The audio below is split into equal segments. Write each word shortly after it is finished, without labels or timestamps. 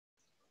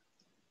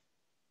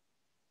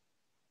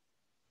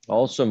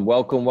Awesome.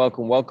 Welcome,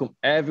 welcome, welcome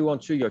everyone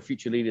to your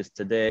Future Leaders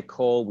Today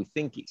call. We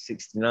think it's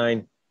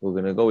 69. We're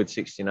going to go with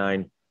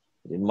 69.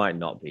 It might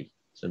not be,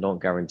 so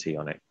don't guarantee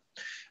on it.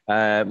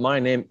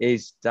 My name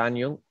is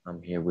Daniel. I'm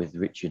here with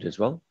Richard as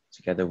well.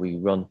 Together we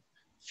run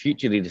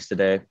Future Leaders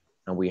Today,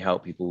 and we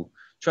help people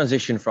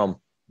transition from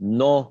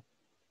no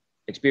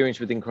experience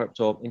within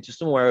crypto into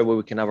somewhere where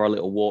we can have our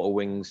little water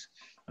wings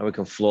and we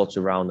can float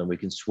around and we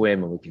can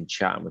swim and we can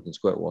chat and we can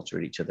squirt water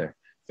at each other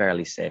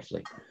fairly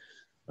safely.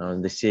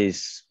 And this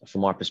is,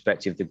 from our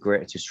perspective, the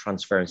greatest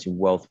transference in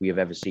wealth we have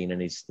ever seen,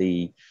 and it's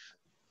the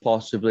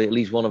possibly at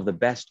least one of the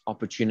best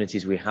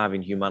opportunities we have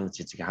in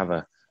humanity to have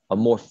a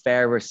more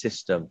fairer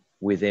system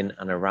within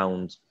and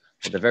around,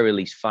 at the very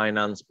least,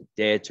 finance,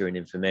 data and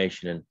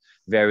information and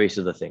various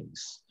other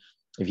things.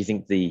 If you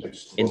think the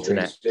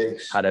internet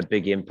had a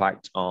big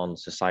impact on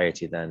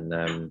society,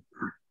 then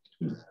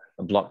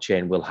a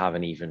blockchain will have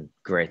an even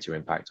greater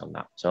impact on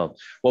that. So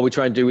what we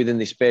try and do within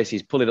this space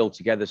is pull it all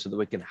together so that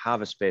we can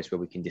have a space where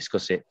we can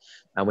discuss it.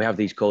 And we have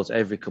these calls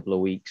every couple of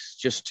weeks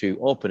just to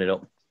open it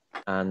up.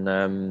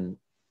 And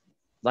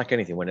like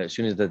anything, as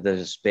soon as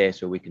there's a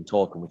space where we can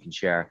talk and we can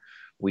share,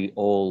 we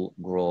all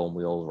grow and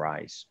we all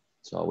rise.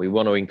 So we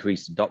want to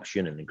increase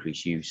adoption and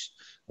increase use.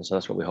 And so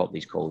that's what we hope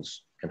these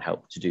calls can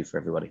help to do for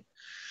everybody.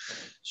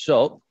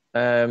 So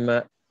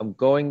I'm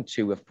going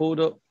to have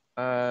pulled up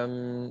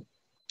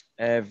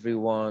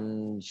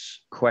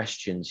everyone's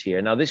questions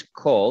here. Now, this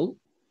call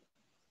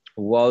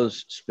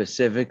was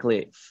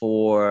specifically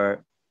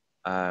for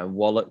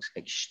wallets,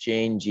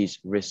 exchanges,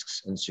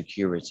 risks, and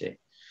security.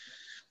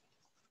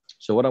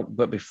 So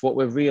but before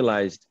we've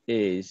realized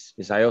is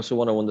I also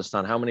want to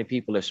understand how many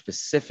people are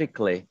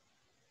specifically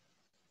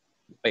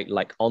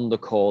like on the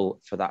call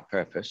for that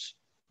purpose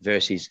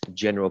versus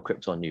general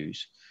crypto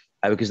news,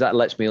 because that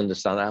lets me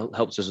understand, that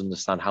helps us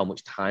understand how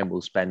much time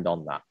we'll spend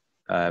on that.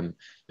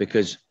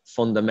 Because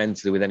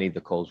fundamentally with any of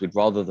the calls, we'd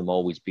rather them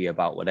always be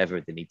about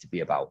whatever they need to be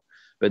about.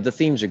 But the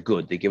themes are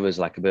good. They give us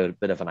like a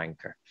bit of an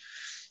anchor.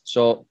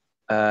 So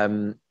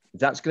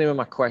that's going to be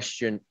my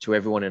question to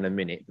everyone in a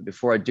minute. But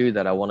before I do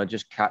that, I want to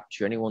just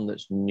capture anyone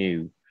that's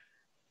new.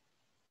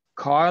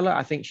 Carla,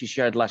 I think she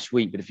shared last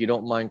week, but if you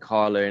don't mind,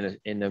 Carla,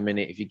 in a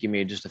minute, if you give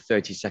me just a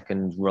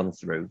 30-second run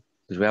through,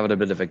 because we have had a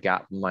bit of a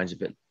gap. Mine's a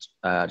bit,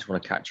 I just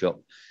want to catch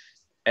up.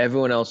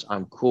 Everyone else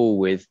I'm cool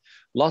with.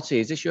 Lottie,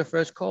 is this your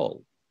first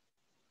call?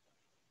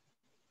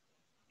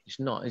 It's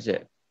not, is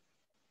it?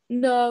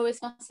 No,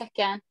 it's my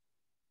second.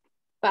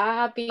 But I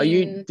have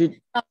been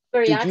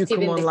very active.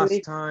 Did you come on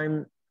last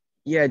time?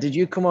 Yeah, did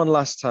you come on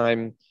last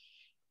time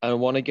and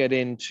want to get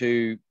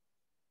into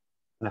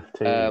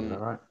NFT,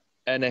 right?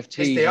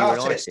 NFTs, you're an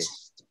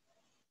artist?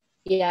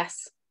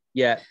 Yes.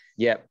 Yeah,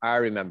 I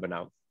remember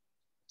now.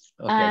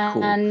 Okay,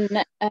 cool.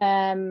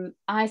 And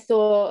I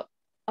thought,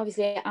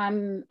 obviously,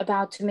 I'm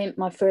about to mint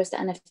my first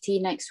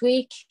NFT next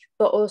week,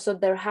 but also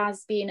there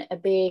has been a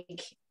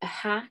big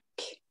hack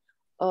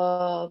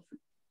of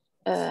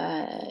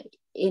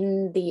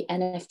in the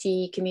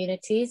NFT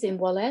communities in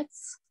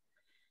wallets.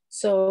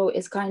 So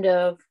it's kind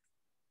of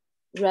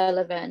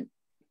relevant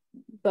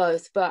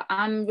both, but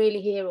I'm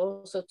really here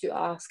also to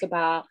ask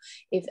about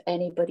if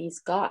anybody's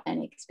got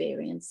any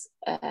experience,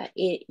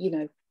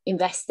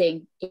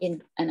 investing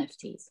in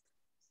NFTs.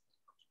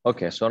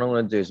 Okay, so what I'm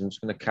going to do is I'm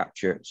just going to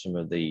capture some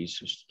of these.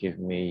 Just give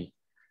me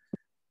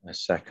a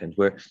second.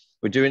 We're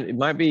doing, it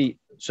might be,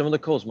 some of the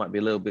calls might be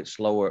a little bit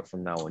slower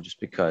from now on, just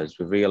because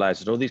we've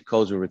realized that all these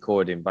calls we're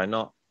recording, by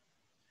not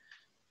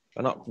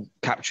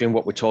capturing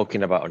what we're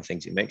talking about and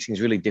things, it makes things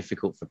really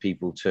difficult for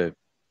people to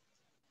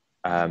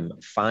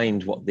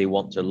find what they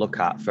want to look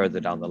at further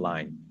down the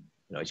line.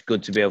 You know, it's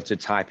good to be able to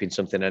type in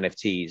something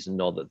NFTs and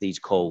know that these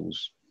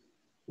calls,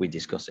 we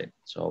discuss it.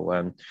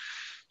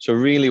 So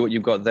really what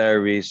you've got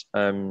there is,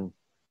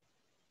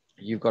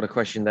 you've got a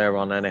question there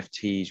on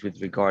NFTs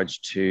with regards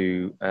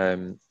to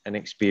an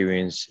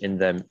experience in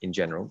them in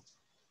general.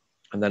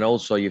 And then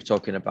also you're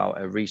talking about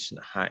a recent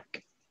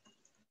hack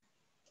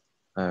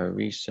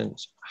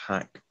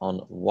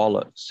on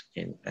wallets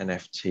in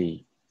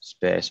NFT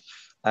space.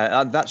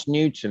 That's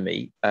new to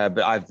me, but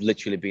I've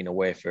literally been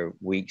away for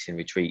weeks in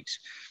retreats.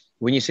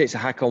 When you say it's a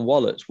hack on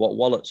wallets, what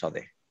wallets are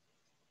they?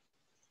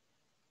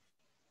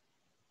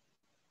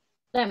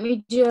 Let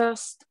me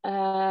just go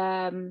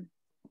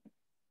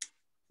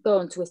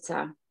on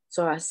Twitter,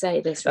 so I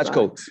say this. That's right.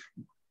 Cool.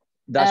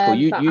 That's cool.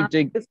 You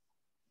dig.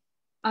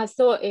 I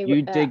thought it.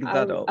 You dig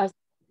that up.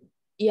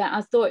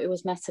 I thought it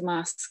was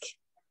MetaMask.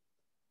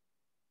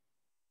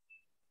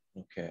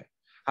 Okay.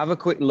 Have a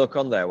quick look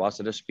on there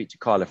whilst I just speak to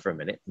Carla for a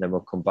minute, and then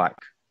we'll come back,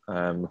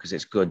 because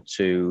it's good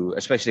to,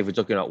 especially if we're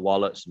talking about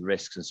wallets and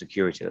risks and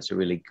security, that's a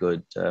really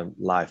good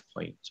live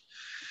point.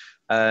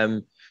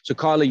 So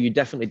Carla, you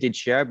definitely did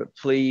share, but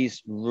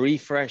please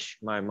refresh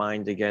my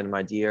mind again,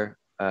 my dear.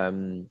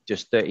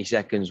 Just 30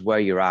 seconds where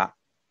you're at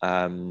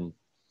in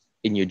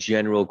your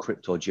general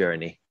crypto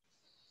journey.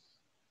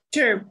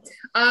 Sure.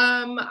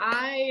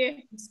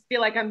 I feel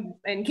like I'm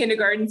in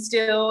kindergarten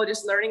still,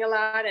 just learning a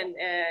lot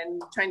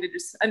and trying to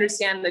just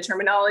understand the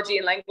terminology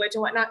and language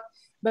and whatnot.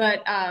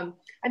 But I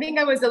think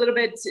I was a little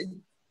bit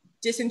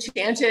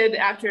disenchanted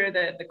after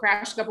the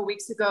crash a couple of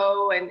weeks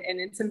ago, and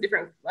in some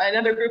different,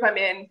 another group I'm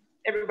in,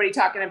 everybody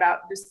talking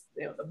about just,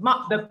 you know,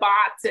 the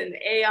bots and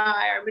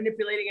AI are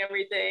manipulating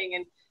everything,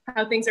 and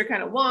how things are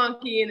kind of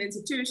wonky in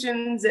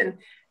institutions. And,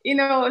 you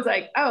know, it's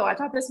like, oh, I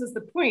thought this was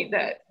the point,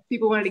 that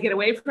people wanted to get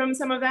away from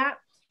some of that.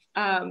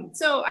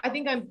 So I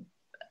think I'm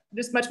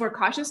just much more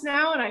cautious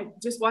now. And I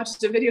just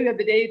watched a video the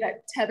other day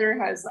that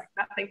Tether has like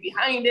nothing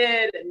behind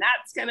it, and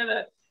that's kind of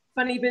a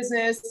funny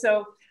business.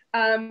 So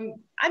I'm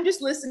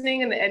just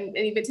listening, and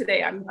even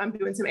today I'm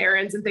doing some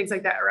errands and things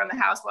like that around the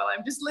house while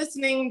I'm just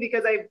listening,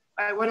 because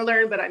I want to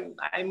learn, but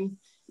I'm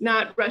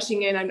not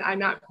rushing in. I'm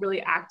not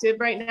really active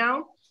right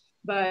now,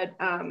 but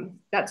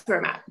that's where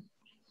I'm at.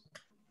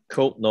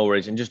 Cool, no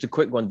worries. And just a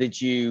quick one,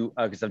 did you,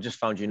 because I've just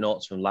found your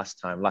notes from last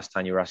time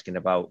you were asking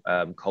about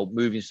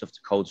moving stuff to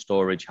cold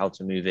storage, how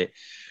to move it.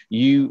 Do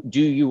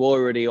you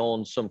already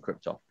own some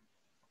crypto?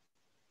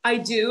 I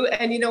do,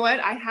 and you know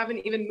what? I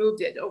haven't even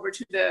moved it over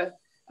to the,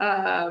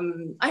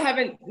 I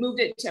haven't moved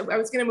it to, I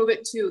was gonna move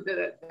it to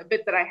the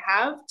bit that I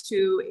have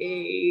to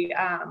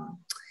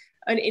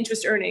an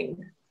interest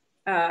earning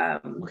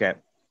okay.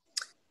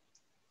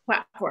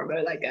 platform,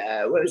 or like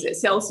what is it,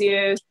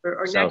 Celsius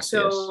or Celsius.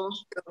 Nexo. So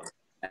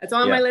that's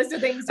on my list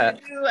of things to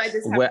do. I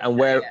just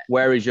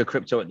where is your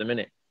crypto at the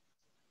minute?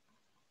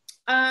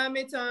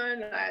 It's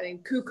on, I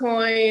think,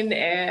 KuCoin,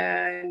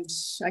 and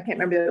I can't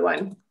remember the other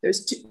one.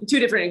 There's two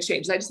different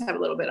exchanges. I just have a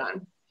little bit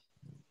on.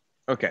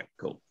 Okay,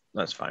 cool.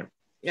 That's fine.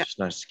 Yeah. It's just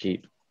nice to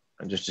keep,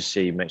 and just to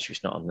see, make sure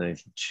it's not on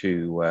anything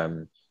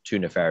too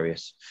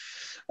nefarious.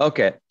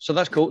 Okay, so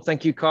that's cool.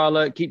 Thank you,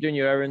 Carla. Keep doing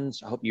your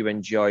errands. I hope you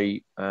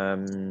enjoy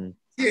the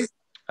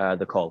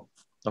call.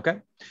 Okay.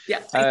 Yeah.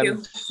 Thank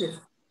you.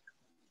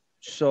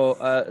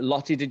 So,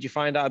 Lottie, did you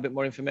find out a bit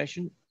more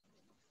information?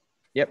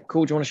 Yep,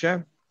 cool. Do you want to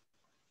share?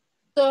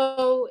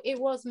 So it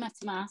was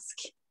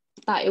MetaMask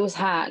that it was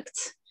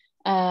hacked.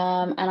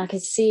 And I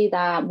could see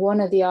that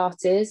one of the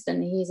artists,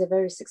 and he's a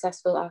very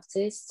successful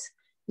artist,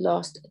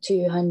 lost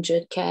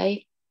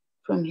 200K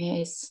from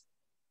his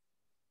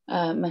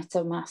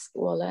MetaMask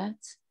wallet.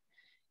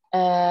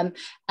 And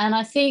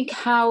I think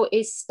how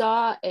it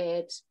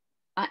started,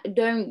 I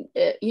don't,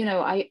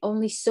 I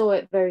only saw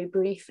it very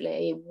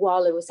briefly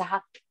while it was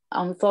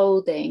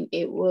unfolding.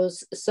 It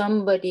was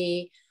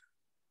somebody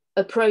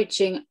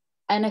approaching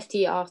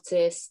NFT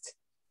artists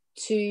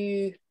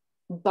to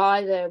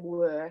buy their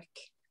work,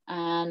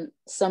 and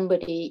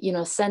somebody,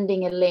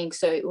 sending a link.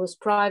 So it was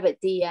private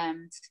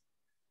DM'd.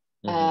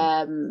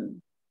 Mm-hmm.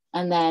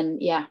 And then,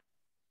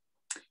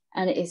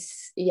 and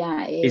it's,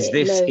 is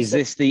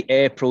this the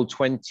April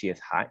 20th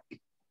hack?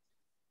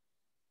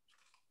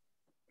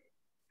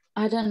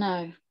 I don't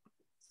know.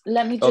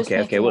 Let me just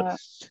okay. Well,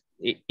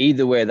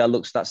 either way,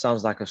 that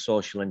sounds like a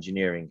social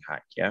engineering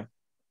hack, yeah?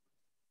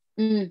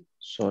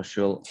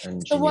 Social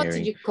engineering. So what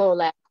did you call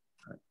it?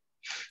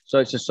 So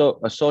it's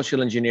a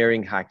social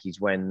engineering hack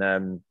is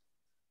when,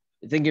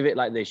 think of it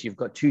like this. You've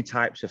got two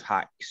types of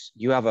hacks.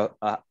 You have a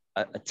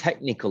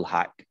technical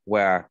hack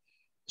where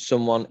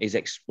someone is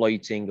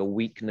exploiting a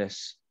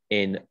weakness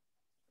in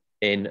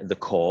the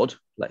code,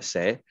 let's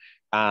say,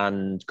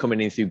 and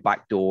coming in through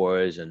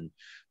backdoors, and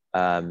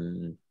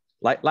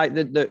like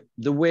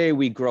the way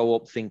we grow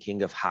up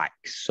thinking of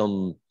hacks,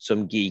 some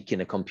geek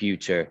in a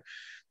computer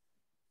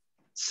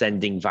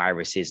sending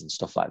viruses and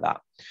stuff like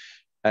that.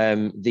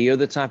 The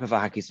other type of a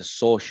hack is a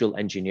social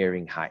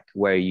engineering hack,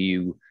 where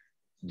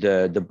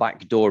the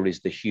back door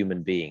is the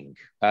human being.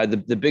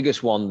 The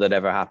biggest one that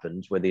ever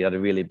happened, where they had a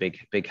really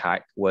big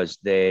hack, was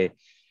they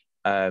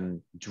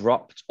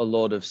dropped a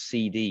load of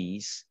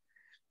CDs.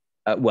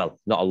 Well,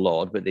 not a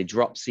load, but they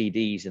dropped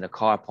CDs in a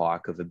car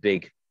park of a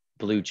big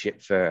blue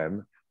chip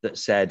firm that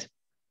said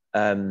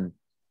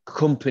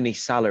company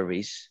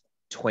salaries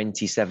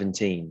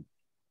 2017.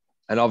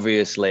 And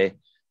obviously,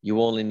 you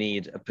only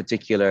need a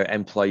particular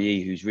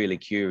employee who's really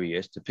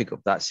curious to pick up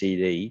that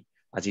CD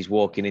as he's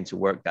walking into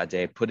work that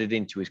day, put it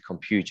into his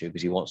computer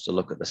because he wants to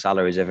look at the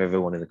salaries of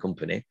everyone in the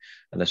company.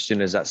 And as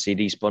soon as that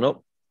CD spun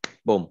up,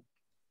 boom.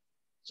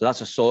 So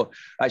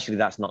actually,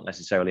 that's not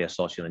necessarily a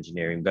social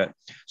engineering, but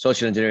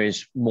social engineering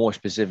is more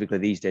specifically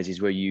these days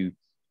is where you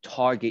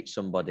target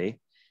somebody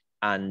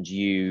and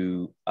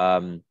you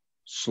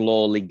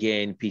slowly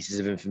gain pieces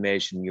of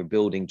information. You're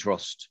building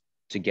trust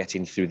to get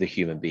in through the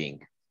human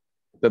being.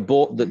 But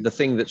the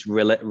thing that's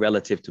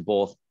relative to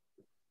both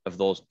of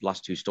those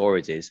last two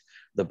stories is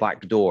the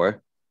back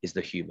door is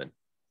the human.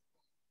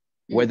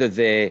 Whether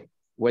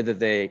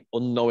they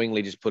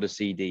unknowingly just put a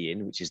CD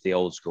in, which is the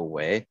old school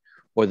way,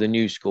 or the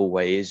new school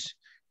way is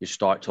you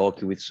start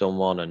talking with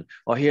someone and,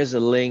 oh, here's a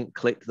link,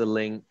 click the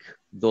link,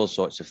 those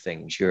sorts of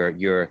things.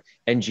 You're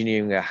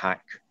engineering a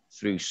hack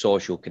through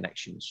social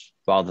connections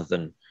rather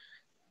than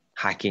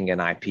hacking an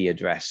IP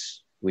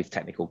address with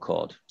technical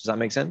code. Does that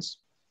make sense?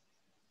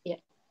 Yeah.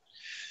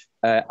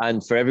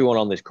 And for everyone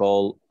on this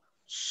call,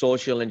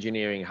 social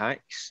engineering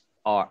hacks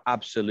are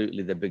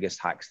absolutely the biggest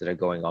hacks that are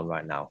going on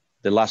right now.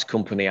 The last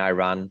company I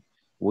ran,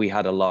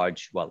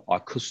 our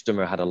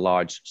customer had a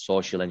large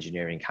social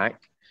engineering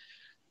hack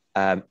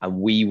and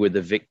we were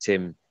the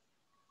victim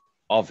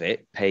of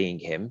it, paying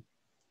him.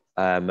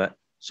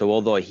 So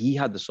although he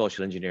had the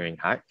social engineering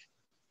hack,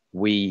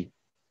 we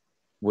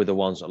were the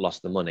ones that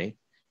lost the money.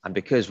 And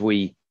because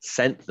we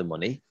sent the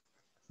money,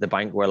 the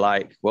bank were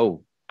like,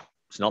 whoa,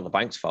 it's not the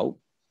bank's fault,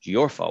 it's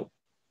your fault,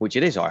 which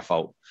it is our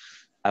fault.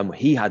 And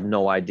he had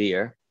no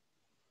idea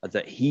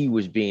that he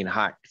was being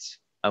hacked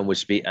and we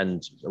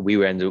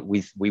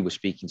were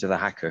speaking to the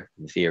hacker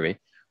in theory,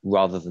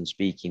 rather than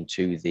speaking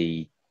to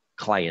the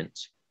client.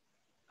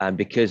 And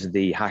because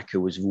the hacker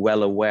was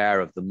well aware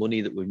of the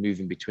money that was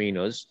moving between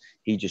us,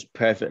 he just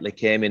perfectly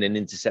came in and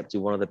intercepted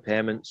one of the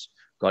payments,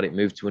 got it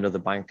moved to another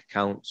bank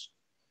account.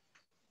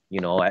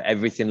 You know,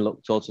 everything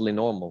looked totally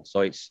normal.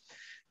 So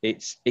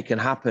it can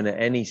happen at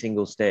any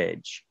single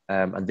stage.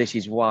 And this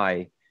is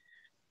why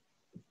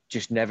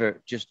just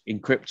in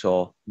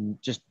crypto,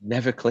 just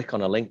never click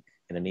on a link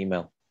in an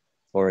email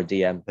or a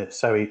DM. It's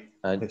so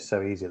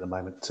easy at the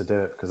moment to do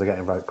it because they're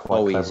getting very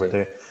quite clever at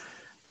it.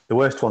 The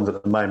worst ones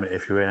at the moment,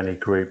 if you're in any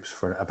groups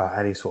about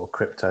any sort of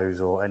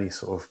cryptos or any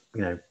sort of,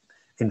 you know,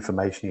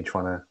 information you're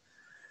trying to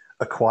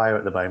acquire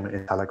at the moment,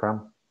 is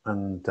Telegram,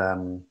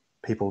 and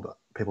people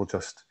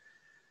just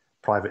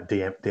private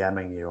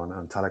DMing you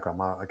on Telegram.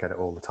 I get it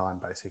all the time.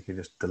 Basically,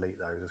 just delete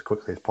those as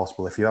quickly as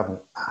possible. If you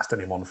haven't asked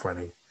anyone for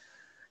any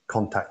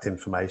contact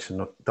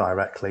information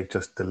directly,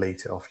 just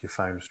delete it off your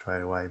phone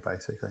straight away,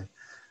 basically,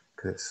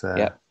 because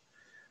it's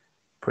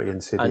pretty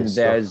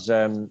insidious.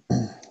 And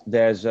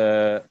there's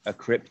a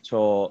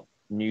crypto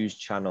news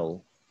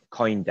channel,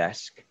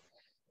 CoinDesk,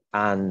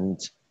 and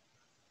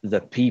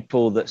the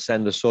people that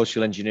send the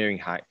social engineering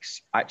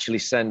hacks actually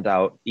send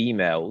out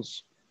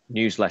emails,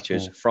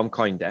 newsletters from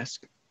CoinDesk,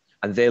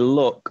 and they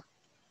look.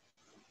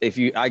 I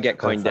get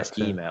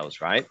CoinDesk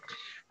emails, right?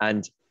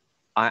 And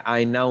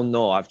I now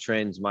know, I've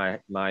trained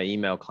my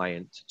email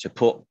client to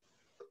put,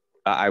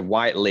 I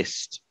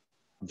whitelist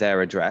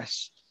their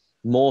address.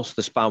 Most of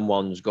the spam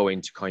ones go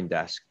into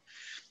CoinDesk.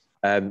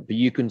 But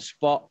you can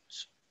spot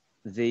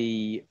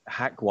the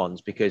hack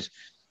ones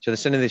so they're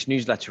sending this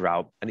newsletter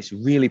out, and it's a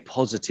really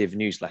positive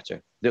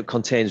newsletter that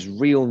contains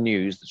real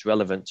news that's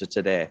relevant to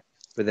today.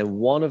 But then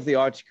one of the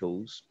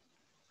articles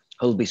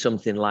will be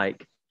something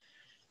like,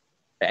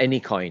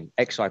 any coin,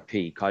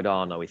 XRP,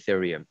 Cardano,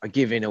 Ethereum, are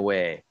giving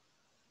away,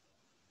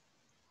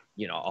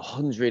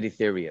 100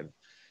 Ethereum.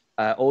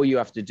 All you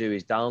have to do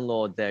is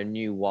download their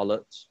new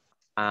wallet,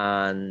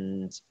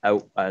 and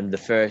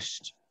the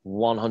first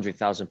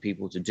 100,000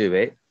 people to do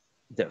it,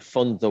 that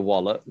fund the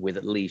wallet with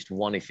at least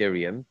one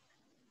Ethereum,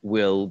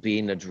 will be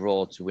in a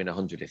draw to win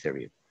 100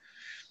 Ethereum.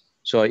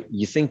 So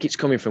you think it's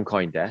coming from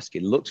CoinDesk.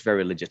 It looks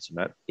very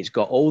legitimate. It's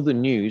got all the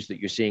news that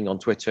you're seeing on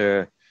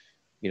Twitter,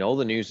 all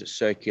the news that's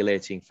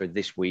circulating for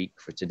this week,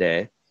 for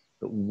today.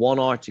 But one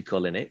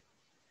article in it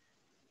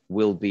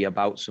will be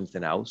about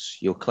something else.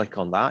 You'll click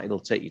on that. It'll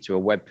take you to a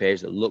web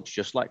page that looks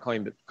just like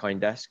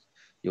CoinDesk.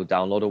 You'll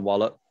download a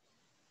wallet.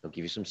 They'll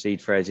give you some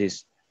seed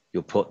phrases.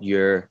 You'll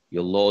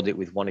load it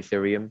with one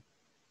Ethereum,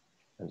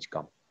 and it's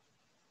gone.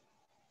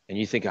 And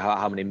you think of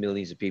how many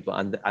millions of people,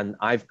 and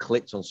I've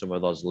clicked on some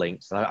of those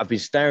links, and I've been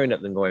staring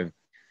at them going,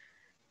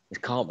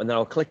 it can't, and then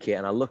I'll click it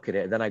and I'll look at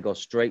it, and then I go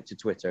straight to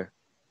Twitter,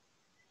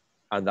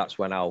 and that's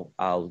when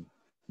I'll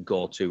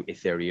go to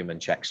Ethereum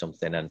and check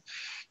something. And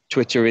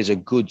Twitter is a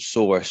good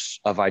source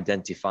of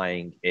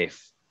identifying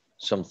if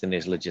something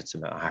is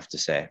legitimate, I have to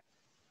say,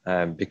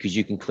 because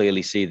you can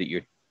clearly see that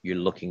you're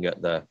looking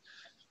at the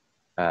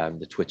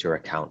Twitter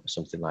account or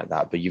something like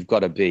that. But you've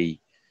got to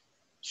be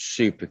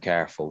super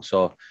careful.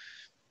 So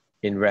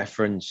in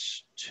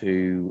reference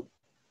to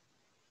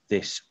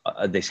this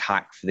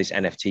hack, for this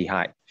NFT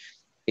hack,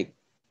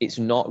 it's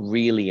not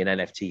really an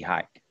NFT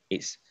hack.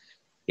 It's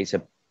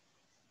a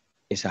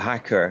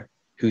hacker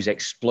who's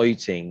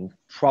exploiting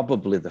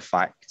probably the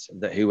fact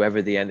that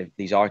whoever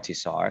these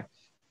artists are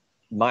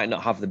might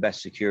not have the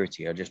best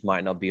security, or just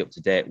might not be up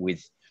to date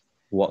with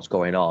what's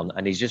going on.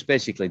 And he's just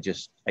basically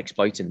just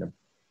exploiting them.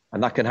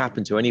 And that can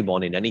happen to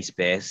anyone in any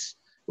space,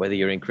 whether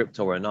you're in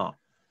crypto or not.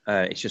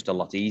 It's just a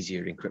lot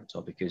easier in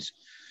crypto because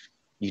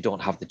you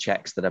don't have the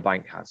checks that a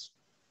bank has.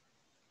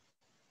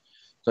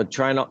 So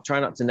try not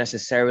to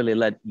necessarily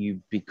let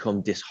you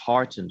become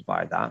disheartened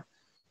by that.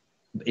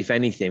 If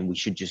anything, we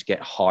should just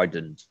get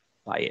hardened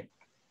by it.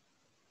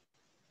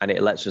 And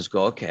it lets us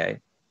go,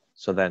 okay,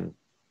 so then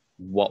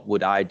what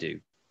would I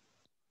do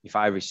if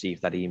I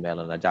received that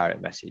email and a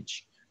direct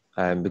message?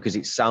 Because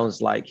it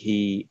sounds like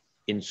he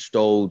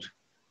installed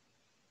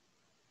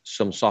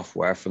some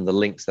software from the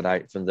links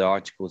from the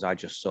articles I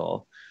just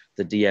saw.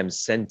 The DM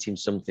sent him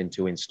something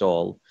to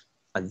install,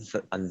 and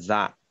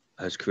that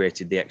has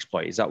created the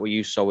exploit. Is that what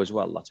you saw as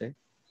well, Latte?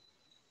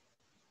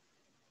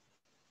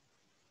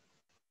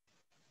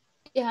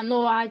 Yeah,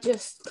 no, I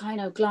just kind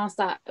of glanced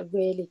at it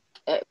really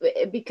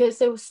because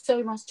there was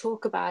so much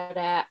talk about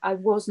it. I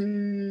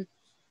wasn't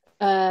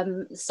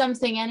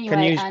something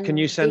anyway. Can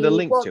you send a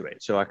link to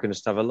it so I can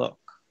just have a look?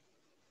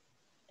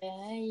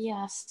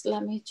 Yes,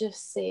 let me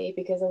just see,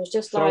 because I was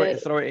just throw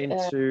it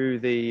into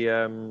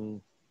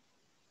the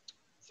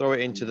throw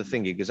it into the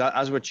thingy, because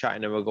as we're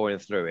chatting and we're going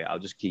through it, I'll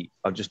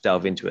just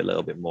delve into it a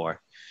little bit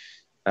more.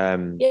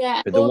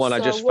 Yeah. But the one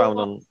I just found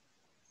on.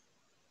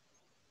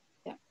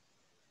 Yeah.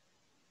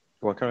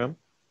 What, carry on?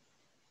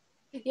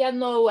 Yeah,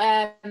 no,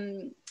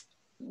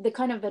 the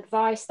kind of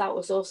advice that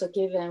was also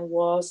given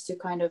was to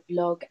kind of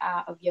log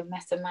out of your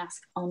MetaMask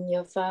on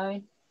your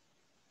phone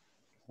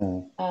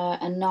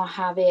and not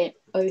have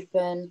it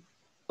open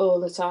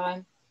all the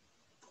time.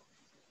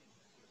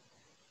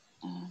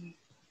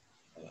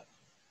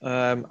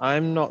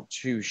 I'm not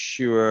too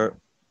sure.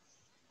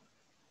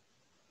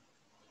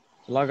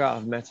 Log out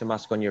of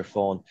MetaMask on your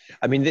phone.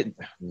 I mean,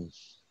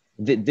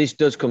 this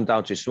does come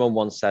down to, someone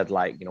once said,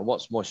 like, you know,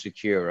 what's more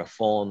secure, a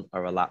phone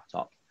or a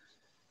laptop?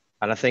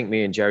 And I think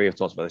me and Jerry have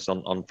talked about this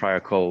on prior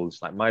calls.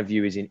 Like, my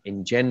view is,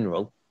 in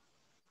general,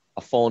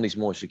 a phone is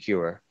more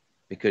secure,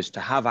 because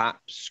to have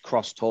apps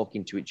cross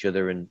talking to each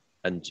other and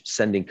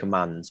sending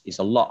commands is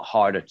a lot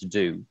harder to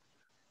do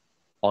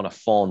on a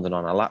phone than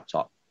on a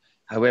laptop.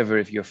 However,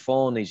 if your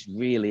phone is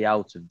really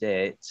out of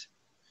date,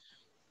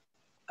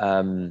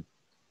 and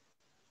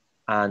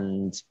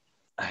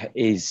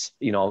is,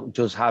 you know,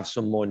 does have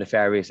some more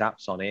nefarious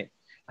apps on it,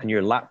 and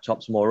your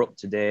laptop's more up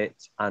to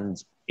date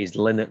and is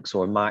Linux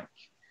or Mac,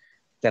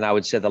 then I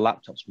would say the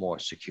laptop's more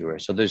secure.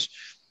 So there's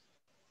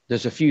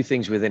a few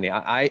things within it.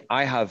 I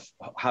have,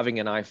 having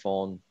an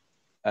iPhone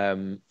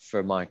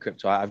for my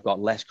crypto, I've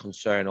got less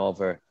concern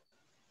over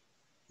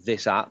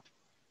this app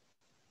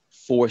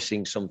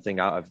forcing something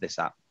out of this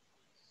app.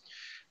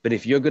 But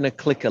if you're going to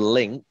click a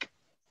link,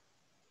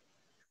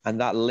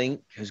 and that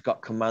link has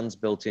got commands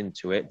built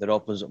into it that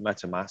opens up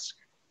MetaMask,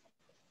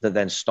 that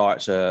then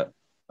starts a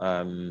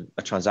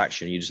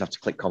transaction, you just have to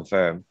click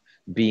confirm.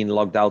 Being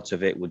logged out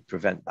of it would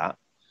prevent that.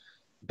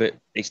 But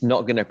it's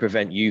not going to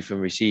prevent you from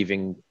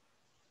receiving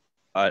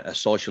a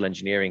social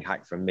engineering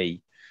hack from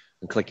me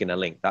and clicking a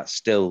link. That's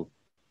still,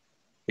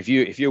 if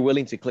you're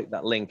willing to click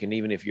that link, and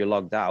even if you're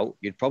logged out,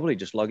 you'd probably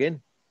just log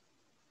in,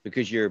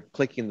 because you're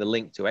clicking the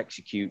link to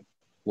execute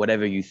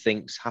whatever you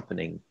think's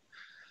happening.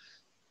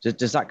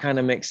 Does that kind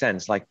of make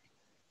sense? Like,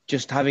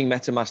 just having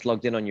MetaMask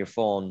logged in on your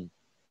phone.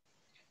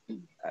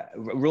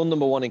 Rule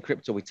number one in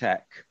crypto with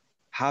tech: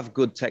 have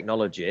good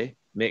technology,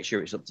 make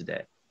sure it's up to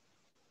date.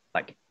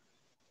 Like,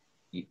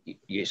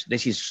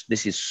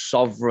 this is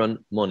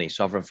sovereign money,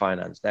 sovereign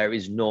finance. There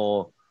is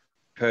no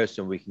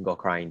person we can go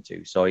crying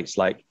to. So it's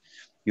like,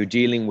 you're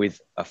dealing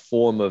with a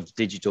form of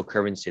digital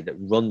currency that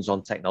runs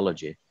on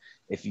technology.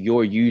 If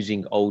you're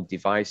using old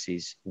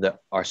devices that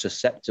are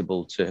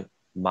susceptible to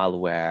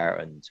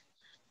malware and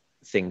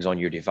things on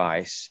your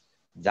device,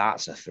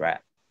 that's a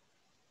threat.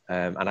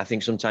 And I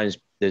think sometimes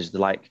there's the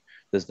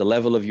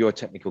level of your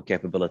technical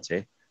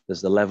capability,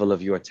 there's the level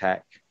of your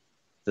tech,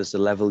 there's the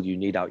level you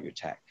need out your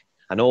tech.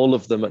 And all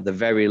of them, at the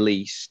very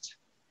least,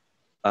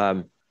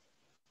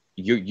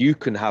 you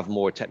can have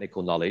more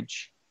technical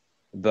knowledge,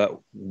 but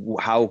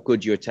how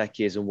good your tech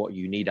is and what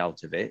you need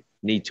out of it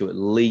need to at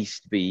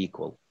least be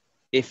equal,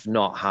 if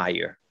not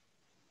higher.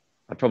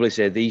 I'd probably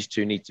say these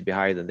two need to be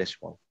higher than this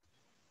one.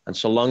 And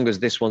so long as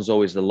this one's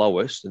always the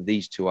lowest and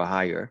these two are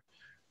higher,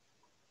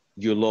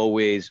 you'll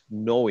always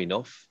know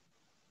enough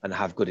and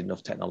have good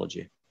enough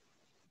technology.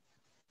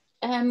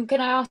 Can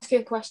I ask you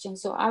a question?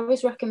 So I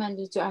was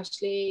recommended to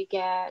actually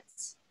get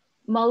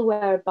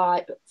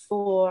Malwarebytes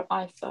for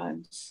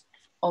iPhones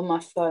on my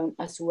phone,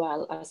 as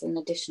well as an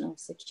additional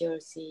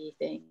security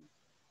thing.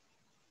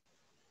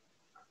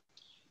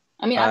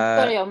 I mean, I've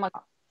got it on my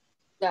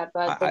but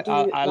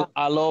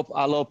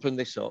I'll open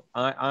this up.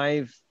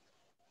 I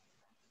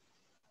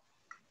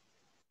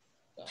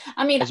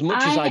mean, as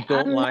much as I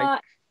don't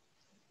like.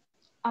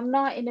 I'm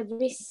not in a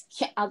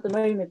risk at the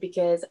moment,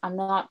 because I'm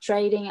not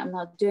trading, I'm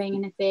not doing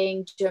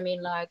anything. Do you know what I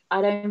mean? Like,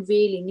 I don't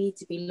really need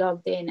to be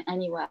logged in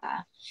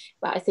anywhere.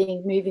 But I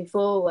think moving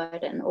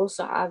forward, and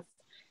also I've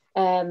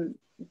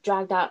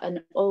dragged out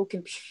an old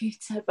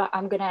computer, but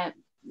I'm gonna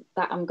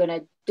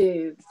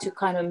do to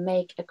kind of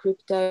make a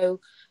crypto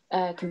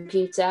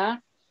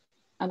computer.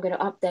 I'm gonna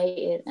update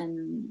it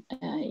and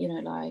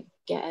like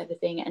get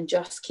everything and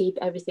just keep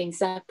everything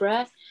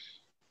separate.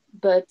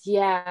 But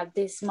yeah,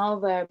 this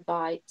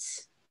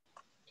Malwarebytes,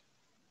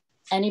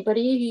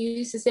 anybody who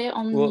uses it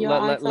on your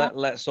iPhone?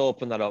 Let's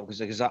open that up,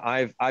 because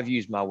I've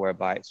used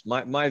Malwarebytes.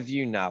 My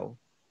view now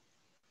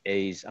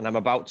is, and I'm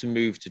about to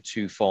move to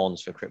 2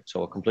 phones for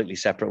crypto, a completely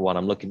separate one.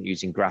 I'm looking at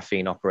using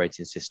Graphene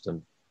operating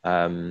system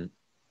and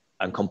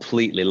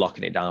completely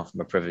locking it down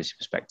from a privacy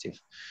perspective.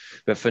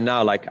 But for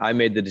now, like, I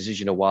made the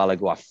decision a while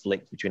ago. I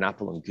flicked between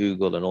Apple and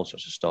Google and all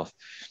sorts of stuff.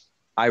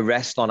 I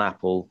rest on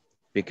Apple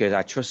because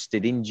I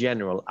trusted, in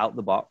general, out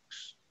the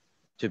box,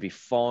 to be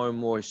far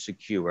more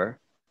secure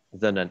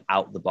than an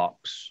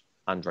out-the-box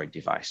Android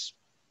device.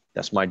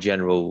 That's my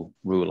general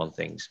rule on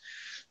things.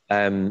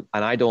 And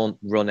I don't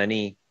run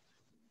any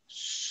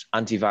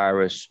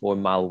antivirus or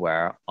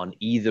malware on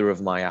either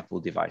of my Apple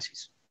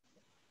devices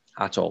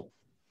at all.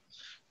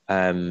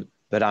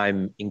 But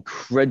I'm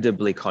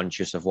incredibly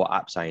conscious of what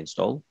apps I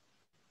install.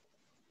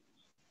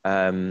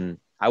 I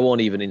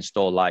won't even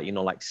install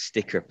like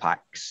sticker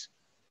packs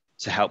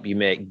to help you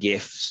make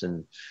gifts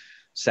and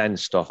send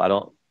stuff.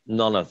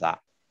 None of that,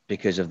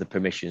 because of the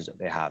permissions that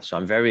they have. So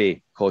I'm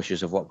very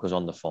cautious of what goes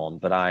on the phone,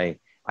 but I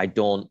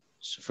don't,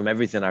 from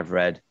everything I've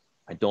read,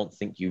 I don't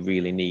think you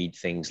really need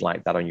things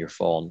like that on your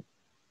phone.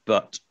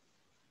 But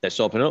let's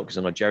open up, because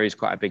I know Jerry's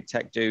quite a big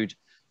tech dude.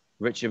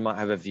 Richard might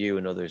have a view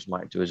and others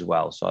might do as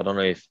well. So I don't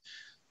know if,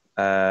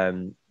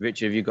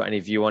 Richard, have you got any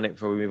view on it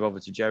before we move over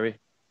to Jerry?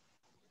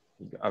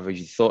 Have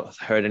you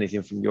heard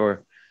anything from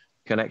your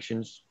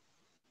connections?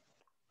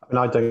 I mean,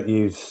 I don't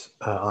use,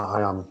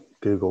 I am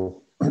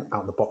Google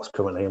out of the box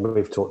currently, and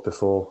we've talked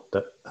before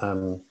that,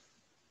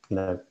 you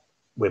know,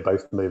 we're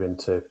both moving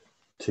to,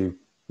 you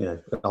know,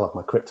 I'll have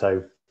my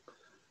crypto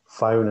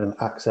phone and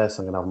access,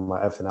 I'm going to have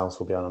my, everything else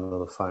will be on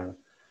another phone.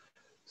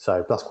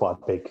 So that's quite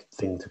a big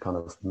thing to kind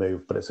of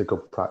move, but it's a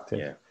good practice.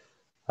 Yeah.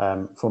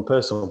 From a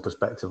personal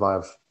perspective, I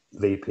have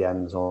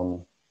VPNs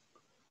on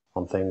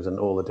things and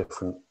all the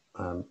different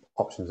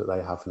options that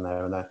they have in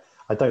there. And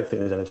I don't think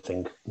there's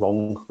anything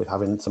wrong with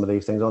having some of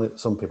these things on it.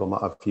 Some people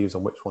might have views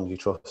on which ones you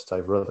trust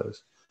over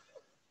others.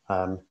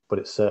 But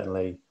it's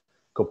certainly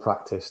good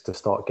practice to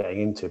start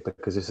getting into,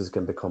 because this is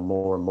going to become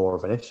more and more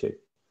of an issue.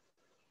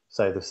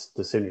 So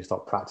the sooner you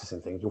start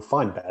practicing things, you'll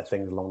find better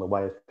things along the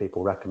way. As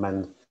people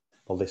recommend,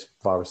 well, this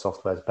virus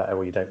software is better,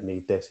 or you don't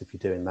need this if you're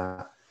doing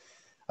that.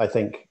 I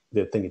think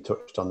the thing you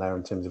touched on there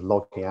in terms of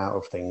logging out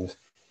of things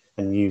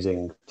and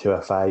using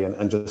 2FA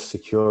and just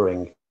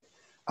securing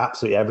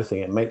absolutely everything,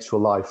 it makes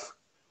your life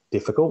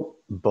difficult,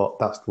 but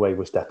that's the way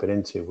we're stepping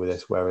into with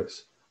this, where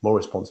it's more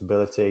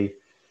responsibility.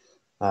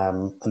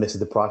 And this is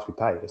the price we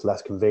pay. It's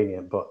less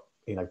convenient, but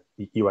you know,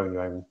 you own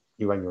your own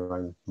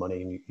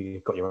money, and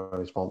you've got your own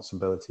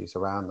responsibilities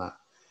around that.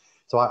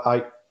 So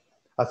I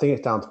think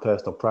it's down to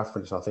personal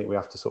preference. I think we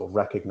have to sort of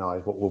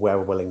recognise where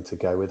we're willing to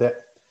go with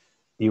it.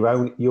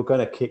 You're going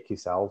to kick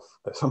yourself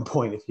at some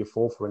point if you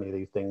fall for any of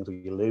these things, or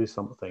you lose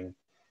something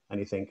and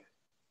you think,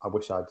 I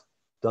wish I'd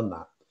done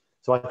that.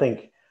 So I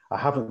think I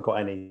haven't got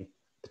any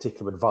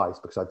particular advice,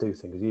 because I do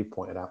think, as you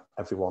pointed out,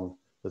 everyone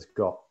has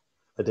got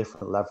a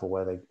different level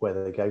where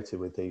they go to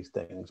with these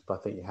things. But I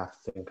think you have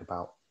to think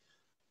about,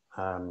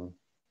 the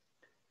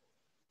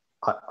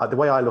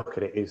way I look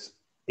at it is,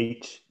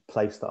 each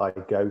place that I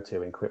go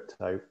to in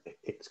crypto,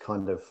 it's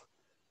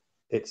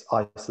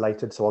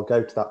isolated. So I'll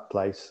go to that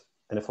place,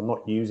 and if I'm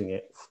not using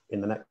it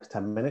in the next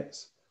 10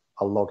 minutes,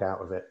 I'll log out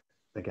of it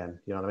again.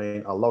 You know what I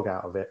mean? I'll log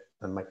out of it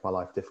and make my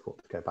life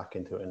difficult to go back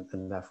into it.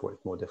 And therefore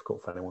it's more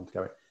difficult for anyone to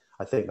go in.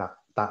 I think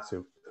that's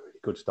a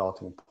good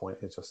starting point,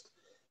 is just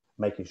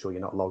making sure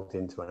you're not logged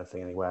into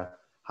anything anywhere,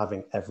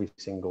 having every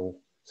single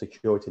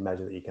security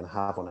measure that you can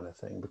have on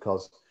anything,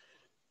 because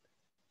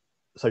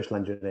social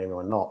engineering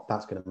or not,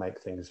 that's going to make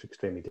things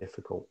extremely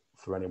difficult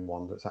for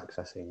anyone that's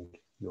accessing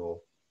your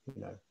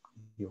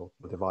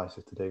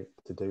devices to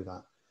do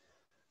that.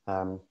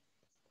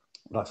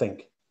 But I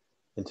think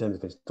in terms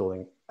of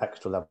installing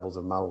extra levels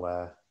of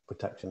malware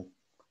protection,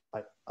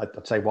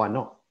 I'd say, why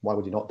not? Why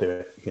would you not do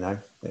it? You know,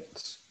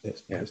 it's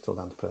still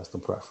down to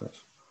personal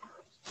preference.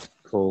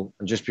 Cool.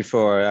 And just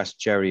before I ask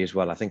Jerry as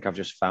well, I think I've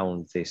just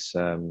found this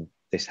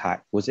this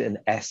hack. Was it an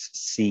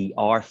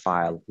SCR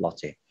file,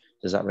 Lottie?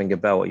 Does that ring a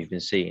bell, what you've been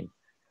seeing?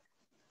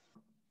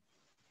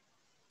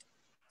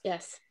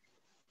 Yes.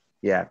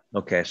 Yeah.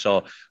 Okay.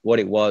 So what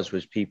it was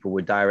people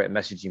were direct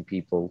messaging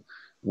people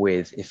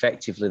with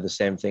effectively the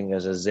same thing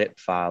as a zip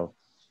file.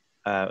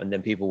 And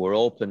then people were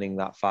opening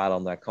that file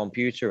on their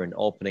computer and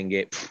opening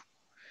it.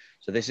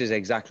 So this is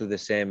exactly the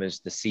same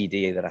as the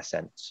CD that I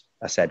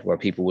said, where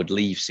people would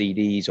leave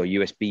CDs or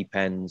USB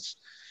pens,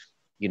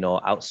 you know,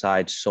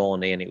 outside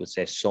Sony, and it would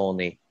say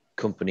Sony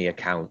company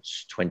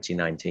accounts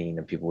 2019,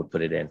 and people would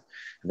put it in,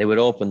 and they would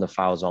open the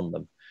files on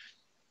them.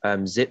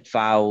 Zip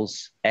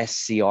files,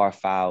 SCR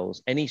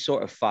files, any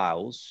sort of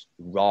files,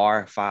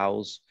 RAR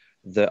files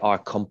that are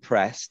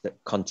compressed, that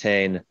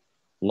contain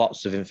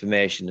lots of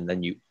information, and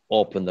then you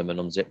open them and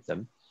unzip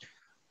them,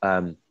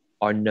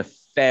 are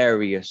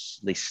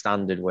nefariously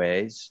standard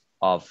ways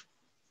of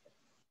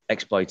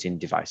exploiting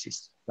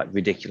devices, like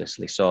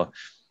ridiculously. So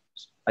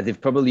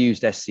they've probably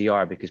used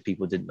SCR because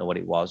people didn't know what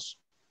it was.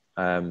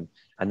 And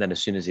then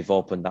as soon as they've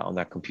opened that on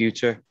their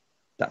computer,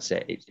 that's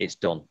it, it's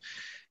done.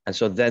 And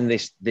so then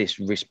this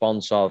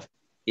response of,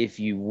 if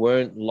you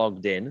weren't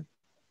logged in,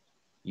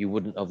 you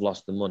wouldn't have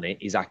lost the money,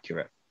 is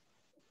accurate.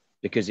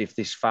 Because if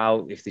this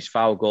file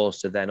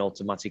goes to then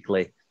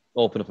automatically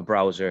open up a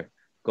browser,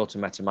 go to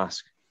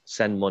MetaMask,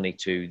 send money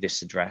to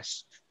this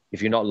address,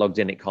 if you're not logged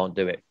in, it can't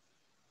do it.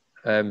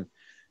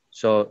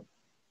 So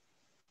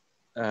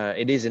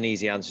it is an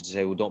easy answer to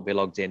say, well, don't be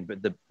logged in,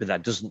 but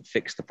that doesn't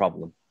fix the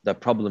problem. The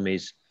problem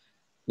is,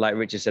 like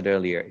Richard said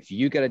earlier, if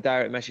you get a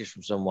direct message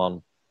from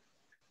someone,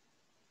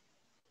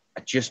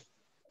 just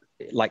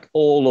like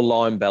all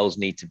alarm bells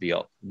need to be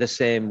up. The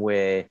same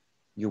way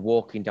you're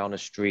walking down a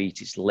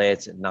street, it's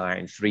late at night,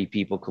 and 3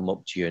 people come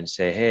up to you and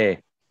say,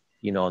 hey,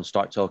 you know, and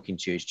start talking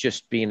to you. It's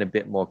just being a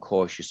bit more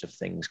cautious of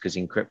things, because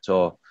in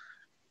crypto,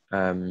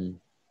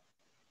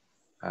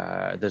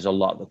 there's a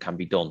lot that can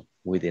be done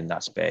within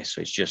that space.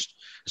 So it's just,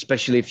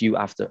 especially if you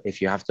have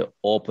to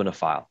open a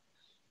file,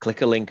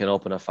 click a link and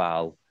open a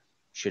file,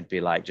 should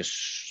be like, just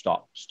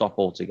stop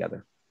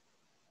altogether.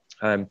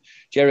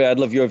 Jerry, I'd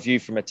love your view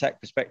from a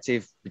tech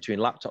perspective between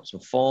laptops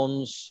and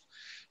phones,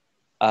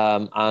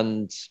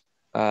 and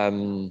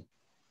you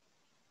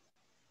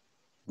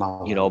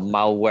know,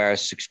 malware,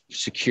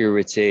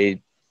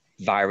 security,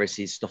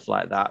 viruses, stuff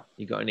like that.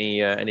 You got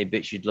any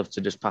bits you'd love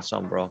to just pass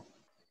on, bro?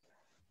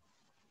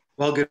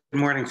 Well, good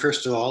morning,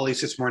 first of all. At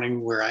least it's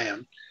morning where I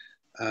am.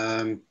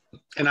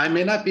 And I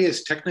may not be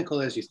as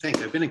technical as you think.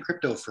 I've been in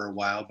crypto for a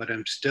while, but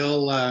I'm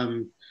still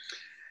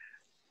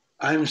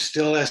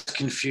as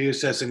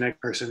confused as the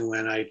next person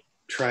when I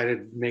try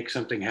to make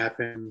something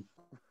happen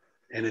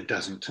and it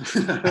doesn't.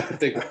 I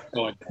think I'm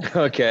going.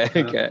 Okay.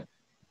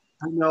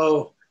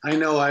 I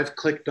know I've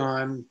clicked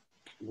on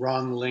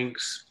wrong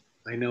links.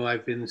 I know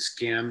I've been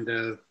scammed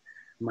of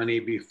money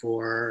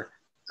before.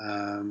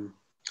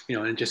 You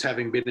know, and just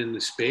having been in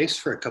the space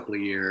for a couple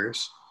of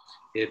years,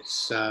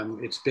 it's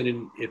almost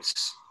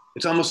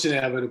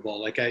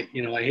inevitable. Like I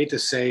hate to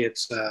say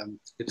it's a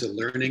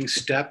learning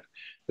step,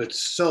 but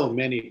so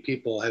many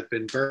people have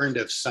been burned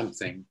of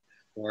something,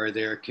 or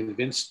they're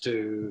convinced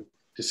to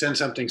send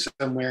something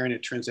somewhere and it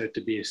turns out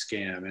to be a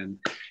scam.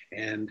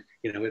 And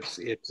you know, it's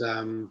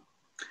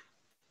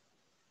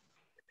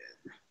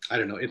I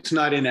don't know, it's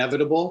not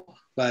inevitable,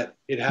 but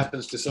it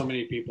happens to so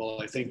many people.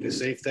 I think the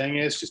safe thing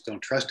is just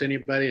don't trust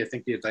anybody. I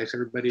think the advice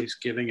everybody's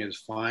giving is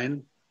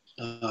fine.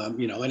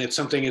 You know, and it's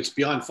something, it's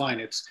beyond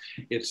fine.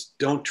 It's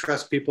don't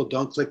trust people,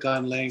 don't click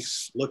on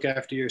links, look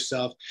after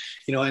yourself,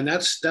 you know, and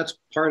that's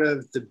part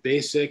of the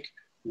basic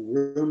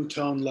room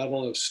tone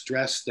level of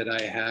stress that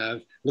I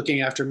have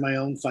looking after my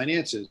own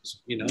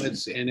finances. You know,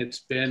 it's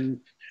been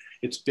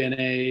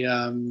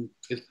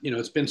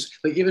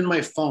like even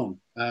my phone.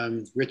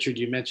 Richard,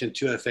 you mentioned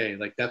 2FA,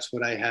 like that's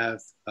what I have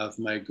of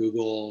my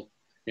Google,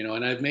 you know,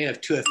 and I may have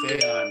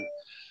 2FA on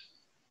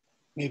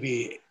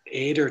maybe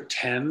 8 or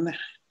 10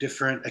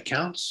 different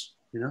accounts,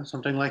 you know,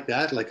 something like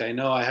that. Like I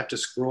know I have to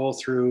scroll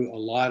through a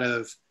lot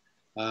of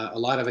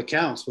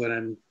accounts when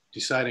I'm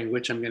deciding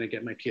which I'm going to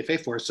get my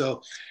TFA for.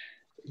 So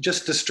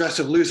just the stress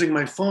of losing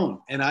my phone,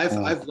 and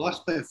I've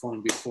lost my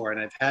phone before, and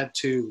I've had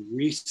to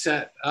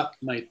reset up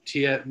my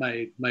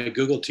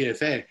Google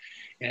TFA.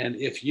 And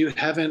if you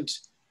haven't,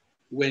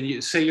 when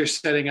you say you're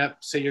setting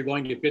up, say you're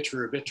going to Bitr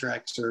or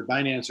Bittrex or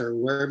Binance or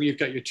wherever you've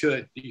got your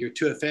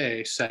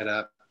 2FA set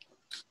up,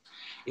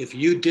 if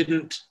you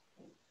didn't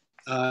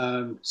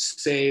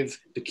save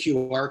the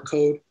QR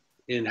code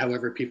in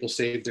however people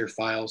save their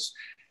files,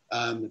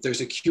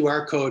 there's a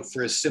QR code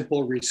for a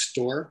simple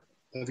restore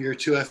of your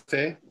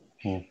 2FA.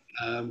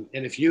 And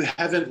if you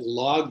haven't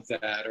logged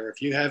that, or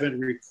if you haven't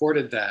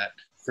reported that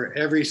for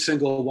every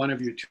single one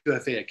of your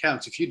 2FA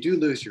accounts, if you do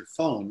lose your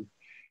phone,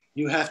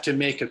 you have to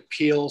make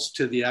appeals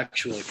to the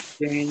actual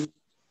exchange.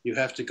 You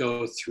have to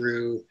go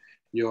through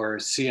your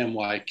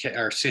CMYK,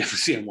 or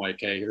CMYK,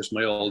 here's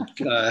my old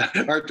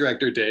art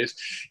director days.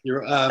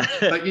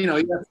 But you know,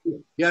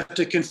 you have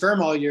to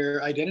confirm all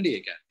your identity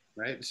again,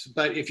 right?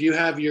 But if you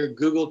have your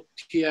Google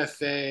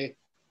TFA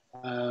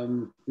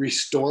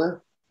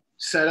restore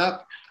set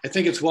up, I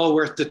think it's well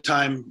worth the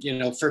time, you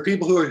know, for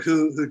people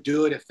who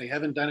do it, if they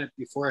haven't done it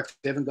before, if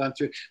they haven't gone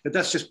through, but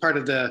that's just part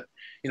of the,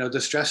 you know, the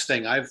stress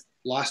thing. I've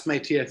lost my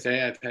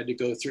TFA, I've had to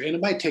go through, and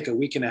it might take a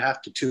week and a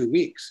half to 2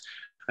 weeks.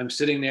 I'm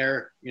sitting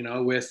there, you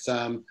know, with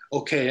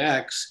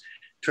OKX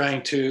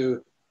trying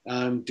to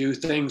do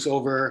things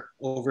over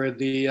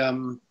the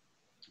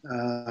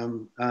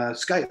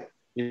Skype,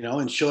 you know,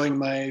 and showing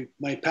my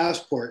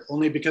passport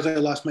only because I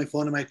lost my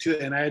phone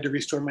and I had to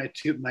restore my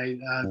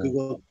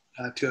Google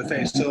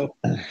 2FA. So,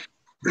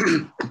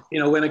 you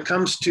know, when it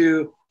comes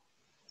to,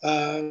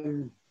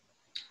 you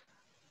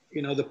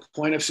know, the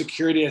point of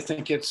security, I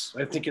think it's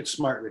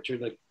smart, Richard.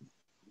 Like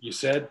you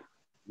said,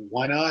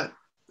 why not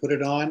put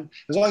it on?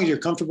 As long as you're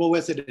comfortable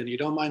with it and you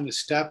don't mind the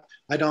step.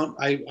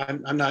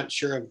 I'm not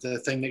sure of the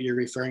thing that you're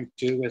referring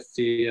to with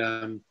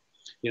the,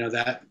 you know,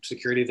 that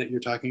security that you're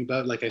talking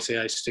about. Like I say,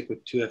 I stick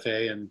with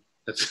 2FA, and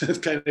that's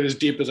kind of as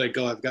deep as I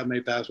go. I've got my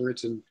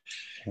passwords, and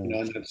you know,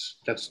 and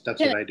that's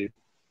what I do.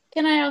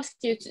 Can I ask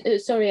you,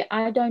 sorry,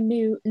 I don't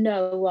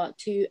know what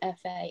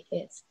 2FA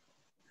is.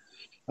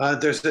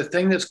 There's a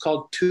thing that's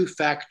called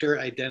two-factor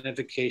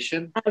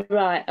identification. Oh,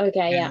 right,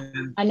 okay, yeah.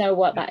 I know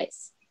what that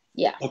is,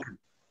 yeah. Okay,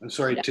 I'm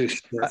sorry to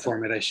short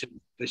form it. I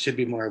should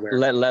be more aware.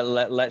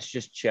 Let's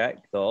just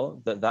check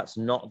though, that's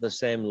not the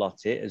same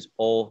Lottie as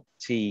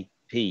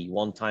OTP,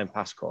 one-time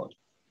passcode.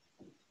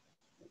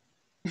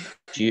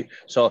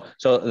 So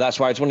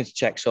that's why I just wanted to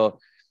check. So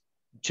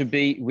to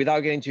be, without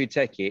getting too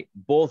techy,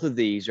 both of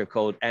these are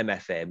called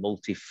MFA,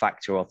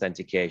 multi-factor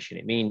authentication.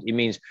 It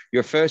means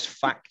your first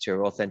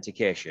factor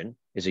authentication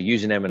is a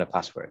username and a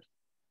password.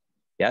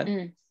 Yeah.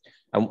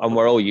 And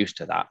we're all used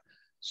to that.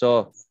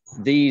 So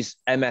these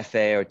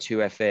MFA or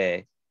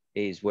 2FA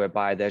is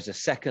whereby there's a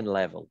second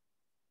level.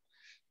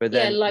 But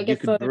then yeah, like a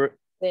phone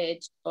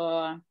message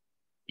or...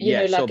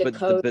 Yeah, like a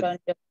code on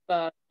your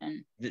phone.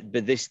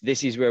 But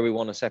this is where we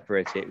want to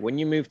separate it. When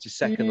you move to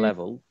second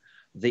level,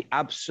 the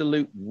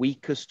absolute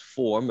weakest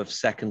form of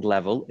second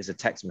level is a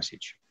text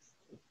message.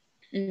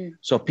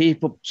 So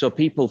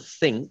people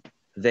think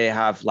they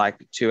have like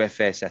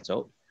 2FA set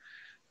up,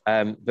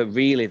 but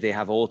really they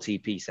have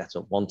OTP set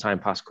up, one-time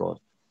passcode,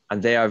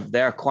 and they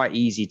are quite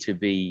easy to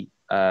be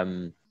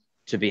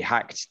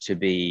hacked, to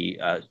be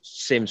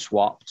SIM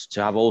swapped,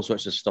 to have all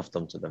sorts of stuff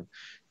done to them.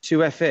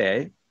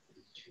 2FA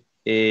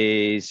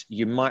is,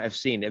 you might have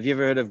seen, have you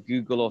ever heard of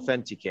Google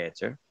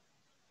Authenticator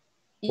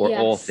or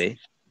Authy?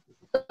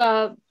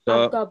 I've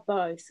got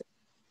both.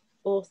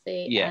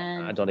 Authy.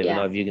 Yeah, I don't even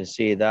know if you can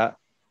see that.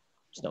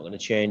 It's not going to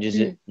change, is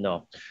it?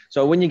 No.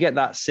 So when you get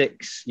that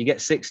you get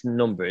 6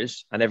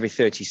 numbers, and every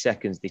 30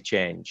 seconds they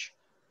change.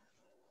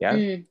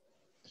 Yeah.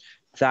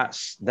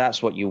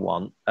 That's what you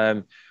want.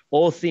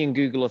 Authy and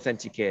Google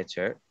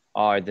Authenticator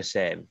are the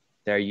same.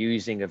 They're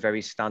using a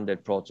very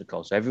standard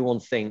protocol. So everyone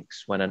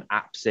thinks when an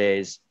app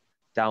says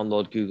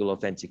download Google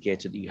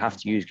Authenticator that you have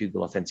to use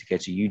Google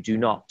Authenticator. You do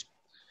not.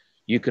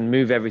 You can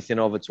move everything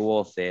over to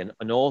Authy,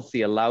 and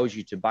Authy allows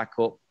you to back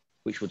up,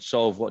 which would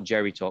solve what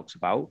Jerry talks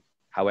about.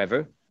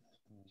 However,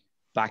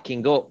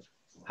 backing up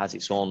has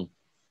its own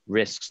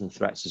risks and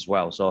threats as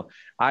well. So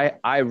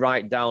I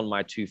write down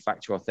my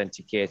 2-factor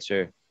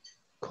authenticator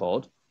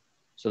code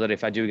so that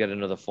if I do get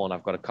another phone,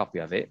 I've got a copy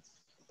of it.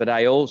 But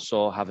I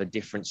also have a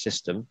different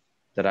system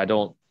that I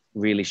don't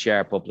really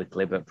share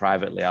publicly, but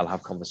privately I'll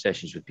have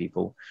conversations with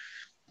people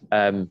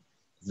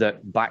that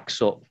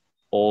backs up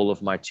all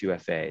of my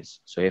 2FAs.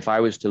 So if I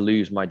was to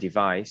lose my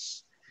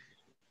device,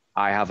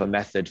 I have a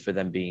method for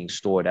them being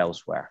stored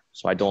elsewhere.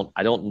 So I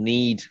don't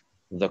need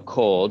the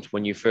code.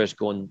 When you first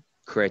go and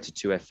create a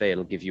 2FA,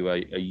 it'll give you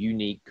a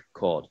unique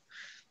code.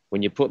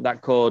 When you put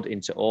that code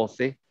into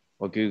Authy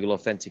or Google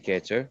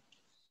Authenticator,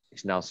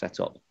 it's now set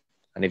up.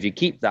 And if you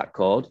keep that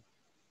code,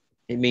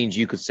 it means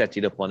you could set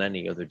it up on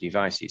any other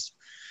devices.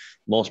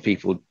 Most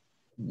people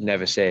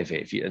never save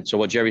it. And so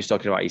what Jerry's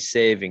talking about is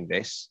saving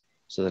this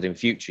so that in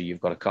future you've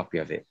got a copy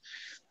of it.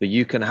 But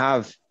you can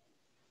have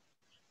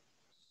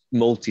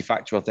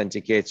multi-factor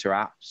authenticator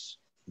apps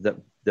that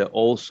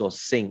also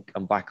sync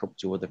and back up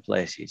to other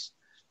places.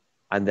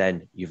 And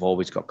then you've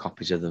always got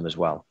copies of them as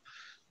well.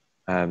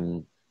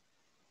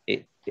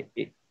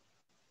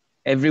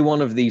 Every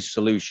one of these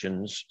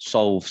solutions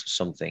solves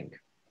something,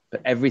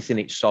 but everything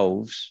it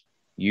solves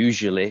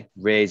usually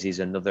raises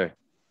another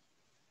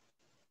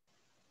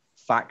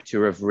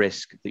factor of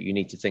risk that you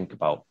need to think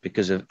about,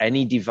 because of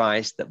any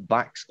device that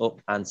backs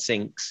up and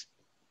syncs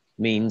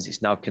means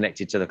it's now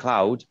connected to the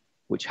cloud,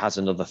 which has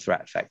another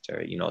threat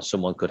factor. You know,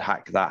 someone could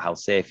hack that. How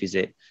safe is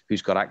it?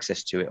 Who's got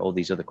access to it? All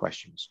these other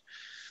questions.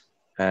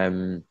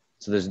 So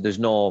there's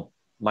no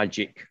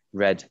magic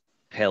red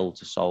pill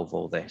to solve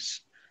all this.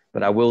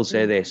 But I will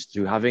say this,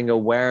 through having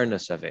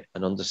awareness of it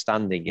and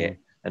understanding it,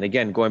 and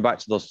again, going back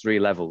to those 3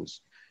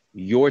 levels,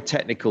 your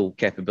technical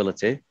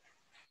capability,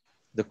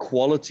 the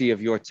quality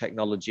of your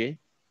technology,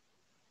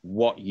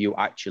 what you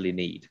actually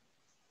need.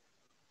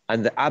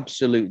 And the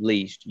absolute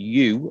least,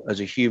 you as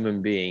a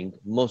human being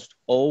must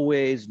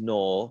always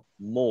know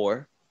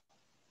more,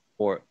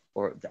 or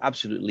the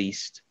absolute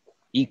least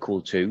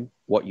equal to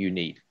what you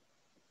need.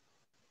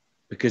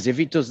 Because if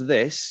it does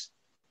this,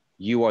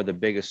 you are the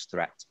biggest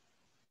threat.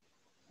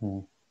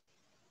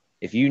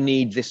 If you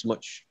need this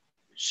much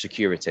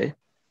security,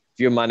 if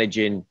you're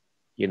managing,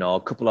 you know,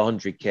 a couple of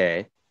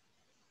 $100K,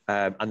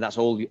 and that's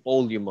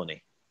all your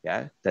money,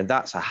 yeah, then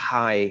that's a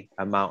high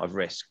amount of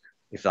risk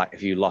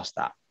if you lost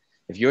that.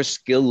 If your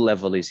skill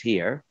level is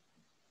here,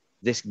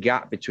 this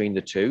gap between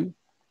the two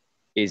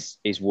is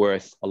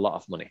worth a lot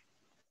of money.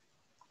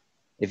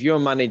 If you're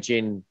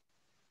managing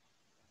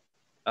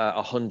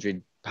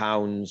 £100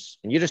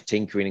 and you're just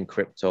tinkering in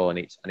crypto and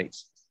it's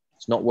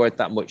not worth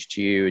that much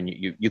to you, and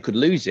you could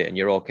lose it and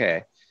you're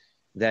okay,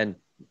 then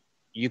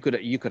you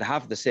could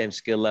have the same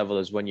skill level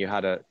as when you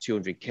had a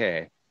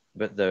 200K,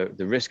 but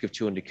the risk of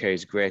 200K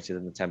is greater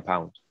than the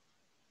 £10.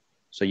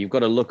 So you've got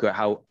to look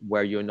at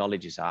where your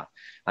knowledge is at.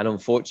 And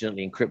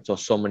unfortunately in crypto,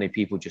 so many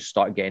people just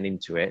start getting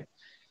into it.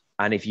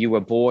 And if you were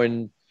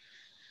born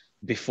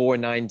before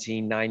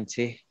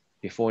 1990,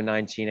 before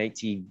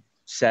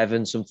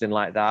 1987, something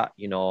like that,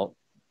 you know,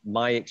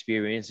 my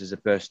experience as a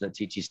person that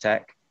teaches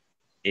tech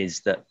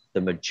is that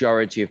the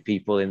majority of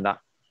people in that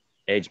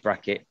age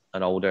bracket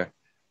and older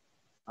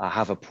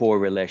have a poor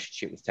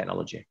relationship with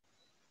technology.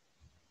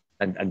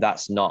 And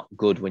that's not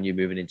good when you're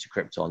moving into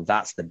crypto. And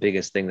that's the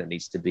biggest thing that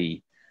needs to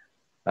be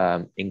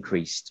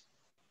increased.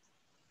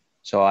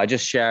 So I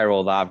just share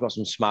all that. I've got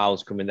some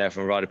smiles coming there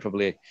from Rod. I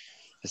probably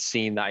has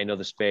seen that in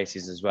other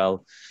spaces as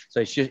well.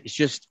 So it's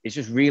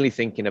just really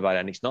thinking about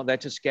it. And it's not there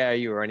to scare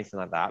you or anything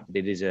like that. But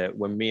it is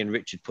when me and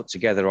Richard put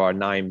together our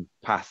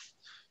 9-path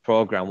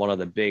program, one of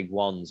the big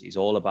ones is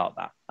all about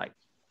that. Like,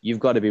 you've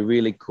got to be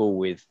really cool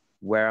with,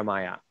 where am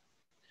I at?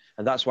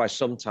 And that's why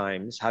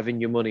sometimes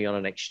having your money on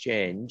an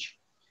exchange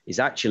is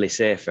actually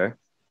safer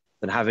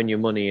than having your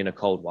money in a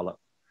cold wallet.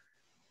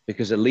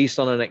 Because at least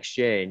on an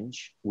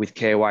exchange with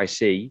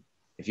KYC,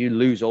 if you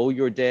lose all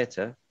your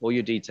data, all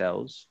your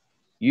details,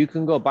 you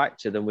can go back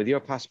to them with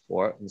your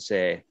passport and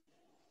say,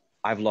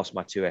 I've lost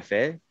my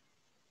 2FA,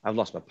 I've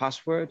lost my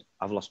password,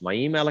 I've lost my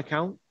email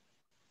account,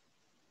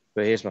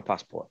 but here's my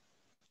passport.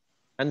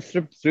 And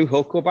through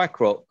hook or by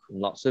crook,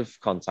 lots of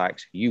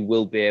contacts, you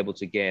will be able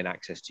to gain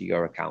access to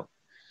your account.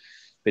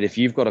 But if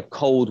you've got a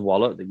cold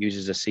wallet that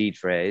uses a seed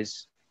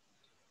phrase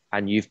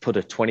and you've put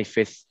a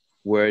 25th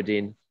word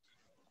in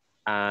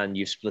and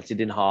you've split it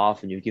in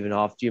half and you've given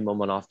half to your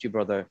mum and half to your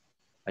brother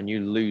and you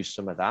lose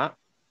some of that,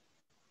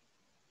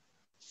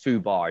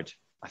 foobarred,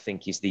 I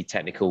think is the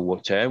technical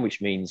term,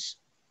 which means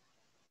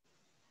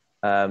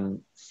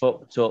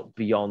fucked up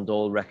beyond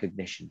all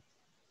recognition.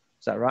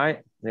 Is that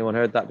right? Anyone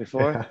heard that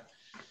before?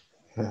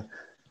 Yeah.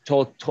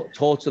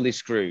 Totally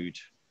screwed.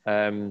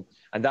 And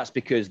that's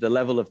because the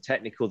level of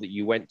technical that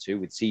you went to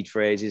with seed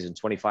phrases and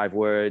 25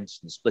 words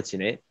and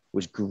splitting it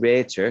was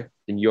greater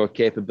than your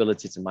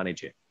capability to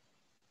manage it.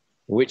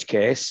 In which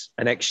case,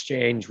 an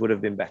exchange would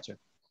have been better.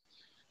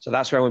 So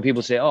that's where when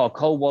people say, oh,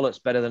 cold wallet's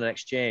better than an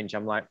exchange,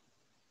 I'm like,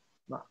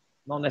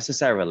 not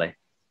necessarily.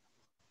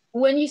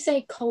 When you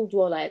say cold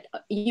wallet,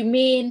 you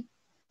mean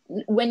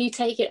when you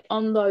take it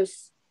on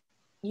those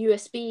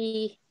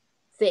USB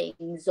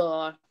things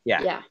or?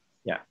 Yeah.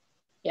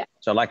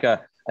 So like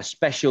a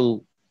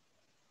special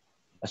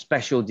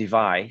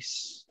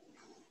device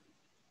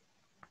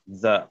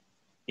that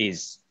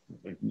is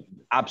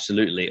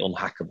absolutely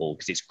unhackable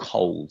because it's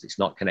cold, it's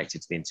not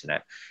connected to the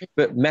internet.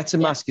 But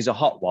MetaMask is a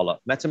hot wallet.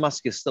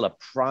 MetaMask is still a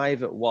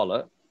private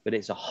wallet, but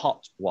it's a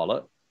hot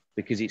wallet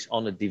because it's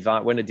on a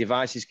device. When a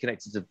device is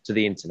connected to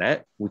the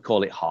internet, we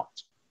call it hot.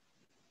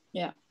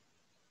 Yeah.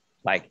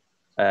 Like,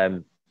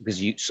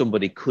 because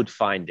somebody could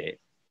find it.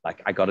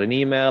 Like I got an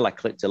email, I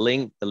clicked a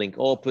link, the link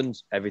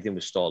opens, everything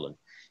was stolen.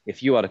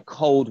 If you had a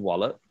cold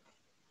wallet,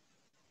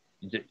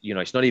 you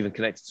know, it's not even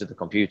connected to the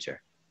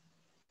computer.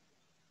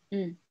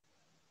 Mm.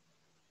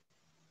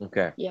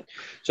 Okay. Yeah.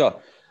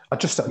 So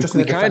just in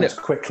the defense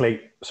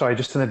quickly, sorry,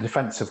 just in the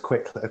defense of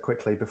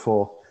quickly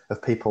before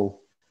of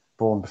people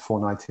born before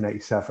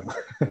 1987.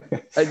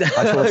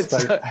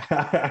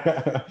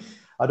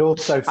 I'd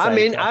also say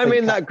I'm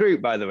in that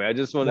group, by the way. I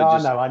just want to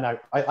I know.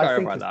 I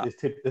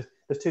think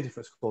there's two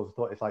different schools of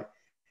thought. It's like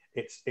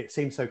it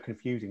seems so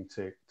confusing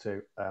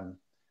to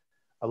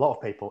a lot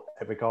of people,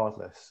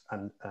 regardless,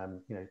 and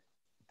you know,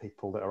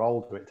 people that are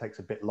older, it takes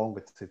a bit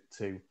longer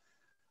to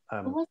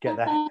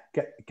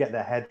get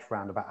their head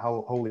around about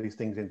how all these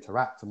things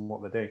interact and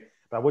what they're doing.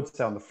 But I would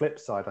say on the flip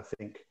side, I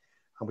think,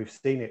 and we've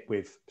seen it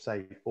with,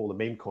 say, all the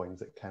meme coins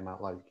that came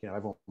out, like, you know,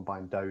 everyone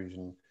buying Doge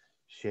and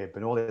SHIB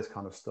and all this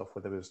kind of stuff,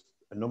 where there was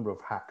a number of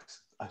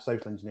hacks,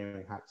 social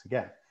engineering hacks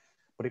again.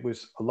 But it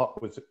was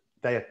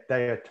they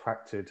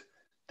attracted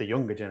the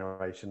younger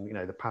generation, you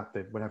know,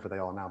 whenever they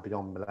are now,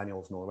 beyond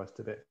millennials and all the rest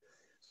of it,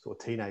 sort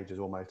of teenagers,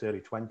 almost early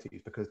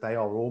 20s, because they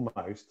are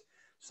almost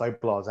so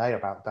blasé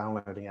about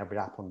downloading every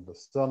app under the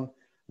sun,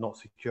 not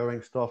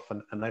securing stuff,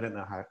 and they don't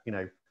know how, you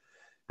know,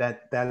 their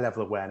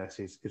level of awareness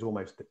is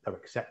almost, they're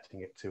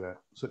accepting it to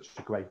such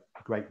a great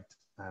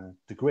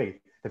degree.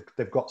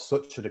 They've got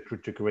such a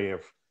degree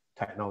of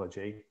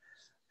technology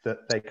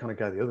that they kind of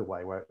go the other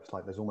way, where it's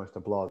like there's almost a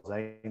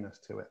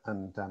blaséness to it.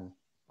 And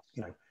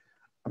you know,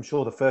 I'm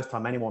sure the first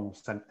time anyone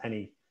sent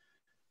any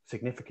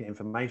significant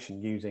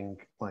information using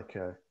like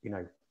a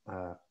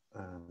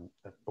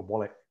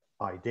wallet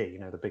ID, you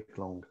know, the big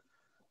long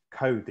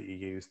code that you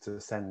use to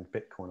send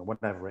Bitcoin or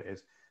whatever it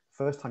is.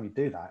 First time you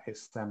do that,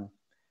 it's the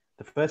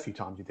first few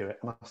times you do it,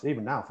 and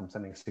even now from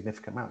sending a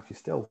significant amount, you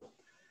still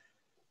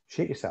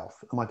shit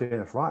yourself. Am I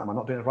doing this right? Am I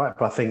not doing it right?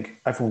 But I think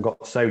everyone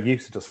got so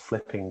used to just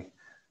flipping,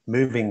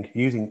 moving,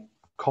 using,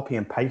 copy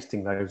and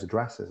pasting those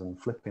addresses and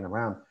flipping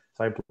around,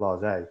 so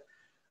blasé,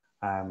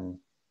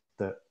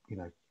 that, you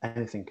know,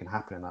 anything can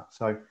happen in that.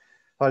 So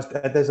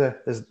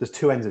there's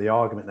two ends of the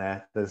argument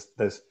there.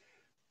 There's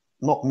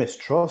not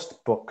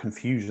mistrust, but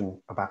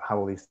confusion about how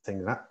all these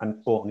things are.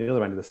 And on the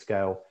other end of the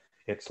scale,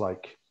 it's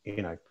like,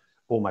 you know,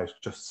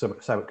 almost just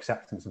so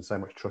acceptance and so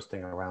much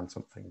trusting around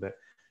something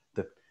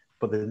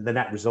but the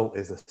net result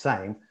is the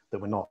same, that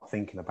we're not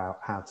thinking about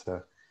how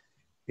to,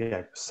 you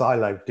know,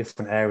 silo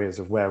different areas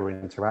of where we're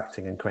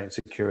interacting and creating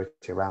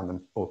security around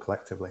them all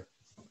collectively.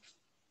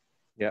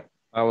 Yeah,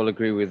 I will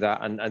agree with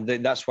that. And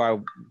that's why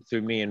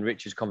through me and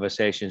Richard's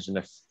conversations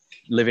and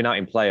living out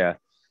in Player,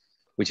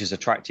 which has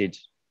attracted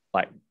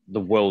like the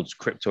world's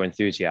crypto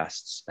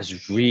enthusiasts,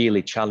 has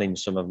really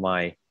challenged some of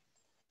my,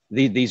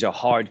 these are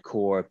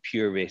hardcore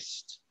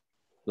purist,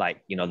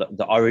 like, you know,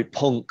 the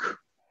punk,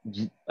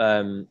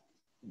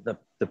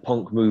 the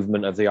punk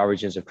movement of the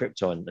origins of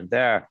crypto, and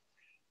there,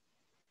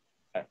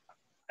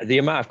 the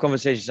amount of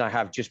conversations I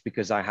have just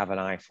because I have an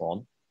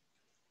iPhone,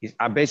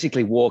 I'm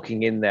basically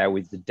walking in there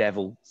with the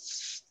devil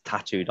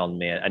tattooed on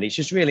me, and it's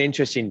just really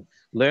interesting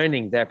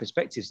learning their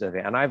perspectives of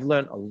it. And I've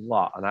learned a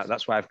lot, and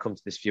that's why I've come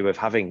to this view of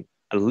having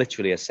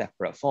literally a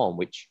separate phone,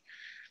 which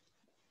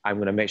I'm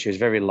going to make sure is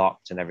very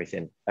locked and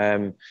everything.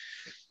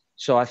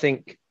 So I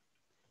think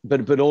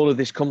but all of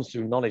this comes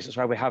through knowledge. That's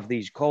why we have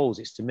these calls.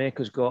 It's to make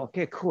us go,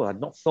 okay, cool. I'd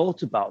not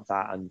thought about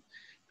that.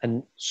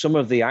 And some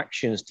of the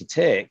actions to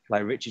take,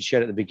 like Richard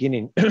shared at the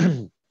beginning,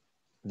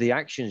 the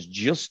actions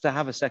just to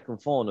have a second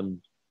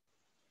phone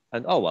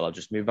and oh, well, I'll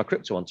just move my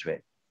crypto onto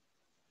it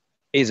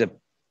is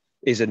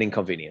an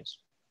inconvenience.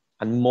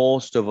 And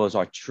most of us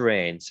are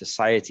trained,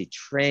 society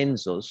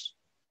trains us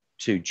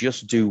to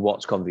just do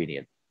what's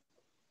convenient,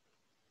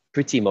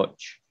 pretty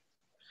much.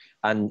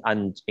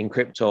 And in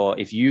crypto,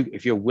 if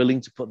you're willing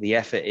to put the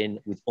effort in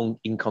with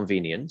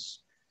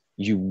inconvenience,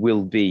 you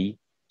will be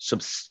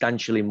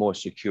substantially more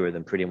secure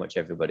than pretty much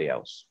everybody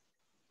else,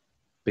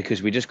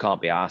 because we just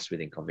can't be asked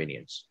with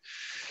inconvenience.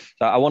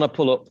 So I want to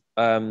pull up,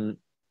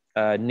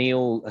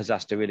 Neil has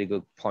asked a really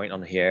good point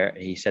on here.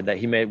 He said that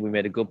we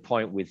made a good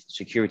point with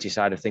security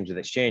side of things with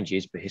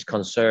exchanges, but his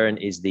concern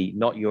is the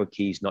not your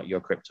keys, not your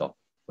crypto,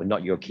 or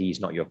not your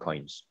keys, not your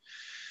coins.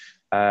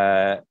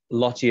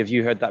 Lottie, have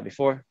you heard that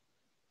before?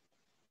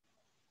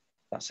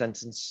 That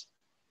sentence?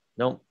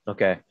 No?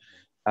 Okay.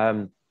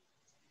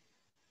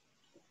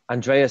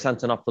 Andreas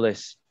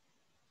Antonopoulos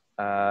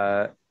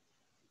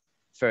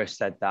first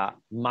said that,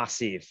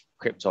 massive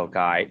crypto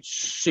guy,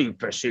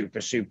 super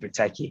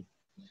techie,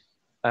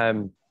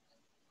 and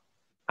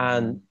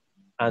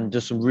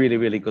does some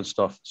really good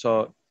stuff.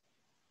 So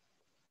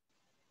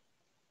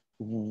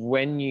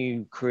when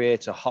you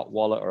create a hot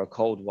wallet or a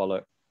cold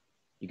wallet,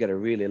 you get a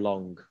really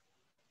long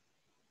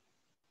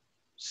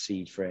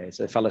seed phrase.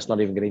 The fella's not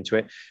even getting into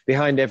it.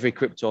 Behind every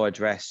crypto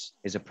address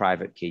is a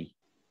private key.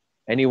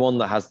 Anyone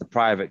that has the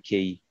private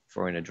key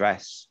for an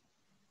address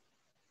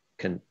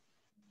can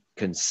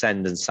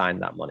send and sign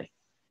that money.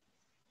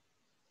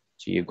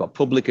 So you've got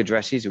public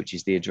addresses, which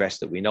is the address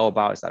that we know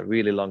about. It's that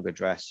really long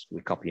address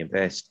we copy and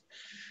paste.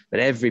 But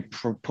every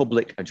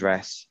public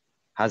address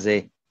has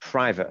a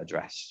private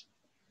address,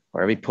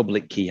 or every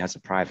public key has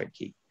a private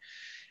key.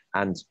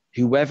 And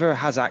whoever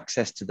has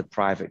access to the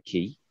private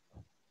key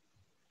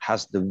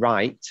has the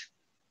right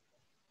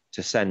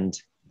to sign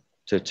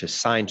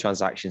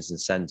transactions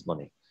and send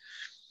money.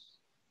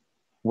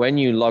 When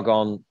you log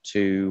on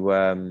to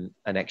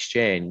an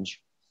exchange,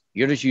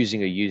 you're just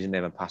using a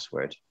username and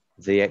password.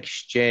 The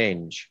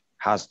exchange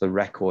has the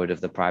record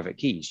of the private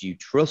keys. You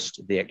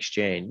trust the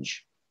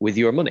exchange with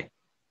your money.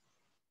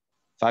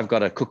 If I've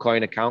got a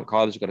KuCoin account,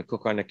 Carla's got a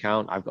KuCoin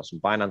account, I've got some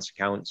Binance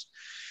accounts,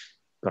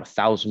 got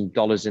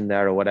 $1,000 in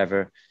there or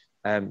whatever,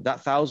 that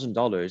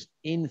 $1,000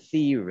 in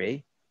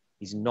theory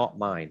is not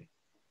mine.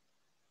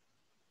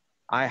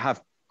 I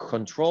have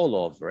control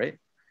over it,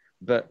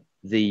 but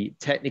the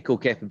technical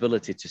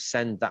capability to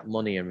send that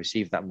money and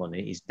receive that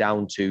money is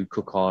down to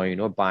KuCoin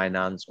or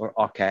Binance or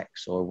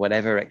OKX or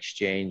whatever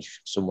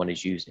exchange someone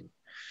is using.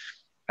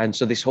 And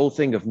so this whole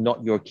thing of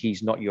not your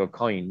keys, not your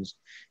coins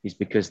is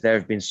because there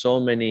have been so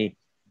many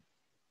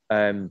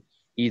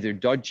either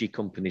dodgy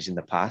companies in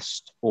the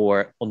past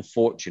or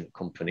unfortunate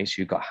companies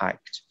who got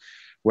hacked,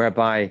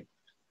 whereby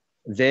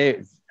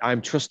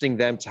I'm trusting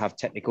them to have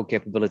technical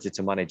capability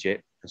to manage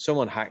it, and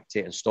someone hacked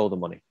it and stole the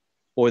money,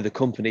 or the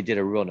company did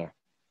a runner.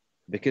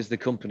 Because the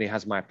company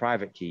has my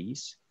private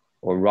keys,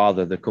 or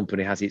rather the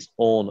company has its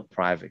own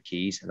private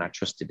keys and I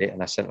trusted it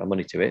and I sent my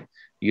money to it,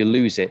 you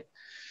lose it.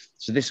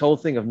 So this whole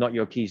thing of not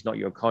your keys, not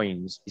your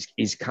coins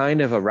is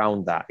kind of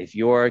around that. If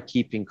you're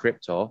keeping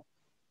crypto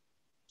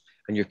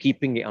and you're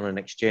keeping it on an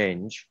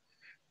exchange,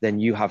 then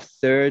you have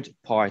third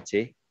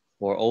party,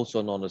 or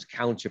also known as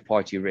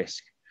counterparty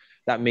risk.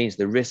 That means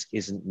the risk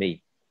isn't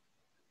me.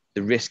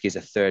 The risk is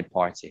a third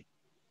party.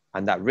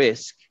 And that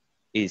risk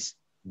is,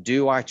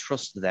 do I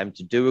trust them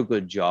to do a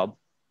good job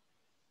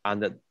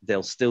and that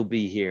they'll still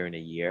be here in a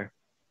year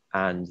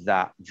and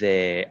that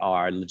they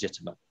are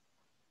legitimate?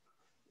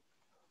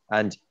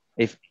 And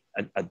if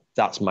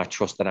that's my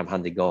trust that I'm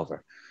handing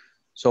over.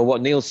 So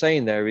what Neil's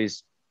saying there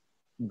is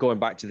going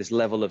back to this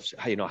level of,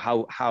 you know,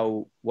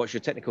 how what's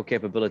your technical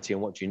capability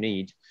and what you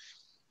need.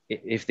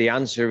 If the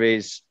answer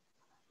is,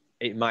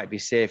 it might be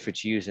safer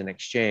to use an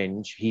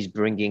exchange, he's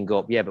bringing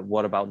up, yeah, but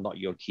what about not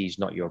your keys,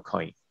 not your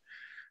coin?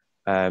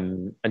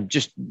 And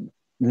just,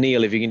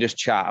 Neil, if you can just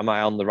chat, am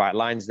I on the right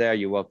lines there?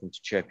 You're welcome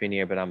to chirp in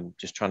here, but I'm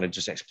just trying to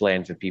just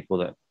explain for people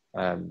that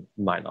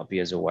might not be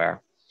as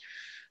aware.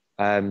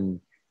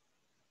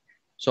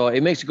 So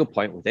it makes a good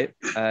point with it.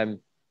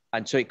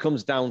 And so it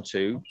comes down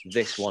to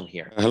this one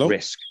here, Hello?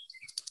 Risk.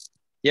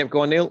 Yep, go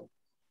on, Neil.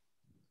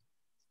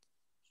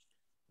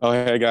 Oh,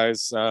 hey,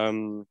 guys.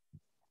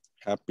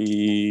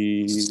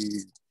 Happy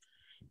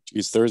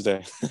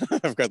Thursday. I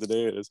forgot the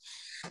day it is.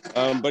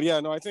 But yeah,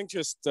 no, I think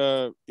just,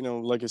 you know,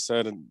 like I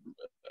said,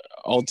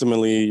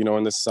 ultimately, you know,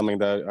 and this is something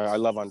that I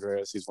love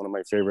Andreas. He's one of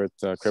my favorite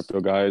crypto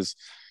guys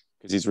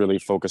because he's really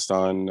focused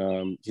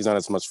on, he's not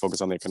as much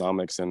focused on the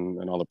economics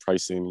and all the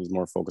pricing. He's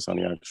more focused on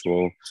the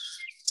actual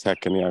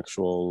tech and the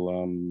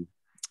actual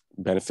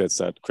benefits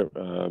that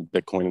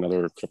Bitcoin and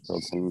other crypto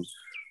can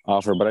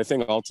offer. But I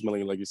think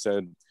ultimately, like you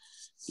said,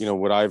 you know,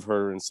 what I've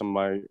heard and some of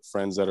my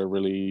friends that are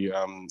really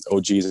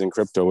OGs in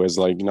crypto is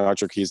like,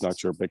 not your keys,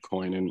 not your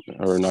Bitcoin,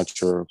 or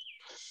not your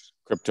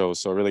crypto.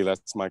 So really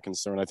that's my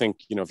concern. I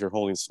think, you know, if you're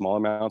holding small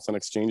amounts on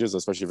exchanges,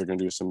 especially if you're going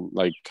to do some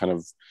like kind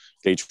of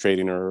day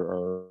trading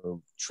or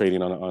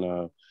trading on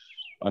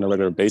a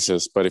regular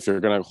basis, but if you're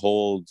going to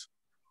hold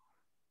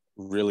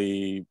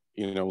really,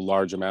 you know,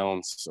 large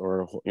amounts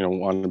or, you know,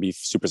 want to be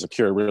super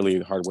secure, really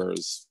hardware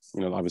is,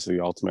 you know, obviously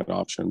the ultimate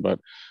option, but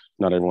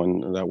not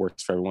everyone, that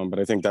works for everyone. But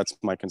I think that's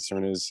my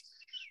concern is,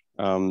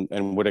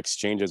 and what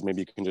exchanges,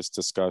 maybe you can just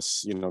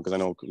discuss, you know, because I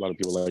know a lot of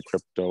people like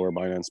crypto or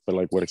Binance, but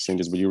like what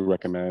exchanges would you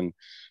recommend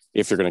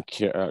if you're going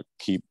to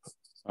keep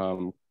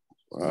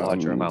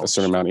larger amounts, a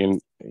certain amount in,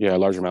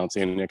 large amounts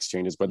in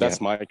exchanges. But that's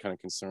my kind of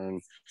concern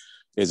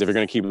is if you're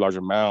going to keep large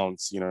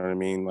amounts, you know what I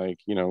mean? Like,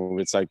 you know,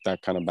 it's like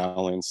that kind of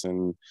balance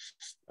and,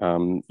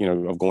 you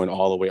know, of going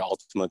all the way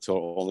ultimate to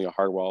only a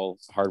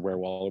hardware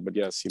wallet. But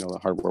yes, you know, the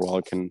hardware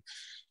wallet can,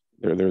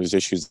 there's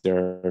issues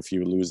there if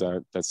you lose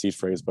that seed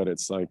phrase, but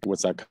it's like,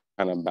 what's that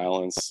kind of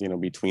balance, you know,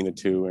 between the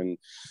two? And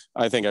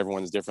I think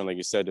everyone's different, like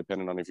you said,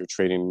 depending on if you're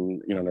trading,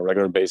 you know, on a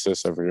regular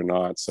basis or if you're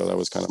not. So that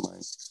was kind of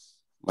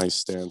my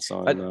stance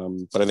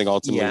on, but I think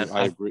ultimately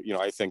I agree, you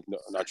know, I think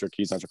not your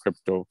keys, not your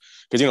crypto,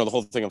 because, you know, the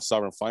whole thing of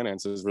sovereign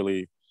finance is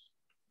really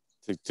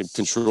to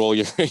control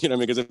your, you know,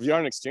 because if you're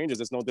on exchanges,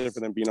 it's no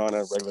different than being on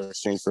a regular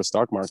exchange for a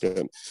stock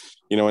market,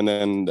 you know,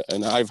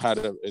 and I've had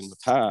it in the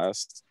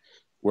past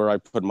where I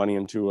put money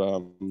into a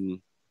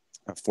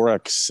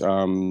Forex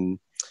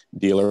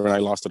dealer and I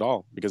lost it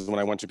all because when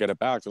I went to get it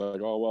back, they're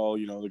like, oh, well,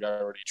 you know, the guy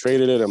already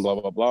traded it and blah,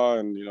 blah, blah.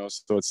 And, you know,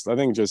 so it's, I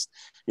think just,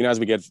 you know, as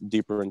we get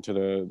deeper into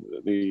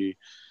the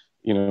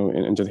you know,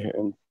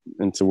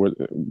 into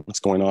what's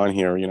going on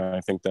here, you know, I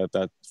think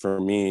that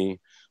for me,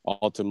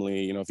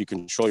 ultimately, you know, if you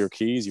control your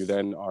keys, you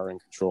then are in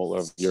control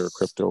of your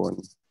crypto. And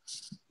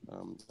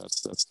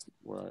that's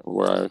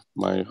where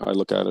I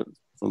look at it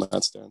from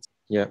that stance.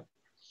 Yeah.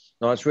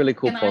 No, that's really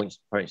cool points,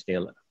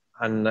 Neil.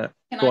 And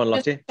go on,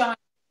 Lottie.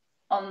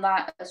 On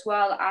that as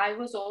well, I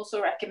was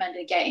also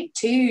recommended getting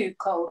 2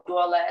 cold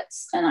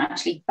wallets and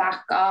actually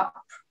back up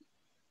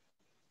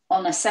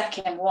on a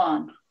second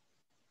one.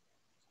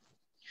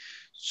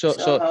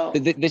 So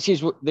this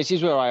is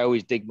where I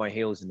always dig my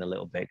heels in a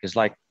little bit, because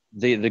like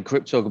the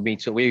crypto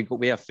meetup,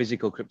 we have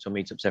physical crypto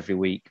meetups every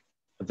week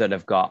that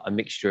have got a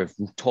mixture of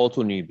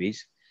total newbies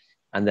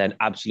and then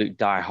absolute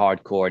die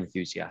hardcore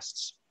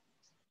enthusiasts.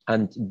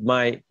 And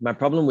my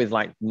problem with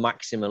like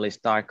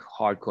maximalist die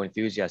hardcore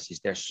enthusiasts is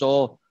they're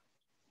so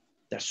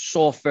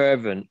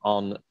fervent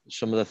on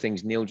some of the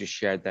things Neil just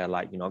shared there,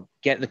 like, you know,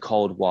 get the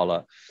cold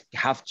wallet,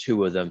 have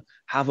 2 of them,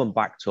 have them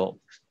backed up,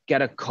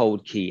 get a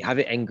code key, have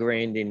it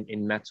ingrained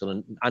in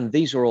metal. And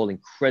these are all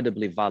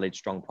incredibly valid,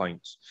 strong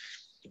points.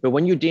 But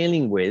when you're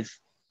dealing with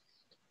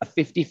a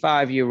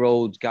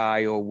 55-year-old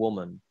guy or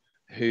woman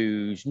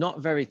who's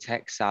not very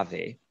tech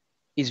savvy,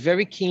 is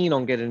very keen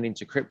on getting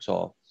into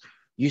crypto,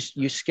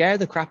 you scare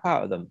the crap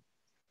out of them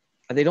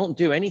and they don't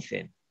do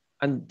anything.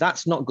 And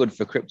that's not good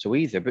for crypto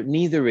either, but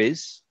neither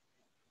is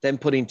them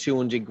putting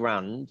 200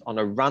 grand on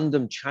a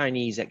random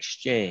Chinese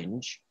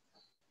exchange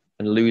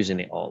and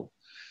losing it all.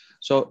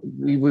 So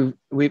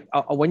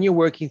when you're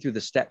working through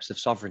the steps of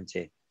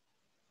sovereignty,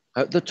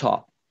 at the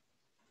top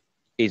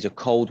is a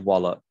cold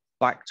wallet,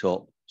 backed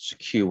up,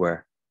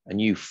 secure,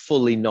 and you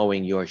fully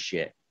knowing your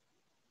shit.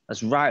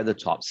 That's right at the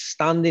top,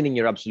 standing in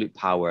your absolute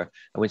power.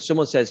 And when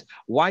someone says,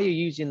 why are you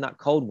using that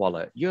cold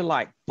wallet? You're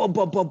like, bum,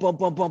 bum, bum, bum,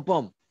 bum, bum,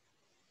 bum.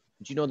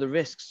 Do you know the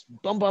risks?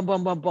 Bum, bum,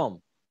 bum, bum,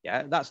 bum.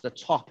 Yeah, that's the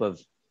top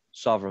of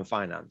sovereign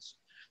finance.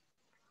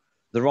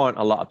 There aren't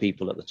a lot of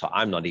people at the top.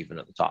 I'm not even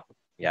at the top.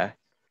 Yeah,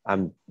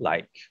 I'm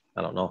like,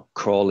 I don't know,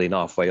 crawling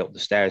halfway up the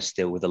stairs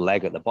still with a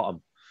leg at the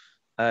bottom.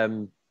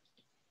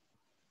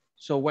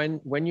 So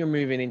when you're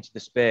moving into the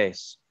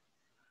space,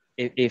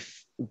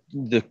 if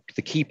the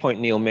key point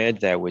Neil made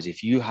there was,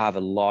 if you have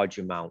a large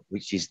amount,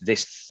 which is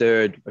this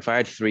third, if I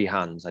had 3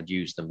 hands, I'd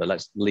use them, but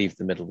let's leave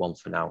the middle one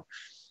for now.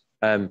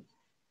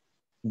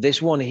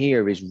 This one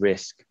here is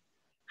risk.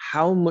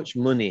 How much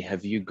money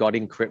have you got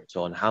in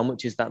crypto and how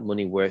much is that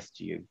money worth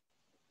to you?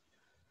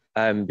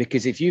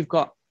 Because if you've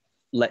got,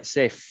 let's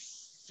say,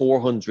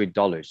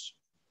 $400,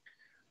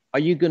 are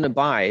you going to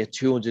buy a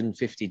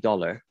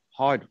 $250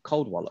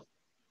 cold wallet?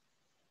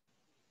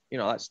 You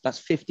know, that's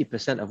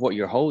 50% of what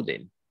you're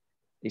holding.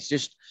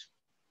 It's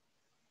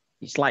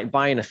like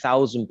buying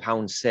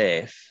 £1,000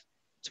 safe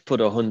to put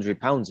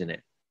 £100 in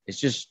it. It's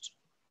just,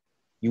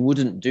 you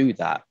wouldn't do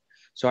that.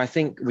 So I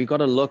think we've got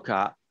to look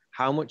at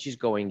how much is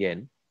going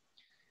in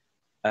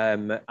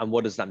and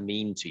what does that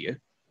mean to you?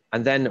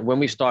 And then when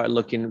we started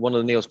looking, one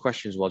of Neil's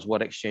questions was,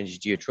 what exchanges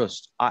do you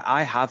trust?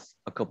 I have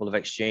a couple of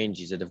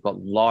exchanges that have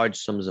got large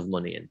sums of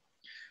money in.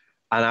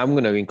 And I'm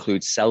going to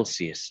include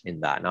Celsius in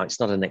that. Now, it's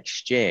not an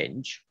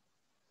exchange,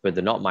 but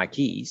they're not my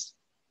keys.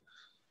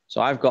 So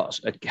I've got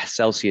a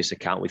Celsius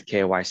account with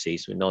KYC,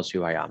 so it knows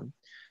who I am.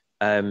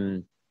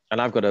 And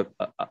I've got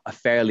a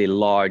fairly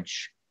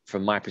large,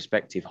 from my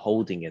perspective,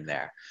 holding in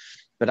there.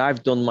 But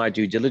I've done my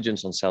due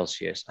diligence on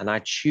Celsius, and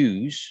I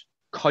choose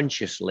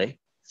consciously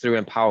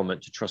through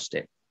empowerment to trust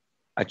it.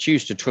 I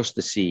choose to trust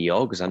the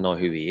CEO because I know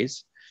who he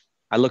is.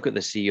 I look at the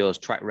CEO's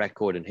track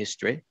record and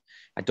history.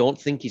 I don't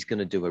think he's going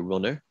to do a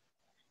runner.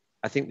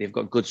 I think they've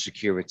got good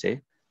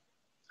security.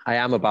 I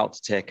am about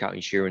to take out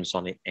insurance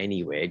on it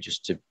anyway,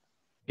 just to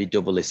be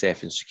doubly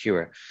safe and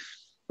secure.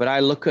 But I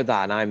look at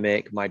that and I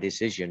make my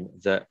decision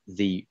that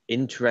the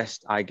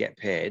interest I get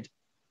paid,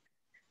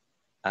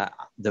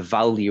 the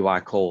value I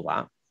call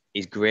that,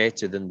 is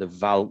greater than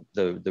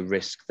the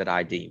risk that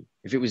I deem.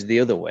 If it was the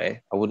other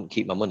way, I wouldn't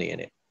keep my money in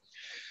it.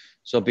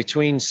 So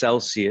between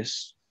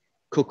Celsius,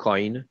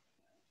 KuCoin,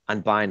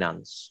 and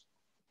Binance,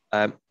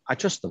 I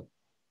trust them.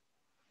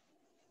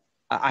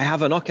 I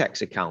have an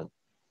OKEx account.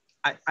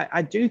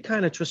 I do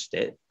kind of trust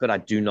it, but I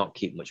do not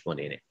keep much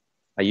money in it.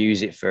 I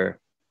use it for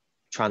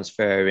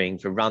transferring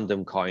for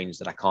random coins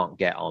that I can't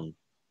get on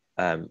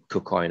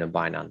KuCoin and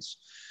Binance.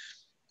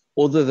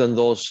 Other than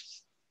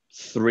those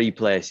three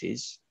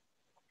places,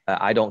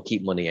 I don't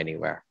keep money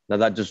anywhere. Now,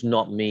 that does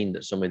not mean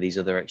that some of these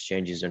other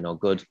exchanges are no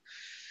good,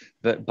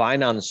 but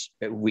Binance,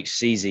 which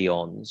CZ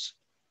owns,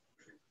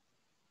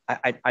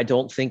 I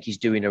don't think he's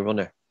doing a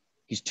runner.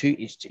 He is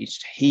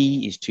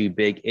too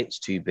big. It's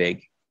too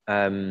big.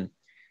 And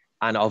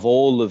of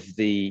all of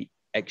the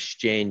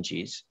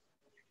exchanges,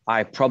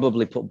 I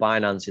probably put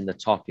Binance in the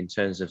top in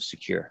terms of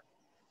secure.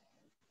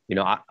 You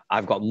know,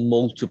 I've got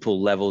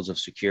multiple levels of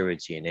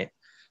security in it.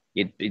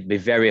 It'd be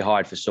very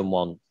hard for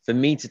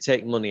me to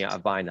take money out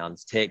of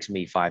Binance takes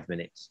me 5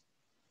 minutes.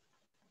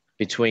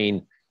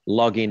 Between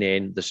logging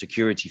in, the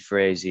security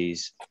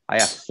phrases, I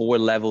have 4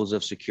 levels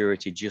of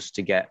security just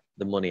to get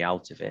the money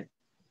out of it.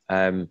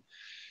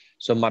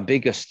 So my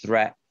biggest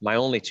threat, my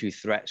only 2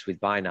 threats with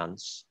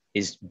Binance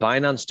is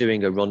Binance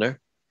doing a runner,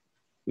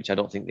 which I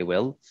don't think they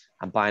will,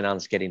 and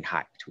Binance getting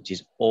hacked, which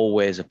is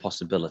always a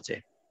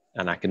possibility.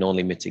 And I can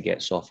only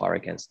mitigate so far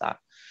against that.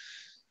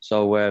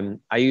 So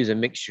I use a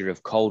mixture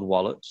of cold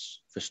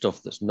wallets for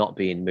stuff that's not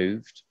being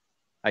moved.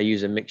 I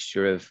use a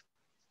mixture of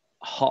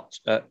hot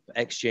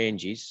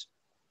exchanges,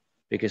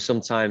 because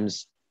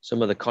sometimes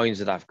some of the coins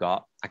that I've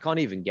got, I can't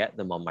even get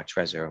them on my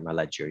Trezor or my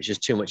Ledger. It's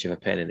just too much of a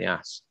pain in the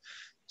ass.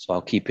 So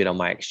I'll keep it on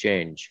my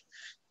exchange.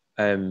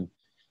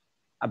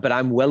 But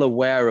I'm well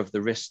aware of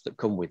the risks that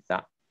come with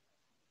that.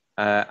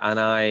 And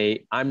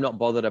I'm not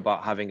bothered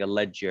about having a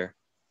ledger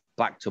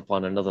backed up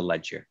on another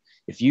ledger.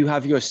 If you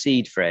have your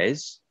seed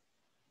phrase,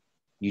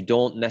 you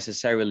don't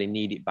necessarily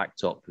need it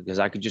backed up, because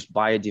I could just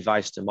buy a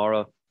device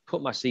tomorrow,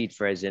 put my seed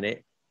phrase in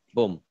it,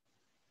 boom,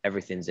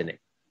 everything's in it.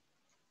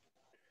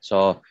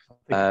 So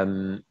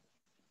go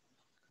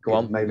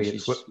on. Maybe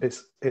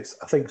it's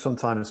I think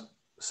sometimes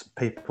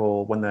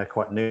people, when they're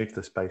quite new to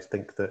the space,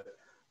 think that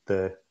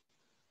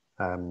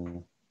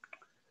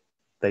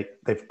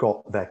they've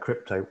got their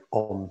crypto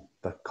on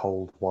the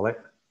cold wallet,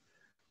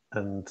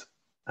 and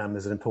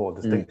there's an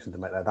important distinction to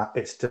make there. That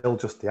it's still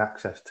just the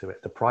access to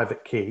it. The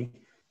private key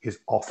is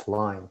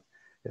offline.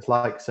 It's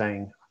like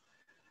saying,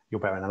 you're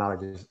better in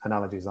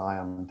analogies than I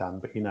am, Dan,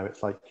 but you know,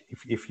 it's like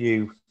if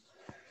you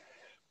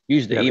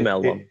use the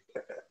email one.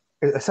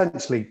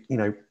 Essentially, you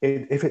know,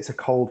 if it's a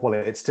cold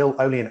wallet, it's still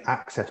only an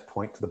access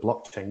point to the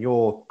blockchain.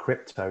 Your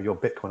crypto, your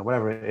Bitcoin,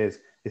 whatever it is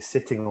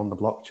sitting on the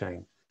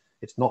blockchain.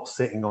 It's not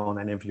sitting on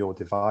any of your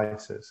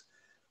devices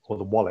or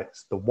the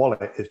wallets. The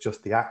wallet is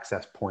just the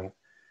access point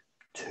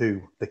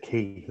to the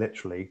key,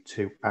 literally,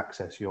 to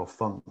access your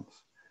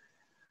funds.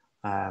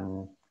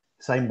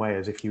 Same way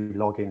as if you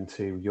log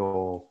into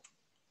your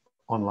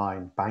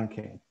online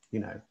banking, you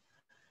know,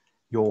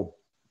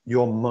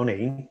 your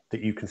money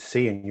that you can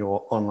see in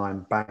your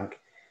online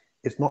bank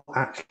is not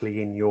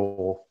actually in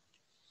your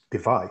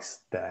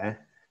device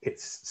there.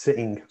 It's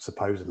sitting,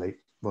 supposedly,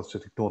 let's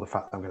just ignore the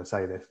fact that I'm going to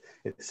say this,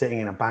 it's sitting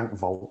in a bank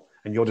vault,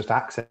 and you're just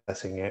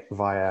accessing it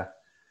via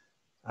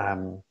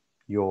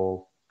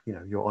your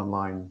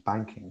online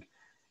banking.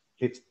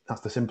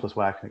 That's the simplest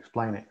way I can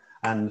explain it.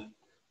 And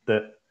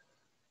that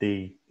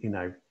the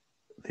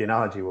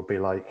analogy would be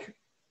like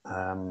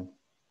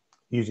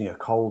using a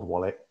cold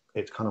wallet.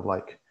 It's kind of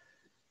like,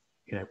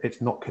 you know, it's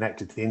not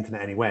connected to the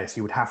internet anywhere. So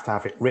you would have to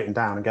have it written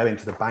down and go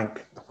into the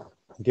bank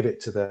and give it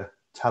to the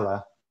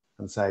teller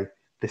and say,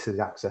 this is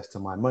access to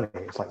my money.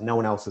 It's like no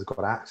one else has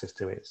got access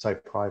to it. It's so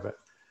private.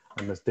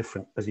 And there's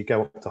different, as you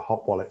go up to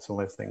hot wallets and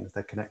all those things,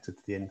 they're connected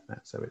to the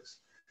internet. So it's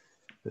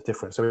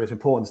different. So it's an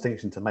important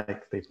distinction to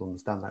make people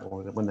understand that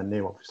when they're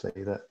new,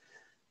 obviously,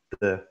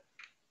 that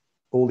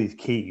all these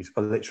keys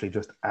are literally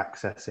just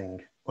accessing,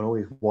 and all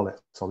these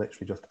wallets are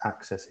literally just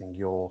accessing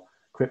your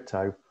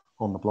crypto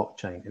on the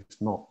blockchain. It's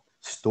not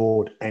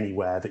stored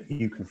anywhere that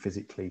you can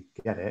physically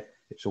get it.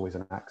 It's always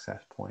an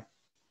access point.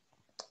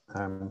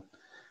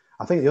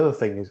 I think the other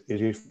thing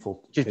is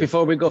useful. Just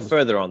before we go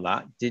further on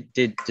that,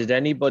 did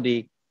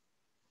anybody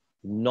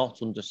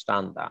not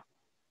understand that?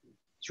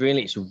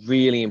 It's a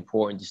really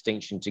important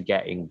distinction to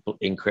get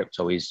in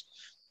crypto is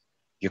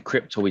your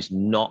crypto is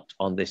not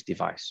on this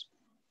device.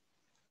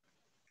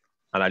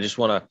 And I just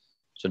want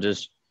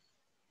to,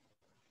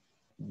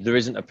 there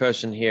isn't a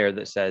person here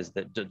that says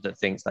that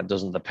thinks that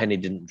the penny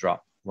didn't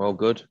drop. We're all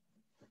good?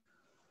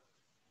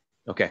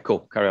 Okay,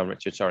 cool. Carry on,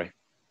 Richard. Sorry.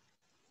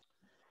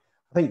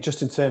 I think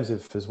just in terms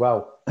of as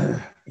well,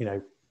 you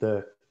know,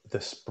 the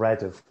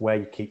spread of where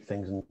you keep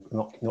things and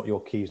not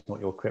your keys, not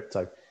your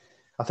crypto.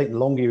 I think the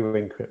longer you're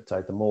in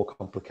crypto, the more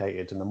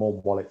complicated and the more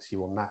wallets you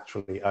will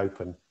naturally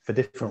open for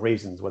different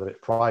reasons, whether it's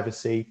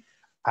privacy,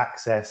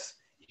 access,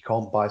 you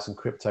can't buy some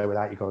crypto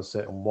without you've got a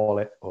certain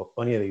wallet or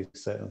any of these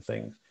certain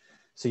things.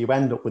 So you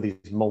end up with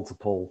these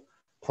multiple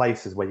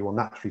places where you will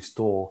naturally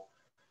store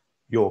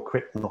your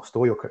crypto, not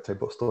store your crypto,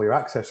 but store your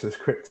access to this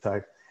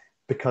crypto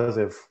because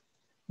of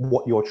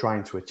what you're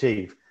trying to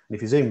achieve. And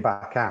if you zoom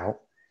back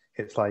out,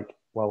 it's like,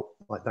 well,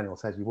 like Daniel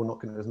says, you will not,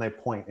 there's no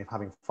point in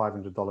having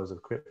 $500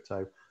 of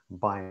crypto and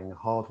buying a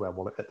hardware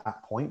wallet at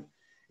that point.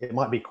 It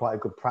might be quite a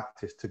good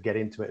practice to get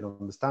into it and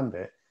understand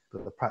it,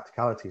 but the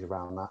practicalities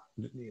around that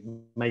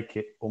make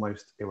it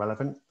almost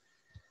irrelevant.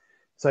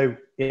 So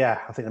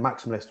yeah, I think the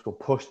maximalist will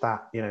push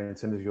that, you know, in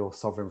terms of your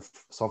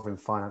sovereign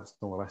finance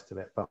and all the rest of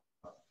it. But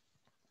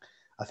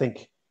I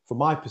think from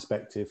my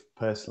perspective,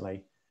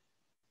 personally,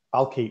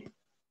 I'll keep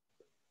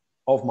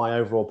of my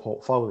overall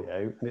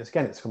portfolio. And it's,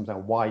 again, it comes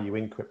down why are you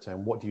in crypto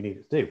and what do you need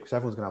it to do? Because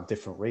everyone's going to have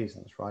different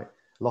reasons, right?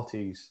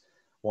 Lottie's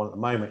one at the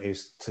moment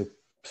is to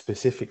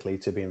specifically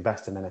to be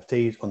invested in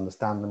NFTs,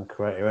 understand them,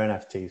 create your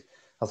NFTs.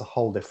 That's a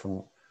whole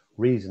different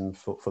reason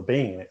for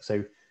being in it.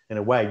 So in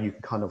a way, you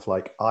can kind of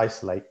like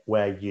isolate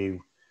what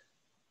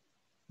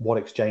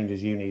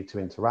exchanges you need to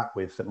interact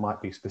with that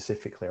might be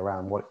specifically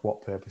around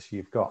what purpose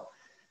you've got.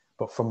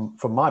 But from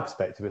my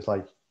perspective, it's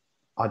like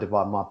I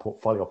divide my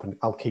portfolio up and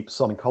I'll keep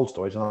some in cold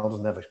storage and I'll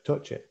just never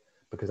touch it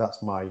because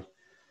that's in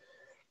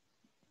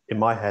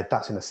my head,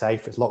 that's in a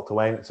safe, it's locked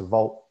away and it's a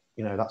vault.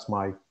 You know, that's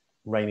my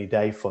rainy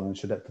day fund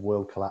should the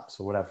world collapse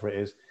or whatever it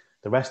is.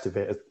 The rest of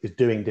it is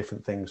doing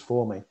different things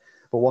for me.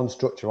 But one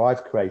structure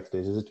I've created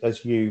is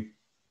as you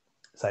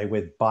say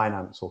with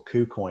Binance or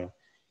KuCoin,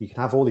 you can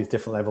have all these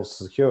different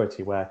levels of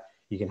security where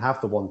you can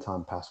have the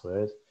one-time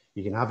password,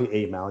 you can have your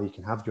email, you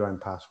can have your own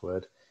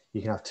password,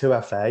 you can have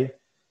 2FA,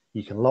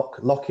 you can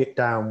lock it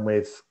down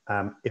with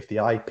if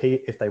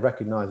they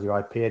recognize your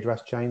IP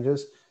address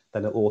changes,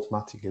 then it'll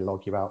automatically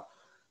log you out.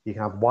 You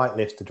can have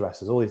whitelist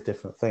addresses, all these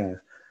different things.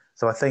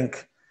 So I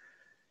think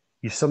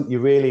you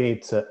really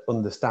need to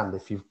understand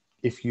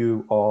if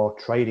you are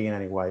trading in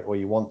any way or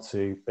you want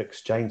to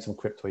exchange some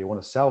crypto, or you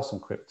want to sell some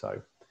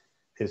crypto,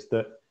 is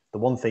that the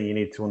one thing you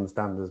need to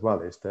understand as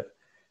well is that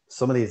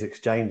some of these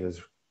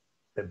exchanges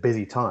at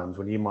busy times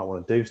when you might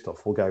want to do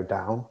stuff will go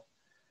down.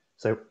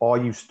 So are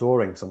you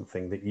storing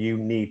something that you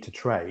need to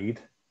trade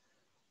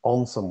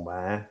on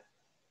somewhere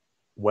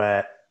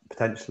where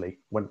potentially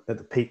when at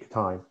the peak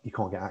time, you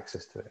can't get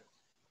access to it?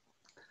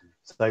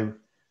 So,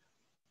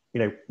 you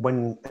know,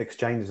 when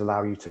exchanges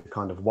allow you to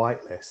kind of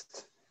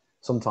whitelist,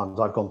 sometimes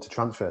I've gone to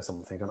transfer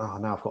something and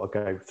now I've got to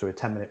go through a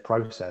 10-minute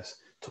process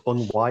to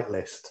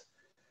unwhitelist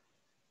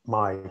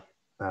my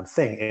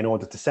thing in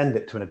order to send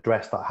it to an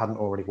address that I hadn't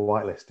already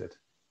whitelisted.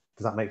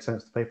 Does that make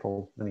sense to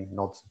people? Any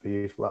nods would be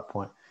useful at that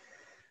point.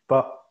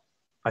 But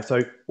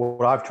so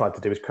what I've tried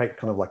to do is create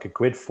kind of like a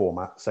grid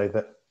format so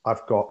that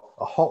I've got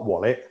a hot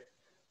wallet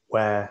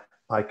where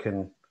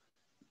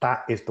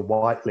that is the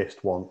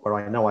whitelist one where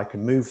I know I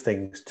can move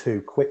things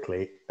to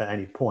quickly at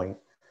any point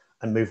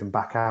and move them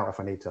back out if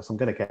I need to. So I'm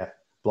going to get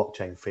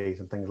blockchain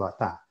fees and things like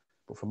that.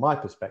 But from my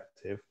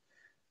perspective,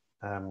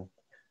 the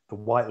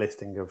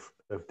whitelisting of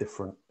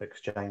different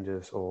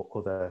exchanges or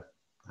other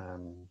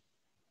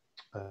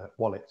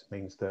wallets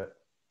means that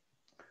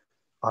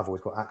I've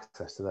always got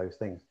access to those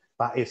things.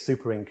 That is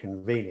super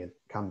inconvenient,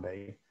 can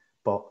be,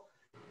 but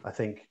I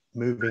think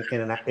moving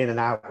in and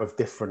out of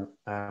different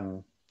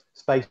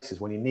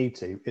spaces when you need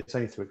to, it's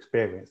only through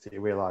experience that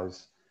you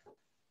realise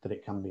that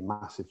it can be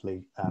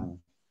massively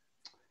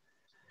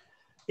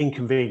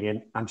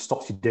inconvenient and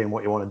stops you doing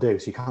what you want to do.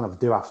 So you kind of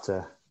do have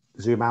to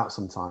zoom out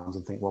sometimes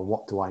and think, well,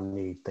 what do I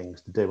need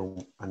things to do?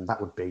 And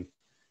that would be,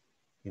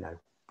 you know,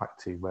 back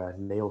to where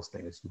Neil's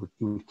thing is, you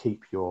would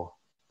keep your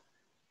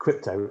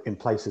crypto in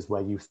places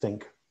where you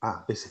think,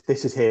 this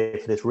is here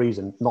for this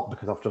reason, not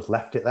because I've just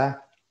left it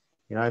there.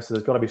 You know, so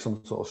there's got to be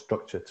some sort of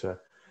structure to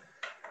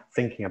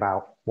thinking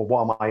about, well,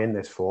 what am I in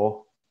this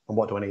for? And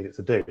what do I need it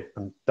to do?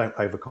 And don't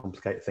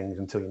overcomplicate things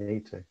until you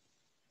need to.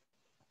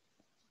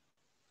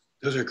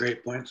 Those are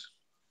great points.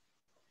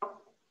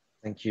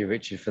 Thank you,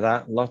 Richard, for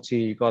that.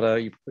 Lottie, you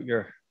put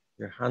your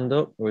hand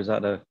up, or is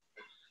that a?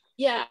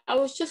 Yeah, I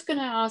was just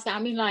gonna ask. I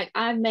mean, like,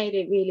 I've made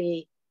it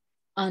really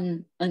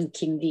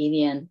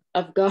inconvenient.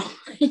 I've got,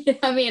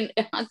 I mean,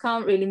 I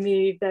can't really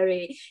move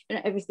very, you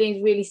know,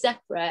 everything's really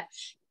separate.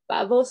 But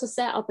I've also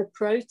set up a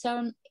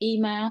Proton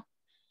email.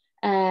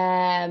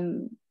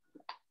 Does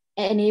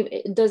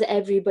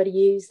everybody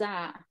use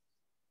that?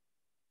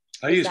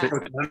 I use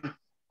Proton.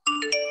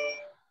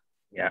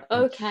 Yeah.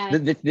 Okay.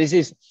 This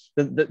is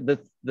the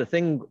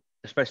thing,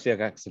 especially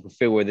I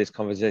feel where this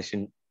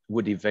conversation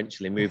would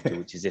eventually move to,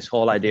 which is this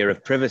whole idea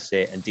of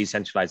privacy and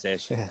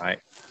decentralization, right?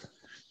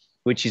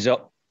 Which is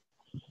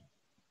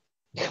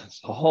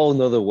it's a whole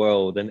nother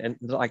world, and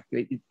like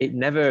it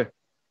never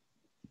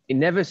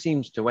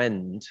seems to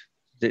end.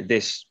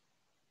 This,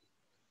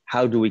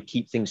 how do we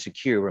keep things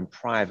secure and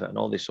private and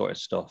all this sort of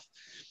stuff?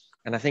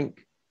 And I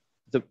think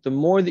the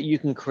more that you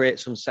can create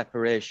some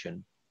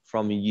separation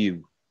from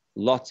you,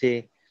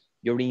 Lottie,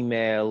 your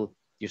email,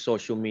 your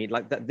social media,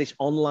 like that, this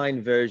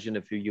online version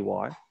of who you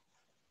are,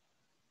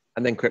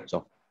 and then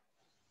crypto,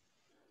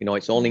 you know,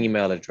 its own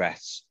email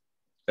address,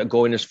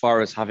 going as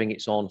far as having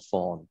its own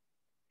phone,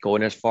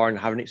 going as far and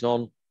having its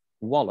own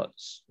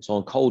wallets, its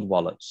own cold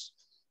wallets.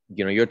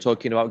 You know, you're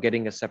talking about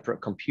getting a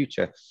separate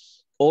computer.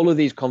 All of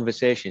these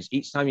conversations,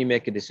 each time you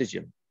make a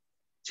decision,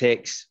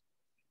 takes,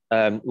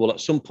 well, at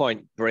some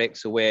point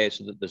breaks away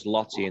so that there's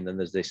Lottie and then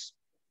there's this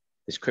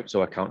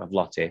crypto account of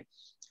Lottie.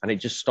 And it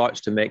just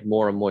starts to make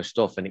more and more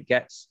stuff. And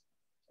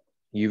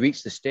you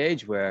reach the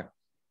stage where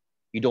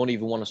you don't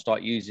even want to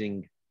start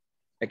using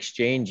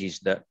exchanges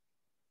that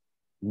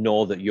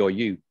know that you're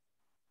you.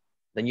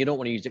 Then you don't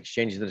want to use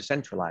exchanges that are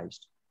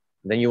centralized.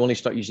 Then you only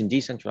start using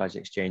decentralized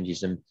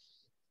exchanges, and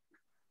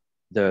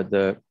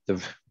the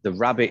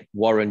rabbit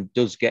warren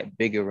does get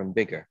bigger and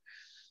bigger.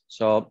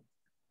 So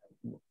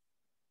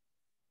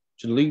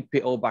to loop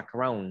it all back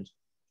around,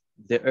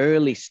 the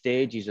early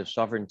stages of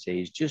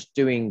sovereignty is just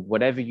doing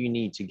whatever you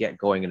need to get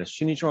going. And as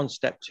soon as you're on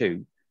step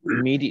 2,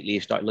 immediately you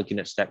start looking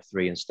at step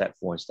 3 and step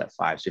 4 and step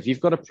 5. So if you've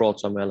got a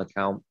ProtonMail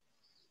account,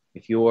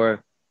 if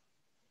you're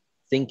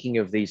thinking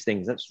of these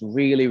things, that's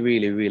really,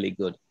 really, really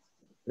good.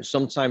 But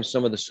sometimes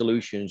some of the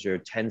solutions are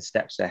 10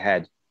 steps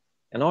ahead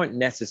and aren't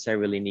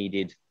necessarily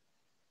needed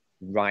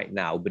right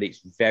now, but it's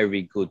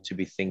very good to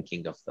be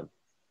thinking of them,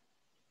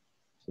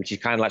 which is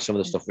kind of like some of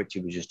the stuff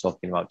Richard was just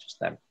talking about just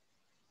then.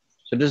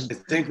 So I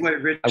think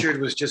what Richard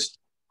was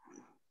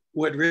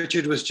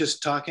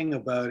just talking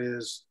about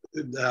is,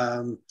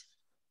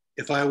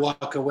 if I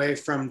walk away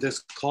from this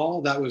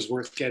call, that was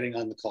worth getting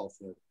on the call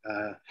for,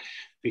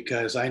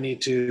 because I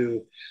need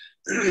to,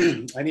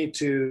 you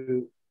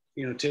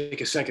know,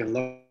 take a second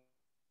look.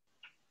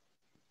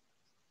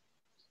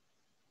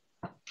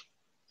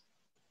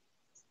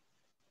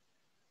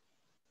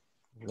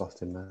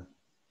 Lost him there.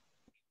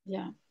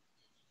 Yeah.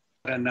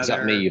 Is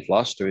that me you've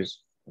lost, or is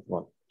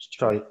what?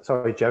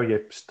 Sorry, Joe,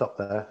 you stopped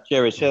there.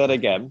 Jerry, say that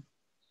again.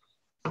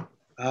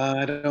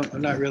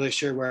 I'm not really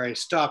sure where I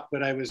stopped,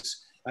 but I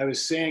was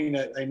saying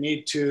that I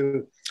need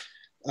to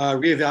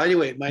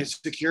reevaluate my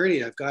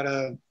security. I've got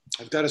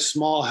a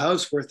small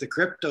house worth of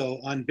crypto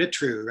on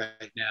Bitrue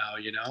right now,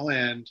 you know,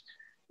 and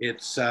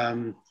it's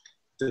the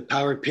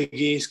Power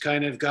Piggies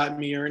kind of got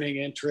me earning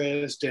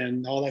interest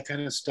and all that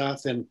kind of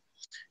stuff. And,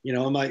 you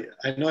know,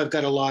 I know I've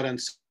got a lot on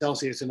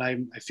Celsius and I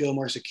feel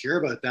more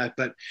secure about that,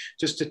 but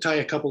just to tie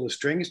a couple of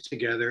strings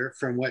together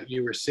from what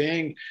you were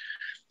saying,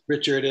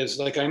 Richard, is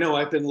like, I know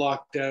I've been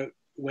locked out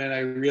when I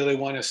really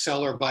want to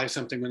sell or buy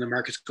something when the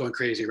market's going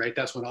crazy, right?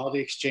 That's when all the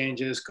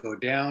exchanges go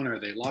down or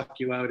they lock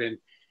you out and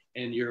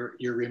you're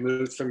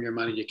removed from your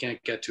money. You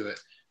can't get to it.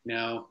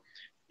 Now,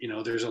 you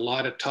know, there's a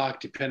lot of talk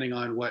depending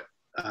on what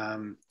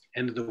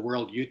end of the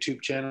world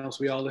YouTube channels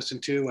we all listen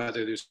to,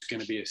 whether there's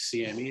going to be a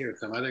CME or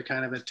some other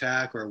kind of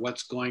attack, or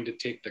what's going to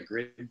take the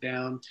grid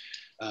down.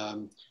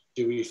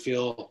 Do we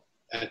feel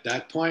at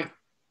that point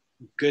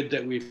good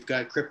that we've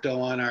got crypto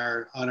on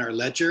our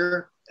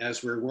ledger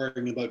as we're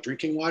worrying about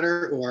drinking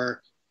water,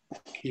 or,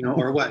 you know,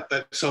 or what?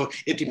 But so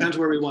it depends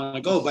where we want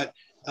to go. But,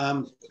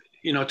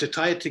 you know, to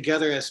tie it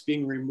together as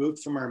being removed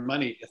from our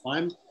money, if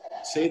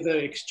say the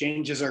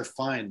exchanges are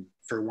fine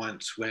for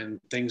once when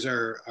things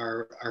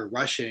are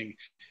rushing,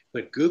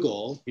 but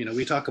Google, you know,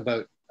 we talk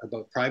about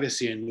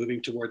privacy and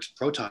moving towards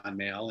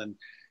ProtonMail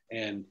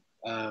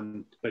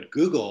but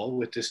Google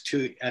with this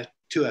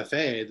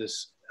 2FA,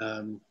 this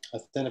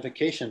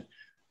authentication,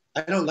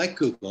 I don't like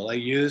Google. I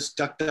use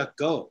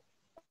DuckDuckGo.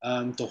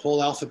 The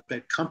whole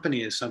Alphabet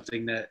company is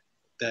something that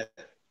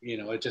you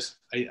know,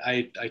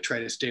 I try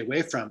to stay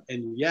away from.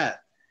 And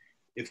yet,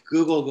 if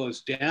Google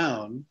goes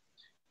down,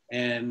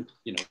 and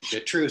you know,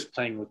 Bitrue is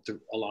playing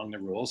along the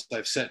rules, so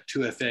I've set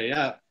 2FA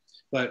up.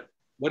 But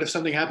what if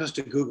something happens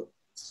to Google?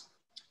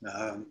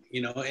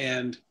 You know,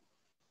 and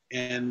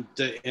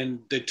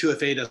the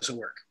 2FA doesn't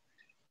work.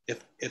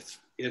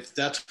 If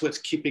that's what's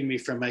keeping me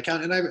from my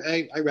account, and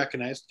I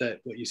recognize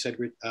that what you said,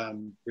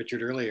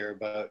 Richard, earlier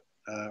about,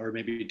 or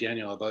maybe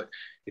Daniel, about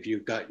if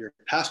you've got your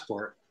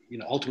passport, you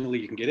know, ultimately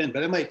you can get in,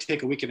 but it might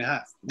take a week and a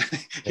half,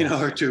 you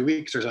know, or 2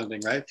 weeks or something,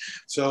 right?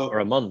 So, or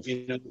a month.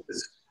 You know,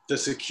 the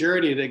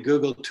security that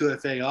Google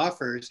 2FA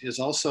offers is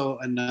also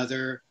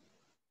another,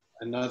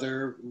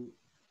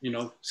 you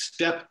know,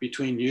 step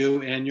between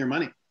you and your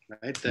money,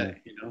 right? That,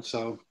 you know,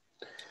 so.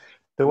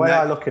 The way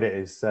I look at it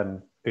is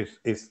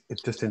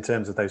just in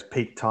terms of those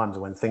peak times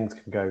when things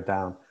can go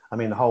down. I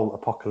mean, the whole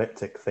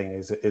apocalyptic thing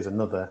is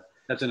another.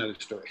 That's another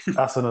story.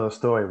 That's another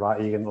story,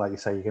 right? You're gonna, like you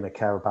say, you're going to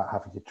care about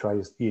having your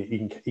trays.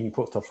 You can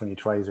put stuff on your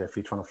trays if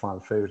you're trying to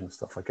find food and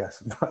stuff, I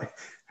guess. But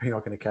you're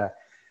not going to care.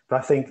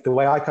 But I think the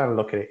way I kind of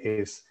look at it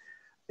is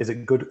a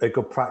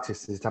good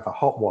practice is to have a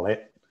hot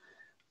wallet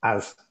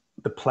as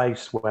the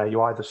place where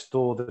you either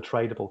store the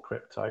tradable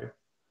crypto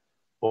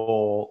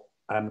or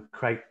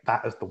create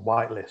that as the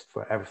whitelist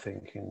where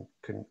everything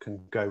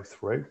can go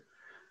through.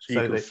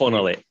 So you can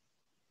funnel it.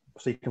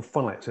 So you can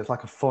funnel it. So it's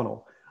like a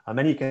funnel. And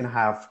then you can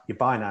have your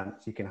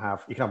Binance, you can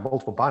have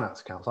multiple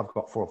Binance accounts. I've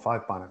got 4 or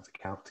 5 Binance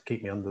accounts to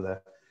keep me under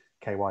the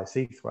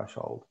KYC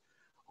threshold.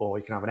 Or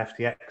you can have an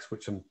FTX,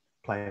 which I'm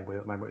playing with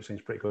at the moment, which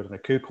seems pretty good, and a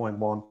KuCoin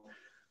one.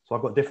 So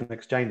I've got different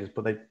exchanges,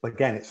 but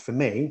again, it's for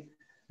me,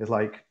 it's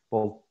like,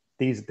 well,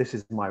 this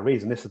is my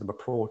reason. This is the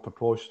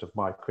proportion of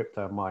my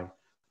crypto, my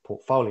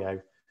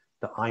portfolio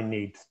that I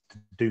need to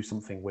do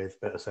something with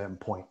at a certain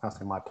point.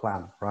 That's in my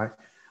plan, right?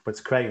 But it's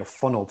creating a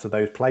funnel to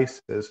those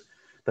places.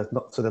 There's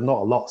not a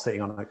lot sitting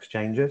on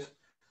exchanges,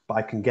 but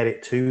I can get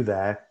it to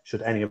there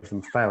should any of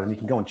them fail. And you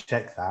can go and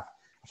check that.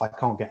 If I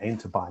can't get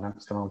into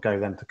Binance, then I'll go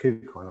then to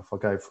KuCoin. If I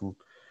go from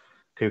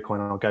KuCoin,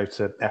 I'll go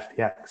to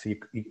FTX. So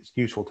it's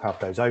useful to have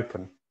those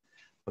open.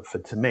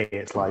 But to me,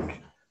 it's like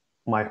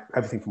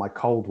everything from my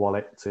cold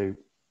wallet to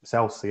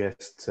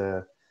Celsius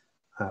to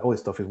all this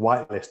stuff is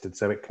whitelisted,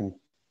 so it can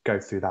go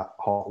through that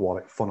hot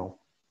wallet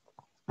funnel.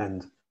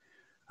 And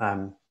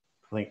I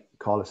think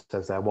Carlos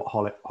says there, what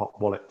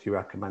hot wallet do you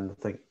recommend? I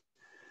think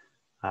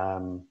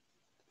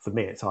for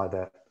me, it's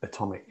either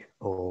Atomic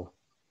or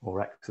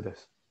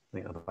Exodus. I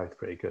think they're both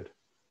pretty good.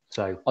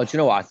 So, do you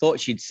know what? I thought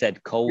she'd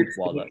said cold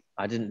wallet.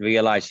 I didn't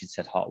realize she'd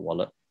said hot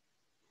wallet.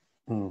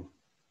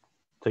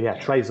 So yeah,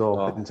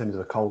 Trezor in terms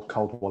of a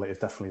cold wallet is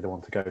definitely the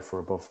one to go for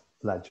above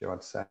Ledger,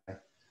 I'd say.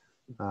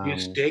 Do you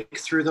stake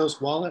through those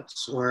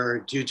wallets, or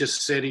do you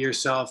just say to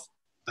yourself,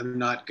 I'm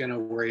not going to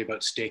worry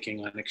about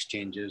staking on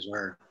exchanges,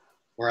 or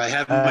I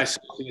have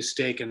myself in a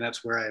stake and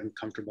that's where I'm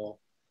comfortable?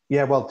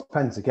 Yeah, well, it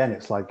depends. Again,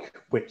 it's like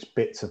which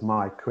bits of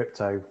my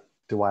crypto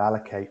do I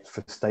allocate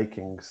for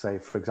staking? Say,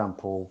 for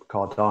example,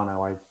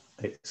 Cardano,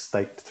 it's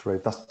staked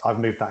through. I've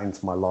moved that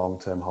into my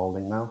long-term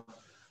holding now,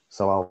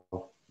 so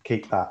I'll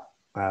keep that.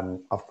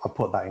 I've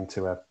put that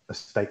into a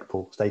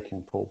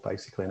staking pool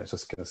basically, and it's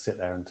just going to sit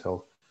there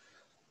until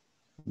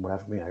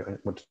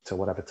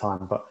whatever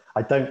time. But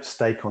I don't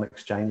stake on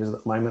exchanges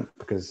at the moment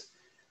because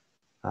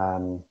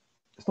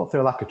it's not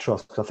through a lack of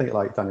trust. Because I think,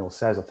 like Daniel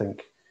says, I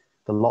think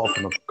a lot of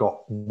them have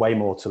got way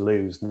more to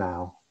lose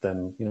now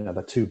than,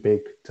 they're too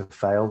big to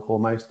fail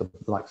almost, the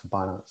likes of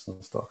Binance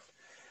and stuff.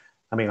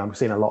 I mean, I'm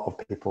seeing a lot of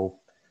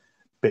people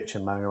bitch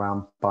and moan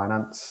around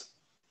Binance,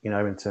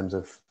 in terms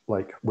of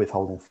like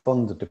withholding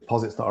funds, the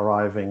deposits not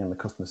arriving, and the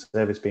customer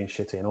service being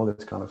shitty and all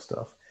this kind of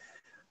stuff.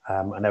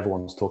 And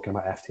everyone's talking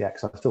about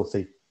FTX. I still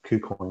see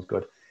KuCoin's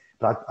good,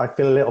 but I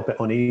feel a little bit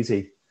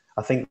uneasy.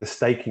 I think the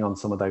staking on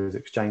some of those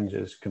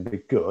exchanges can be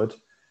good,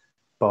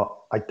 but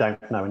I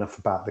don't know enough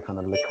about the kind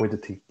of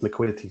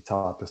liquidity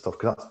type of stuff,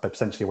 because that's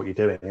essentially what you're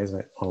doing, isn't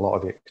it? On a lot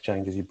of the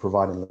exchanges, you're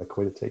providing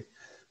liquidity.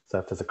 So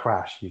if there's a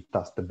crash,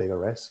 that's the bigger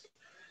risk.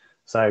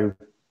 So,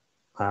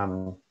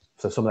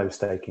 so some of those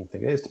staking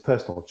things, it's a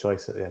personal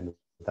choice at the end of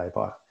the day,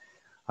 but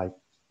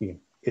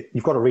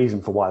you've got a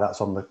reason for why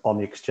that's on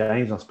the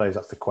exchange. And I suppose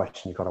that's the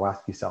question you've got to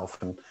ask yourself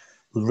and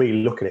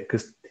really look at it,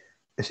 because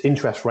it's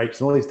interest rates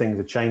and all these things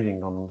are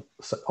changing on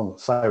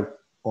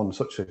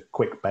such a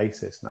quick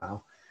basis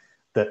now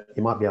that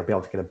you might be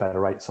able to get a better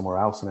rate somewhere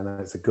else. And then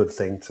it's a good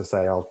thing to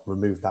say, I'll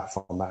remove that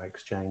from that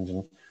exchange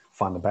and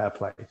find a better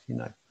place,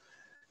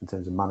 in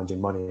terms of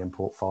managing money and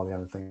portfolio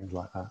and things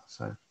like that.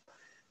 So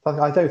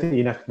I don't think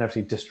you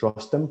necessarily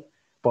distrust them,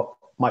 but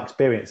my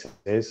experience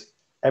is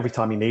every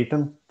time you need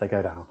them, they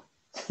go down.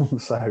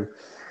 So,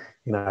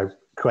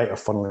 create a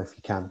funnel if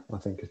you can. I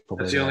think is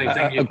probably that's the only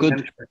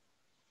thing.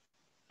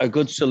 A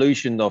good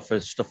solution though for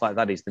stuff like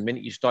that is the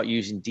minute you start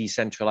using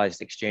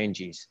decentralized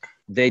exchanges,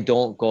 they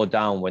don't go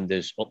down when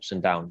there's ups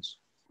and downs,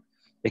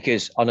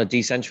 because on a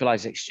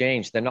decentralized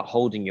exchange, they're not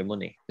holding your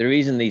money. The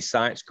reason these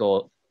sites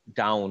go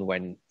down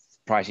when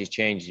prices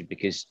change is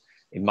because,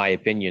 in my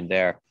opinion,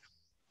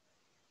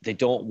 they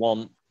don't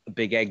want a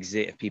big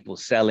exit of people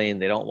selling.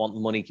 They don't want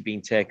money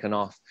being taken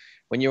off.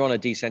 When you're on a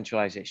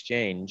decentralized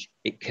exchange,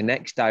 it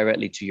connects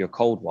directly to your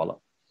cold wallet.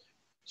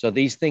 So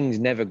these things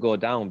never go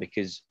down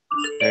because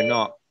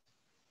they're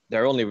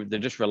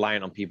just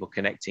reliant on people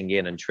connecting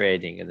in and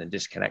trading and then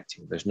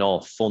disconnecting. There's no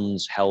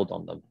funds held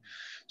on them.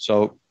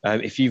 So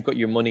if you've got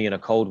your money in a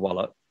cold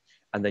wallet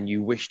and then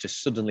you wish to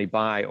suddenly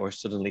buy or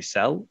suddenly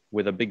sell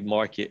with a big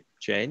market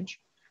change,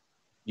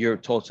 you're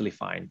totally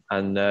fine.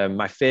 And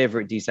my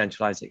favorite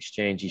decentralized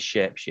exchange is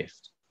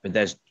Shapeshift, but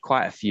there's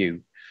quite a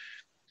few.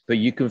 But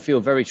you can feel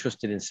very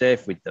trusted and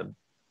safe with them,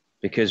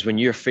 because when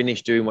you're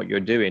finished doing what you're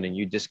doing and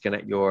you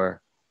disconnect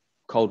your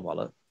cold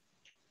wallet,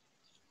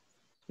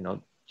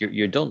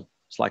 you're done.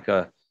 It's like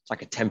a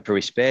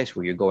temporary space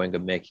where you're going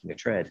and making a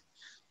trade.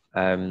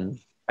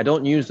 I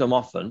don't use them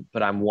often,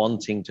 but I'm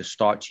wanting to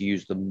start to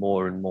use them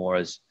more and more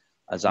as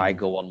I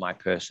go on my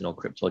personal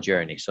crypto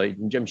journey. So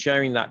I'm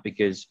sharing that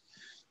because,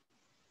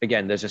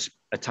 again, there's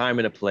a time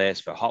and a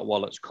place for hot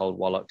wallets, cold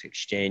wallets,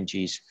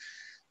 exchanges,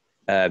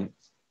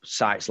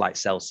 sites like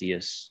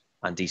Celsius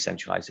and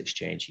decentralized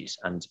exchanges.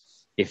 And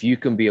if you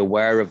can be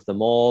aware of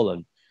them all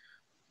and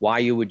why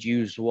you would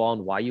use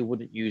one, why you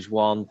wouldn't use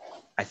one,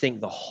 I think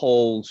the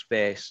whole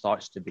space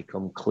starts to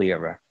become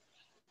clearer.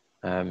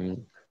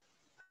 And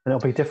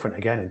it'll be different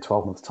again in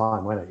 12 months'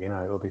 time, won't it?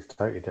 It'll be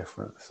totally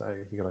different.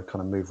 So you got to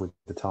kind of move with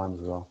the times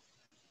as well.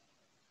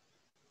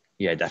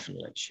 Yeah,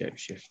 definitely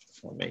shift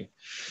for me.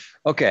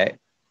 Okay,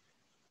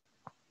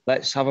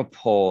 let's have a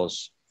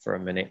pause for a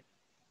minute,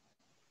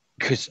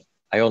 because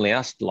I only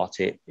asked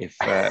Lottie if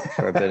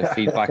for a bit of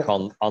feedback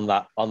on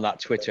that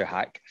Twitter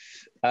hack.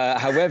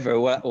 However,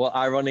 what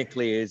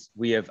ironically is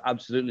we have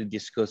absolutely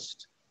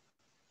discussed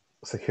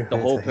security,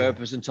 the whole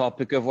purpose and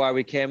topic of why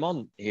we came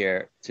on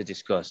here to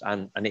discuss,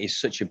 and it is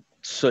such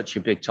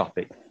a big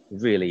topic.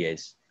 It really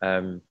is.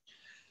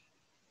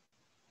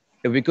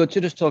 It'd be good to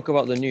just talk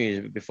about the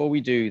news, but before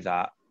we do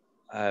that,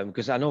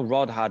 because I know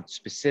Rod had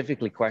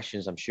specifically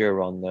questions, I'm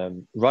sure,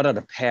 on Rod had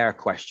a pair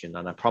question,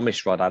 and I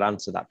promised Rod I'd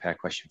answer that pair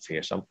question for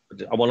you. So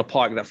I want to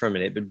park that for a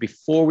minute. But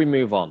before we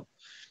move on,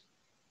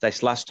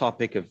 this last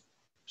topic of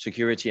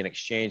security and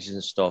exchanges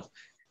and stuff,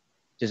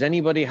 does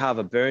anybody have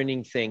a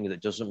burning thing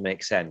that doesn't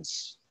make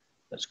sense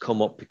that's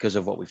come up because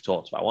of what we've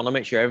talked about? I want to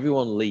make sure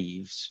everyone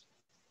leaves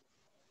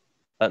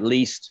at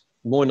least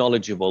more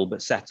knowledgeable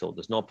but settled.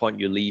 There's no point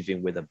you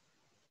leaving with a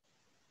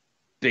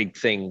big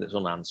thing that's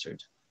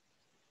unanswered.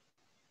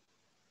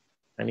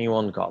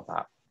 Anyone got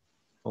that?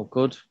 All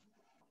good?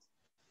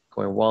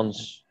 Going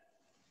once,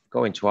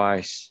 going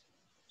twice,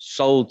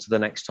 sold to the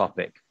next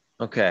topic.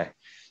 Okay,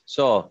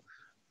 so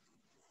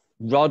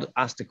Rod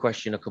asked a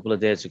question a couple of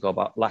days ago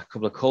a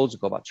couple of calls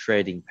ago about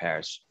trading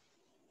pairs.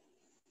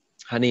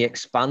 And he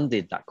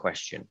expanded that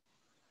question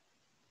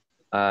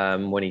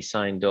when he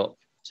signed up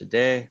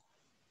today.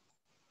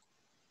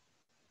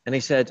 And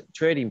he said,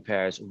 trading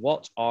pairs,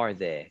 what are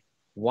they?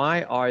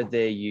 Why are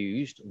they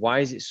used? Why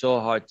is it so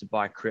hard to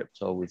buy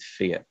crypto with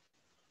fiat?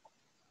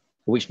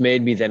 Which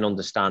made me then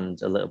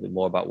understand a little bit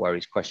more about where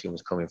his question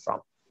was coming from.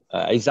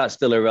 Is that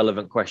still a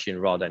relevant question,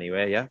 Rod,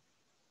 anyway? Yeah?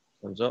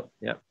 Thumbs up?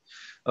 Yeah.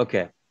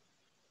 Okay.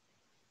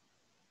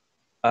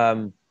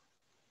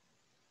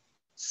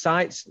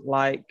 Sites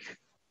like,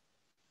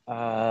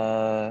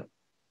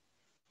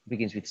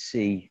 begins with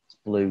C, it's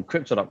blue,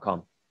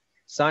 crypto.com.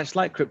 Sites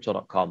like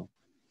crypto.com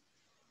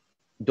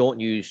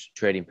don't use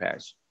trading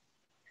pairs.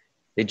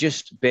 They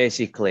just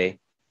basically,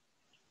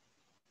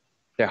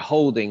 they're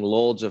holding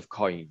loads of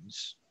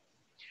coins,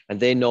 and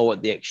they know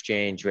what the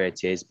exchange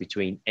rate is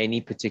between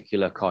any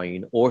particular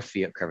coin or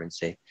fiat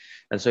currency.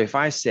 And so if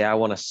I say I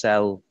want to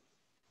sell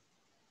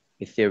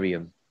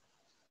Ethereum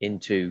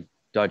into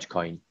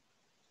Dogecoin,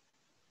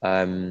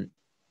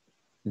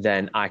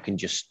 then I can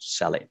just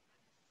sell it.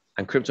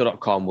 And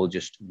crypto.com will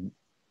just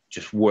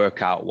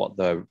work out what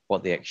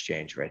the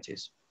exchange rate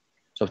is.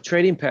 So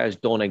trading pairs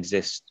don't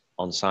exist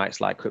on sites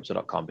like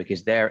crypto.com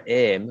because their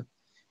aim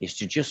is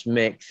to just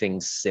make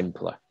things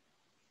simpler.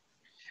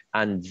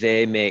 And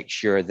they make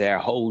sure they're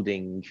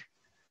holding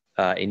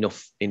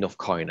enough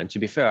coin. And to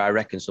be fair, I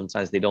reckon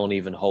sometimes they don't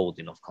even hold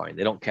enough coin.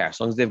 They don't care. As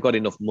long as they've got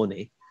enough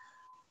money,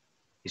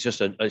 it's just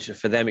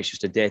for them, it's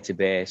just a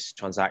database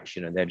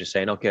transaction. And they're just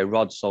saying, okay,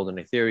 Rod sold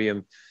an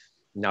Ethereum.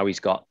 Now he's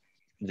got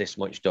this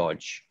much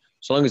Doge.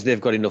 So long as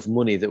they've got enough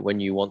money that when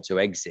you want to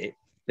exit,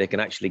 they can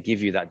actually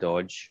give you that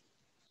Doge,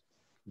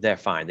 they're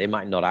fine. They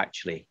might not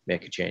actually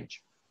make a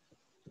change.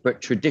 But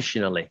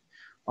traditionally,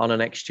 on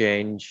an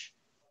exchange,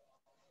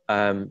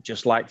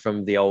 just like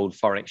from the old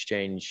foreign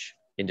exchange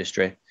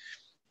industry,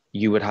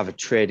 you would have a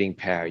trading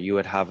pair. You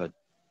would have a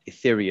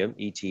Ethereum,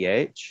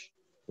 ETH,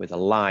 with a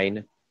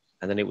line,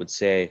 and then it would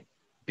say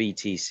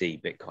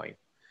BTC, Bitcoin.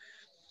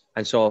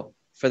 And so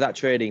for that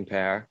trading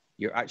pair,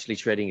 you're actually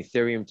trading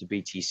Ethereum to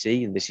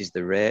BTC, and this is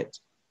the rate.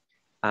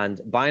 And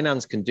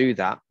Binance can do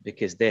that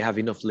because they have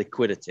enough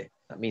liquidity.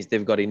 That means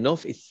they've got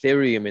enough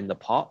Ethereum in the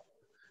pot,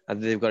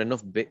 and they've got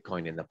enough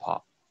Bitcoin in the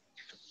pot.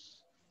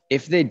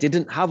 If they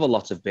didn't have a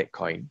lot of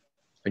Bitcoin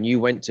and you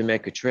went to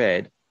make a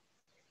trade,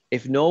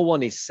 if no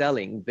one is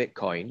selling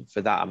Bitcoin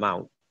for that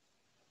amount,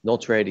 no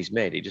trade is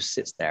made. It just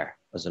sits there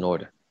as an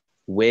order,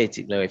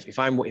 waiting. Now, if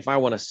I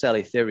want to sell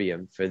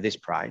Ethereum for this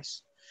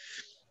price,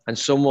 and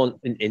someone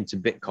into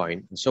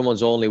Bitcoin, and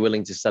someone's only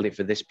willing to sell it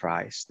for this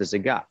price, there's a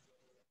gap.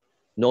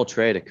 No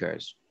trade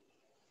occurs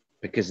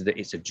because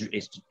it's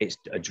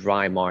a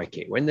dry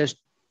market. When there's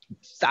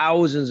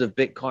thousands of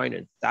Bitcoin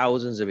and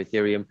thousands of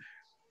Ethereum,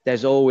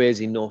 there's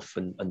always enough,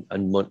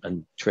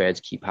 and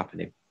trades keep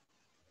happening.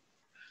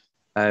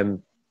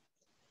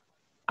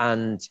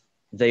 And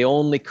they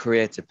only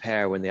create a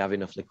pair when they have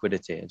enough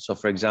liquidity. And so,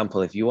 for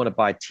example, if you want to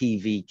buy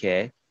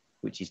TVK,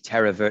 which is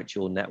Terra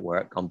Virtual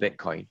Network on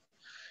Bitcoin,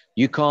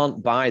 you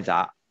can't buy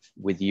that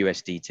with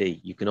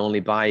USDT. You can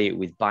only buy it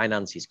with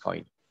Binance's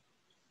coin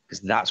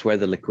because that's where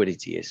the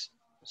liquidity is.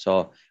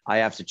 So I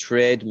have to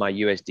trade my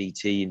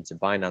USDT into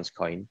Binance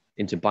coin,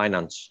 into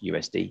Binance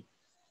USD.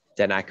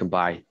 Then I can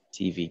buy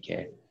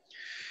TVK.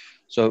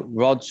 So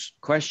Rod's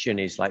question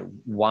is like,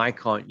 why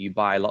can't you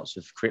buy lots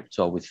of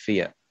crypto with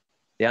fiat?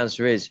 The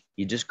answer is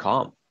you just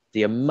can't.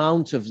 The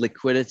amount of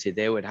liquidity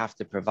they would have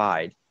to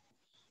provide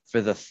for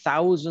the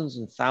thousands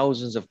and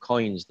thousands of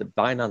coins that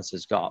Binance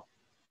has got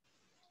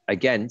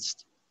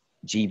against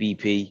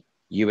GBP,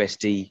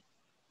 USD,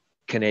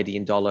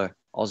 Canadian dollar,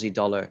 Aussie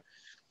dollar.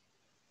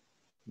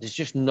 There's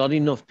just not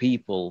enough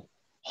people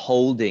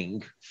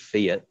holding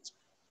fiat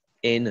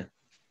in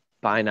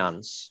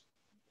Binance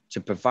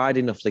to provide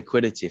enough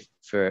liquidity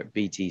for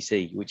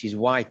BTC, which is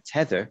why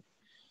Tether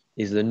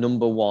is the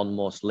 #1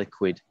 most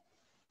liquid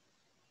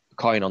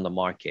coin on the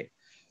market.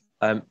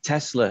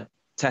 Tesla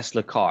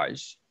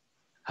cars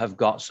have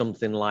got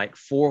something like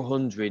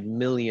 400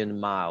 million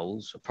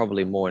miles,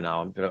 probably more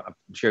now. I'm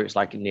sure it's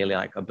like nearly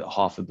like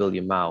half a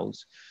billion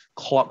miles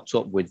clocked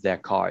up with their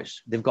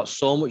cars. They've got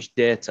so much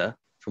data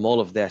from all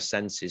of their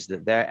senses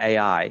that their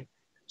AI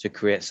to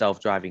create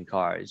self-driving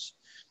cars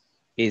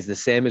is the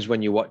same as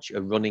when you watch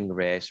a running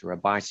race or a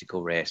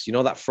bicycle race. You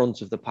know that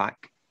front of the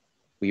pack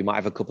where you might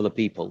have a couple of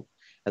people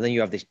and then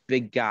you have this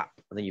big gap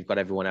and then you've got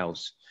everyone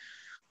else.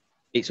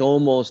 It's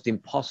almost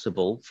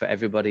impossible for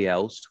everybody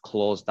else to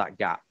close that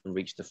gap and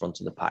reach the front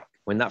of the pack.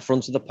 When that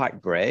front of the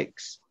pack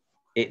breaks,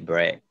 it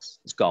breaks.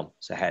 It's gone.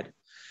 It's ahead.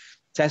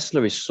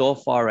 Tesla is so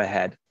far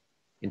ahead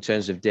in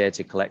terms of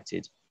data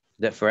collected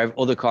that for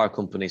other car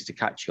companies to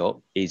catch up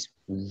is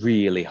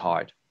really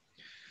hard.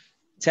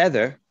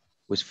 Tether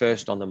was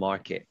first on the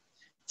market.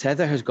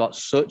 Tether has got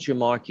such a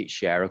market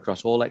share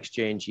across all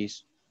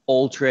exchanges,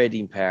 all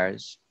trading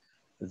pairs,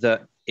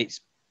 that it's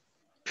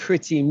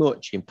pretty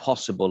much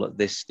impossible at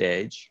this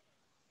stage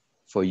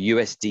for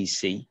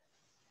USDC,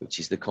 which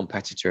is the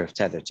competitor of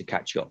Tether, to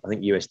catch up. I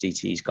think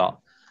USDT's got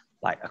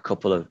like a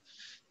couple of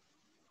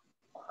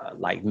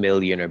like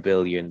million or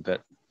billion,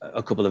 but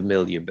a couple of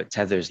million, but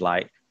Tether's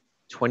like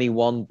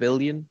 21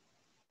 billion.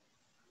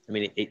 I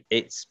mean,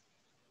 it's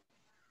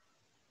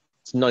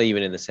not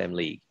even in the same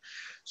league.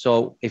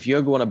 So if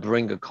you're going to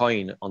bring a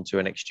coin onto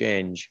an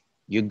exchange,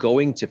 you're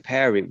going to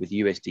pair it with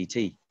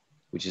USDT,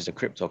 which is a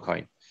crypto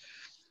coin,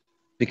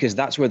 because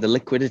that's where the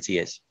liquidity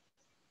is.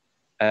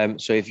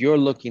 So if you're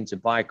looking to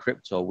buy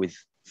crypto with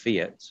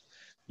fiat,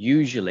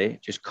 usually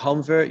just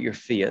convert your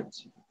fiat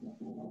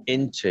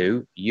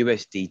into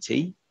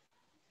USDT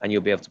and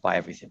you'll be able to buy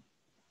everything.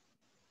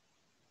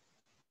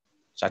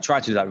 So I try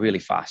to do that really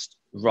fast.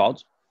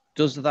 Rod,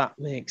 does that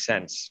make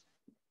sense?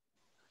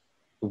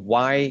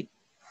 Why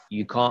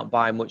you can't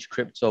buy much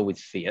crypto with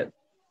fiat,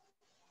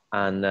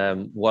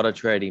 and what a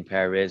trading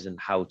pair is, and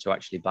how to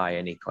actually buy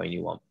any coin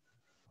you want?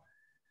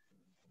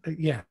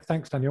 Yeah,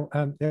 thanks, Daniel.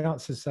 The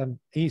answer is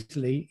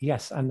easily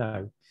yes and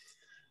no.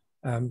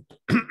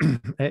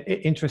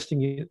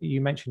 Interesting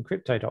you mentioned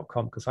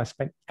crypto.com, because I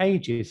spent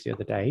ages the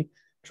other day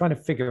trying to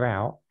figure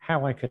out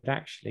how I could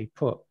actually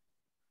put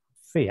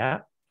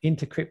fiat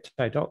into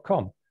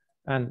crypto.com,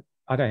 and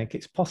I don't think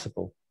it's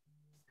possible.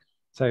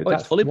 So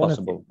that's it's fully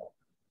possible.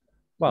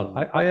 Well,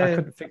 I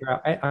couldn't figure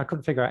out. I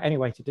couldn't figure out any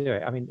way to do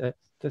it. I mean,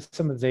 there's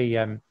some of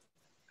the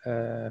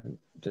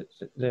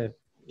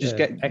just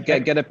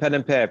get a pen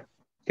and paper.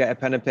 Get a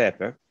pen and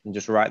paper and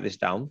just write this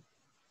down.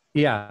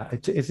 Yeah,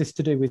 is this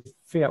to do with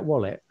Fiat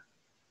Wallet?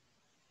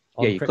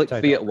 Yeah, you click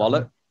Fiat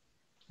Wallet.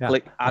 Yeah.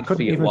 Click Add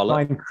Fiat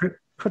Wallet.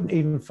 Couldn't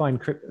even find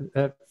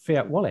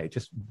Fiat Wallet. It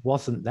just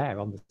wasn't there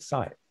on the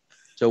site.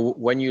 So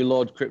when you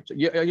load crypto,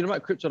 you know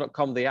about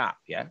crypto.com, the app,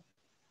 yeah?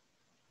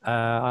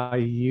 I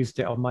used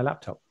it on my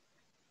laptop.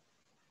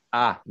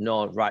 Ah,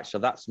 no, right. So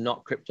that's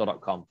not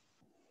crypto.com.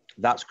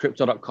 That's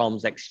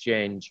crypto.com's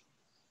exchange.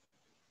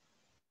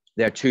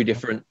 They're two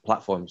different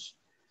platforms.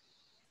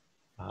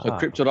 So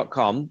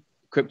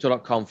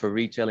crypto.com for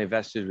retail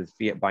investors with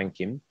fiat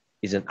banking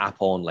is an app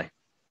only.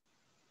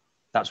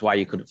 That's why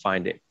you couldn't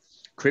find it.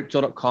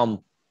 Crypto.com,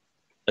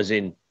 as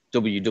in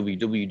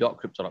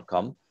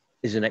www.crypto.com,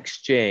 is an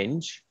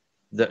exchange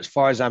that, as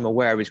far as I'm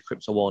aware, is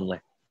crypto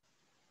only.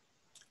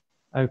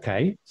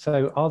 Okay,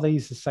 so are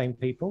these the same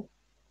people?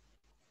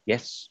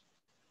 Yes.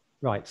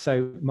 Right.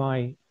 So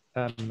my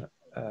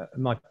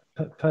my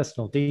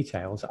personal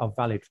details are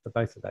valid for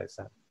both of those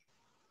then?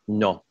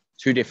 No,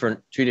 two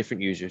different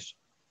users.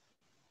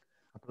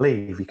 I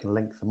believe you can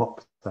link them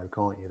up though,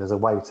 can't you? There's a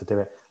way to do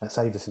it. Let's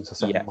say just since I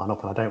set mine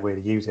up and I don't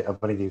really use it, I've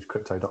only used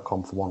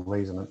crypto.com for one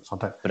reason. So I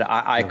don't. But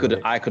I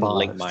couldn't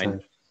link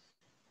mine.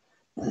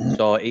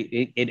 So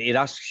it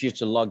asks you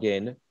to log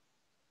in,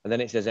 and then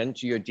it says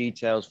enter your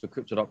details for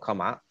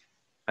crypto.com app,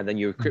 and then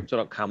your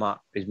crypto.com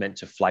app is meant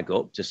to flag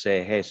up to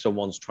say, hey,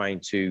 someone's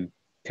trying to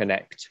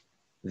connect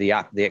the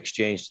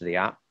exchange to the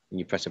app, and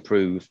you press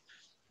approve.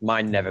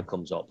 Mine never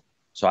comes up.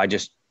 So I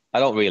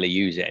don't really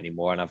use it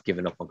anymore, and I've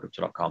given up on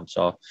crypto.com.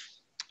 So,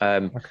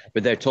 but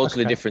they're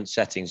totally different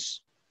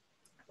settings.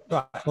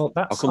 Right. Well,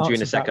 I'll come to you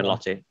in a second,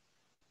 Lottie.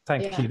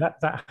 Thank you.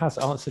 That has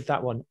answered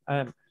that one.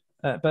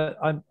 But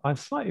I'm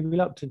slightly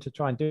reluctant to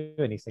try and do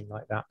anything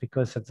like that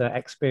because of the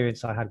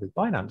experience I had with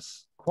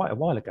Binance quite a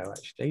while ago,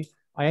 actually.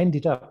 I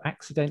ended up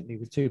accidentally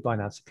with 2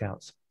 Binance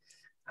accounts.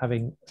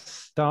 Having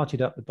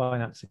started up the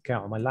Binance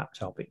account on my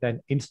laptop, it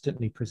then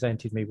instantly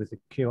presented me with a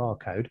QR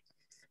code,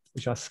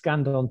 which I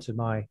scanned onto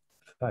my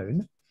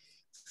phone,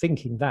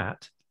 thinking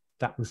that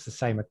was the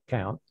same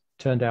account.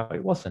 Turned out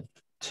it wasn't.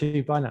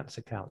 2 Binance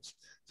accounts.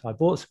 So I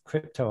bought some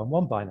crypto on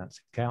one Binance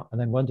account and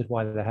then wondered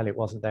why the hell it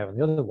wasn't there on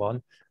the other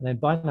one. And then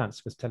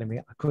Binance was telling me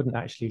I couldn't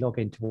actually log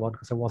into one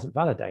because I wasn't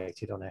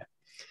validated on it.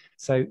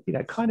 So,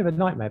 kind of a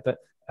nightmare, but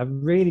a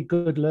really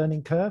good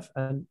learning curve.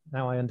 And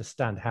now I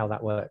understand how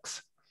that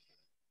works.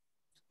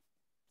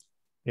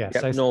 Yeah,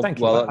 so thank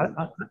you.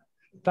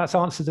 that's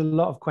answered a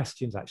lot of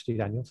questions, actually,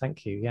 Daniel.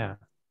 Thank you. Yeah.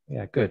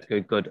 Yeah, good.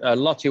 Good.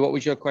 Lottie, what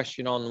was your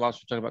question on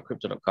whilst we're talking about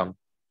crypto.com?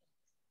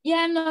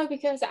 Yeah, no,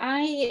 because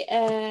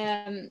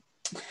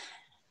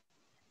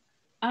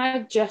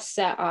I've just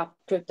set up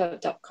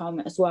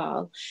crypto.com as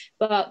well,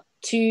 but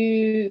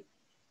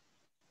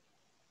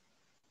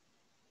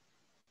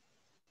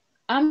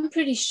I'm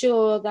pretty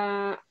sure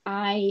that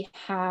I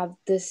have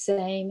the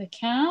same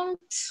account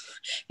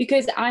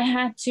because I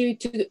had to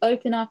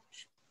open up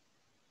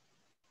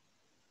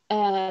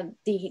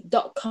the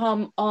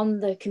 .com on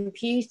the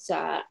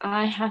computer.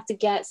 I had to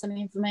get some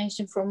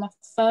information from my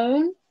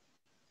phone,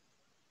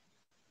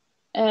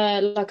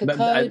 like a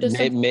code or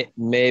something.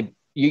 Maybe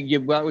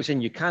well, I was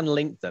saying you can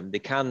link them. They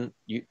can.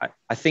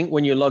 I think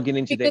when you're logging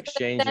into the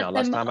exchange now,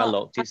 last time I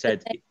looked, it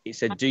said,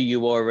 do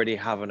you already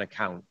have an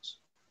account?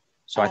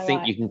 So I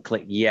think you can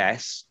click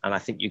yes, and I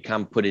think you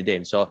can put it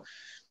in. So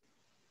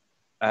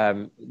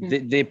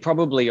they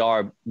probably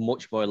are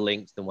much more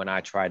linked than when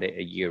I tried it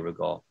a year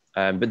ago.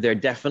 But they're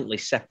definitely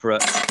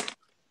separate.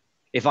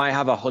 If I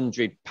have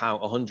 £100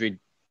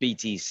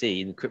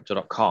 BTC in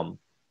crypto.com,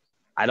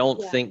 I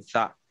don't think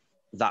that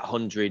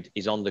 100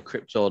 is on the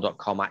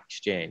crypto.com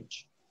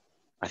exchange.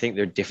 I think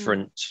they're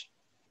different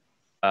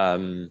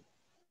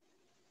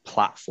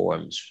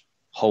platforms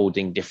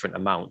holding different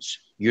amounts.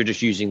 You're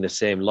just using the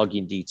same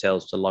login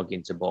details to log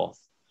into both.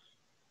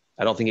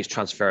 I don't think it's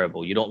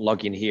transferable. You don't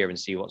log in here and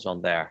see what's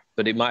on there,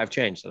 but it might have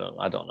changed.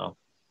 I don't know.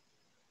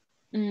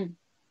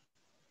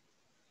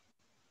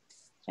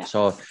 Yeah.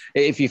 So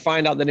if you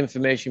find out that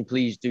information,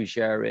 please do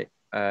share it.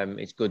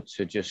 It's good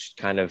to just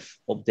kind of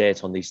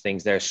update on these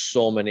things. There's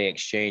so many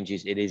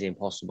exchanges. It is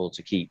impossible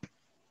to keep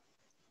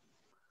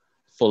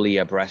fully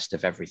abreast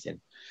of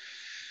everything.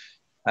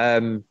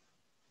 That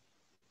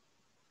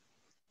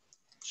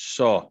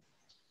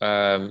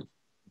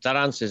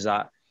answers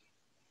that.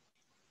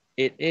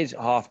 It is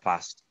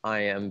past. I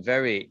am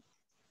very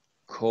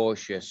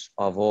cautious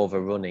of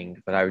overrunning,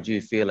 but I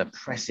do feel a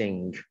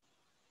pressing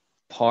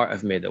part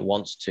of me that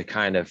wants to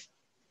kind of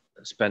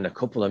spend a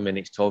couple of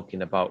minutes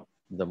talking about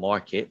the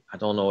market. I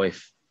don't know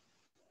if,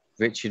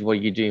 Richard, what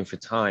are you doing for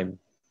time?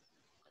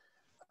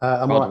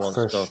 I'm right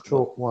for a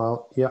short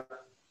while. Yeah.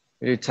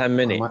 We do 10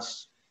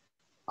 minutes.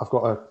 I've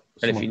got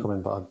someone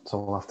coming, but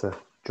someone will have to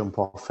jump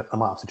off. I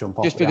might have to jump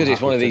off. Just because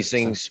it's one of these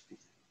things,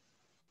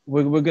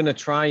 we're going to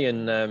try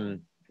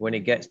and when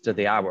it gets to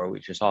the hour,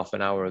 which was half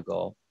an hour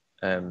ago,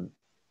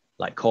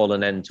 like call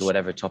an end to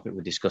whatever topic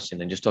we're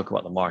discussing and just talk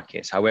about the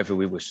markets. However,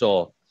 we were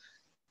so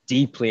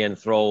deeply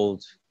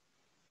enthralled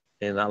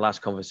in that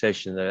last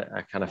conversation that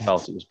I kind of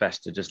felt it was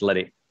best to just let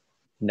it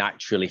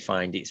naturally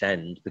find its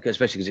end, because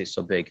especially because it's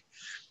so big.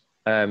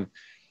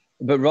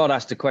 But Rod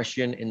asked a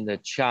question in the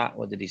chat.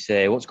 What did he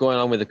say? What's going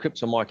on with the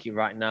crypto market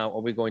right now?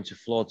 Are we going to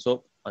float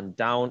up and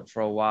down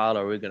for a while?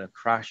 Or are we going to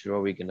crash, or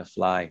are we going to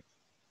fly?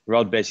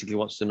 Rod basically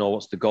wants to know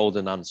what's the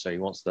golden answer. He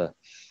wants the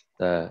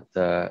I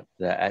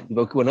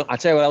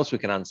tell you what else we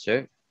can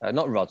answer.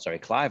 Not Rod, sorry,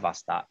 Clive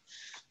asked that.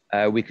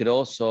 We could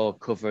also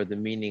cover the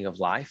meaning of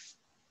life.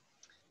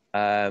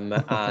 And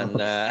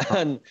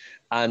and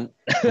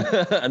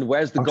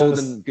where's the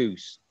golden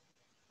goose?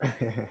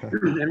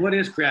 And what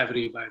is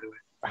gravity, by the way?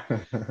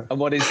 And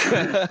what is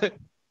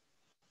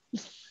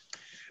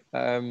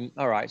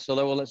all right, so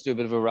let's do a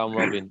bit of a round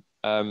robin,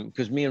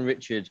 because me and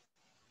Richard,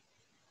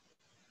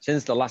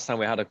 since the last time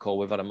we had a call,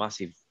 we've had a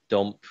massive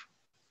dump.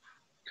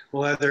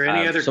 Well, are there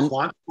any other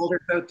quant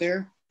holders out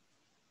there?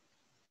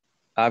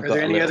 I've got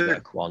any other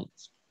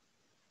quants.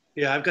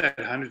 Yeah, I've got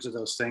hundreds of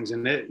those things,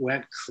 and it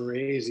went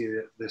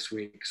crazy this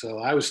week. So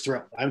I was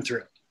thrilled. I'm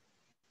thrilled.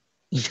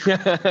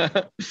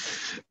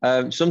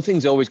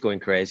 Something's always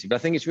going crazy, but I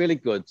think it's really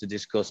good to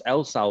discuss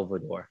El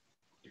Salvador.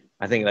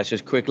 I think let's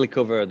just quickly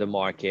cover the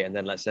market, and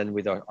then let's end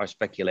with our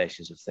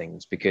speculations of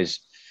things,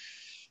 because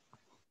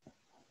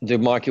the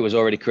market was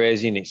already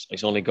crazy and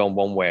it's only gone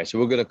one way. So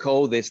we're going to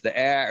call this the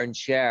air and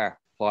share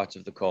part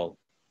of the call.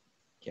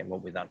 Came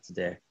up with that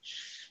today.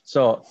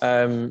 So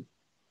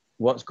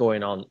what's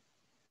going on?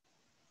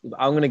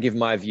 I'm going to give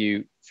my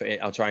view for it.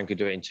 I'll try and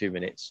do it in 2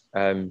 minutes.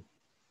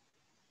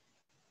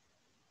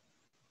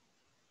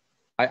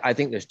 I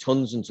think there's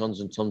tons and tons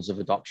and tons of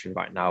adoption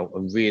right now,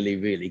 and really,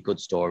 really good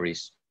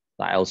stories,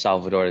 like El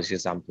Salvador as an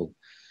example.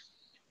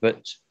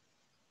 But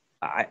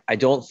I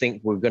don't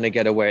think we're going to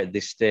get away at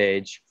this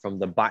stage from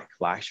the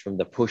backlash, from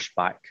the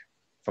pushback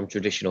from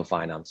traditional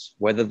finance,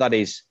 whether that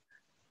is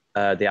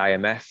the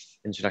IMF,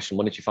 International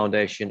Monetary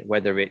Foundation,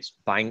 whether it's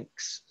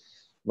banks,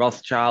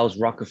 Rothschilds,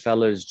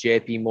 Rockefellers,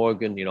 JP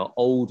Morgan,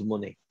 old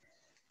money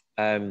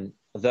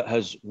that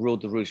has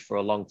ruled the roost for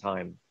a long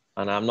time.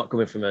 And I'm not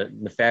coming from a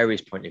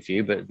nefarious point of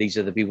view, but these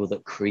are the people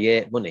that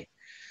create money.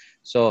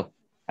 So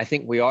I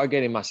think we are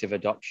getting massive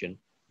adoption.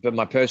 But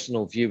my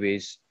personal view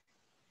is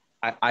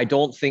I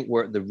don't think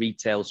we're at the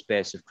retail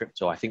space of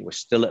crypto. I think we're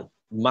still at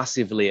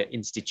massively at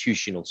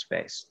institutional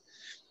space.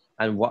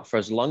 And for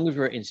as long as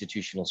we're at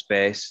institutional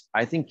space,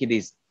 I think it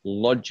is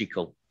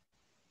logical,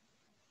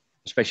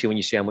 especially when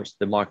you see how much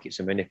the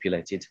markets are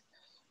manipulated,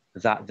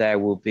 that there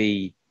will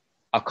be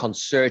a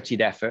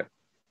concerted effort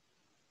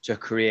to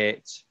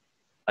create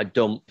a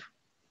dump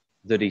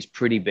that is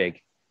pretty big,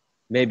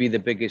 maybe the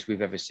biggest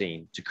we've ever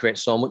seen, to create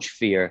so much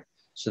fear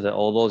so that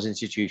all those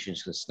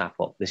institutions can snap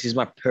up. This is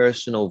my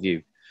personal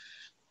view.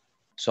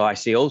 So I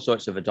see all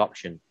sorts of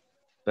adoption,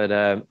 but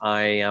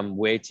I am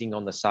waiting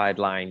on the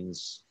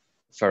sidelines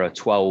for a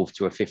 12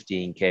 to a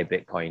 15K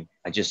Bitcoin.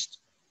 I just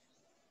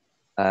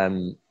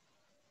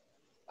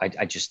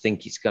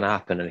think it's going to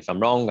happen. And if I'm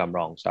wrong, I'm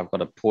wrong. So I've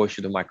got a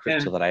portion of my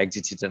crypto that I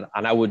exited,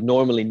 and I would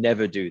normally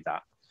never do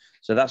that.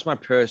 So that's my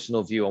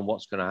personal view on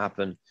what's going to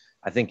happen.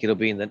 I think it'll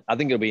be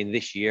in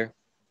this year.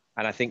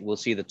 And I think we'll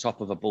see the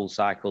top of a bull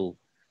cycle.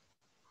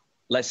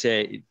 Let's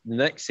say the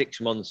next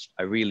 6 months,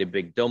 a really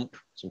big dump,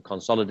 some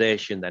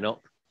consolidation, then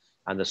up.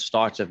 And the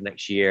start of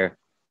next year,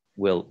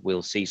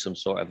 we'll see some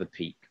sort of a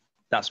peak.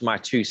 That's my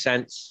 2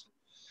 cents.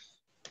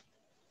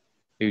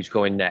 Who's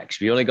going next?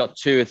 We only got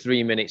 2 or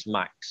 3 minutes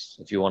max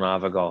if you want to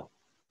have a go.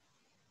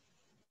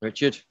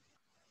 Richard?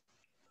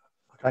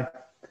 Okay.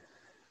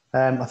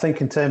 I think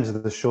in terms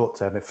of the short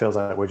term, it feels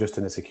like we're just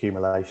in this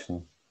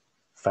accumulation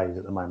phase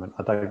at the moment.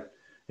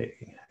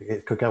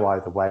 It could go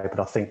either way, but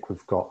I think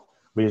we've got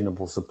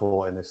reasonable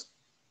support in this,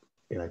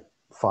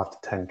 5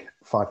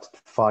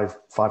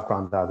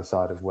 grand either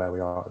side of where we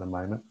are at the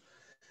moment.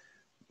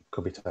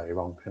 Could be totally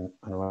wrong and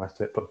the rest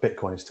of it, but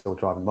Bitcoin is still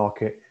driving the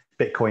market.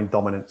 Bitcoin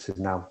dominance is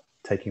now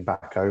taking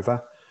back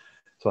over.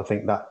 So I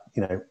think that,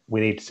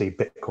 we need to see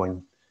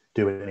Bitcoin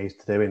do what it needs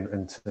to do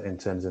in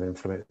terms of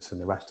influence in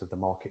the rest of the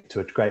market to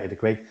a greater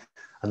degree,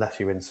 unless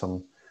you're in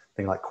something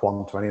like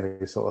Quant or any of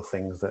these sort of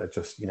things that are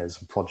just,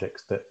 some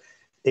projects that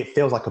it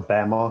feels like a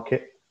bear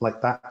market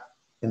like that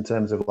in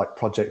terms of like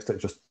projects that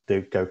just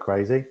do go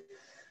crazy.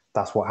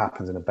 That's what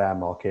happens in a bear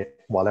market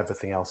while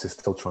everything else is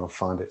still trying to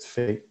find its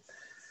feet.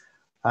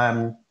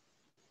 I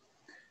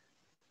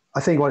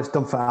think what it's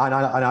done for, and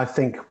I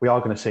think we are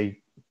going to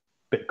see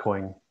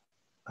Bitcoin,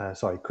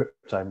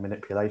 crypto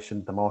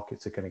manipulation. The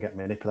markets are going to get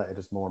manipulated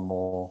as more and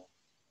more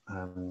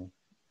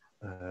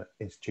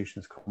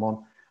institutions come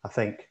on. I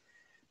think,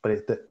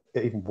 but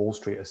even Wall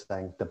Street is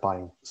saying they're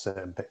buying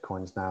certain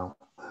Bitcoins now.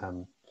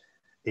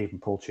 Even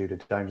Paul Tudor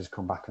Jones has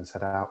come back and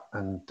set out,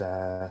 and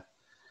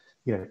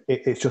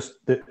it's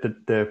just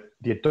the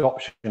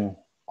adoption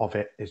of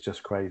it is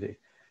just crazy.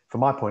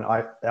 From my point,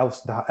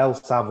 the El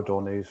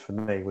Salvador news for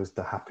me was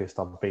the happiest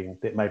I've been.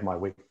 It made my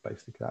week,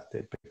 basically, that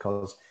did,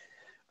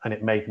 and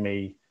it made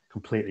me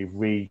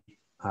completely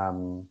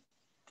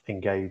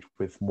engage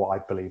with why I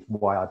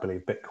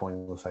believe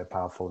Bitcoin was so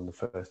powerful in the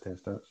first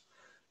instance.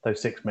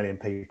 Those 6 million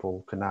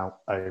people can now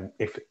own,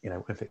 if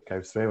it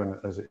goes through, and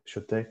as it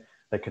should do,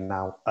 they can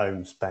now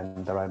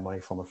spend their own money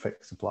from a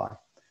fixed supply,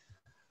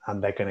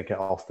 and they're going to get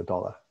off the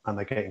dollar, and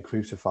they're getting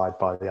crucified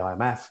by the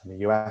IMF and the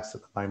US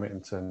at the moment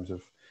in terms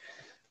of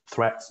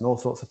threats and all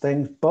sorts of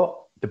things. But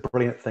the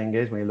brilliant thing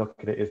is, when you look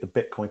at it, is the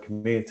Bitcoin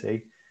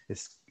community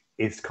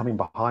is coming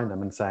behind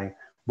them and saying,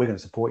 we're going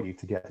to support you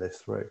to get this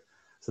through.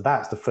 So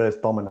that's the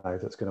first domino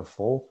that's going to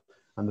fall.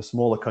 And the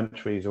smaller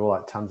countries are all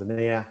like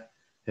Tanzania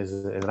is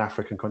an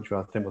African country.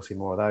 I think we'll see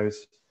more of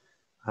those.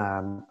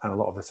 And a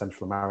lot of the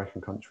Central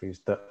American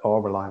countries that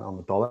are reliant on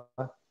the dollar,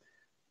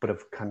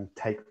 but can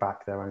take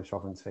back their own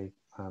sovereignty.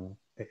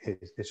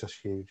 It's just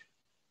huge.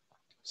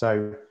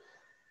 So,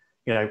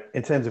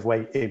 in terms of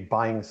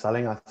buying and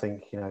selling, I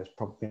think, it's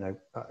probably,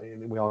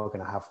 we are going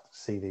to have to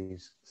see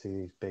these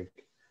big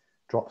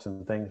drops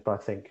and things. But I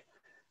think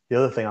the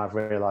other thing I've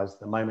realized at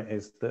the moment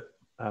is that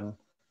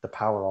the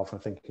power of, and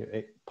I think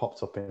it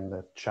pops up in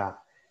the chat,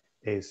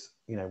 is,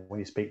 when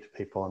you speak to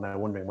people and they're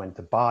wondering when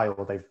to buy,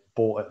 or they've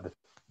bought at the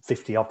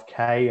 50 odd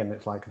K, and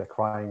it's like they're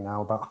crying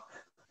now about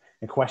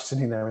and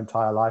questioning their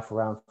entire life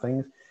around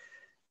things.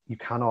 You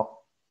cannot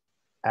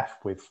F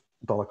with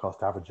dollar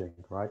cost averaging,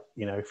 right?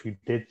 If you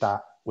did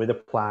that with a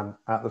plan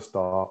at the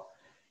start,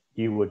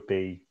 you would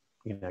be,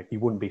 you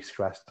wouldn't be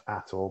stressed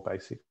at all,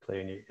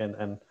 basically.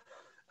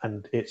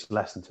 And it's a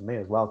lesson to me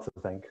as well to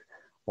think,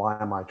 why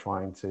am I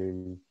trying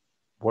to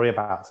worry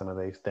about some of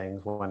these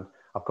things when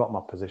I've got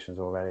my positions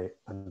already?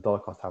 And dollar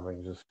cost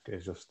averaging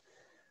is just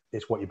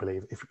it's what you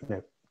believe. If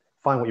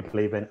find what you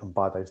believe in and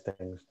buy those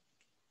things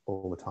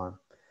all the time.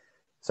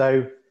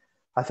 So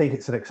I think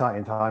it's an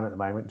exciting time at the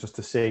moment just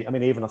to see. I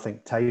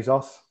think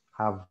Tezos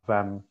have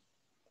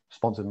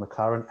sponsored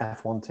McLaren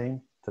F1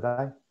 team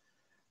today.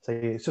 So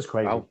it's just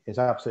crazy. Wow. It's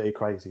absolutely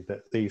crazy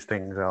that these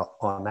things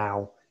are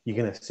now, you're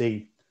going to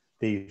see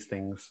these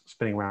things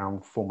spinning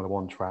around Formula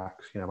One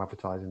tracks,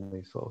 advertising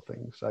these sort of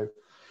things. So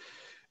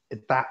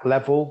at that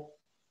level,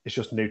 it's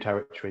just new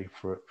territory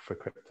for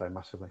crypto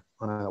massively.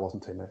 I know that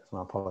wasn't 2 minutes, and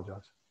I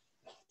apologize.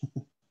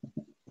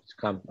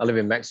 I live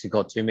in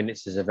Mexico. 2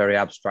 minutes is a very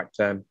abstract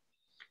term.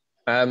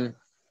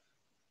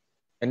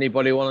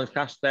 Anybody want to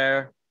cast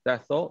their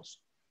thoughts?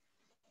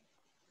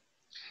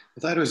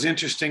 I thought it was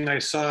interesting. I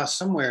saw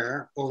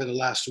somewhere over the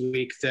last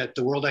week that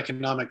the World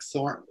Economic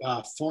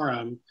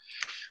Forum,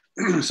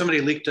 somebody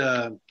leaked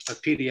a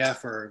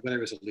PDF, or whether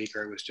it was a leak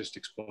or it was just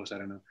exposed, I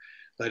don't know.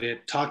 But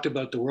it talked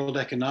about the World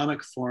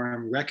Economic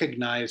Forum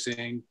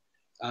recognizing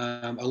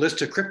a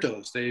list of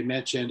cryptos. They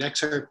mentioned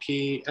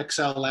XRP,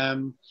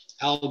 XLM,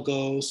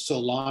 Algo,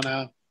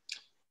 Solana.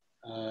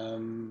 I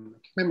can't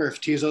remember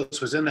if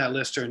Tezos was in that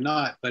list or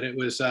not, but it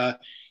was, I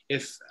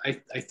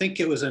think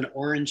it was an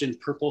orange and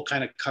purple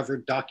kind of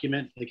covered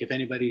document, like if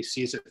anybody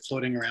sees it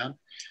floating around.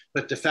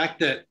 But the fact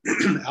that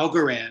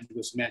Algorand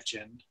was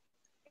mentioned,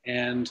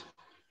 and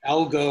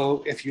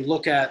Algo, if you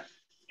look at,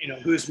 you know,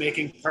 who's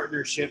making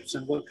partnerships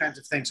and what kinds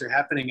of things are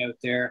happening out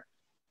there,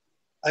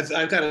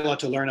 I've got a lot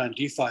to learn on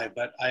DeFi,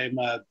 but I'm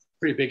a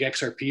pretty big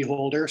XRP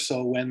holder.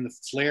 So when the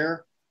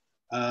Flare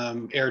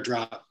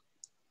airdrop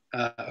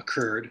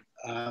occurred,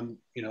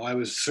 you know, I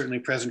was certainly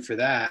present for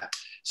that.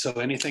 So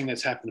anything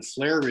that's happened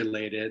Flare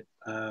related,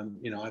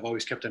 you know, I've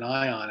always kept an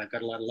eye on. I've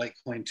got a lot of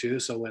Litecoin too.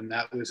 So when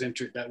that was when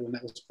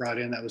that was brought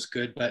in, that was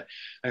good. But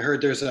I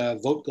heard there's a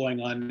vote going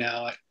on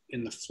now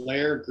in the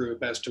Flare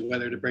group as to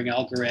whether to bring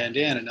Algorand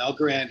in, and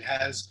Algorand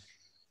has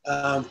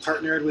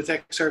partnered with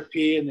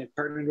XRP, and they've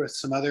partnered with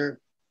some other,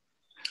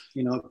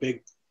 you know,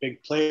 big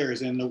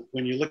players. And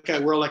when you look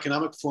at World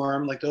Economic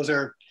Forum, like those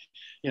are,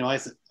 you know, I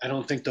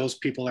don't think those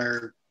people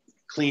are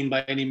clean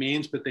by any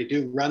means, but they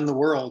do run the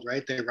world,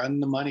 right? They run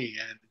the money,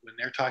 and when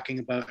they're talking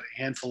about a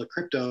handful of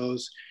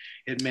cryptos,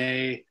 it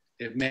may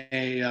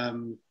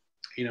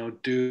you know,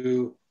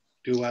 do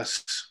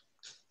us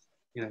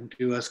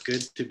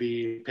good to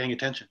be paying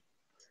attention.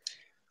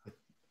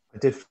 I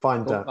did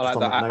find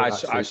I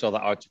saw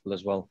that article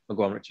as well.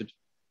 Go on, Richard.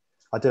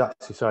 I did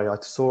actually. Sorry, I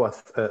saw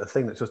a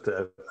thing that's just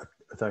a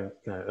thing,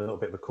 you know, a little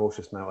bit of a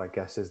cautious note, I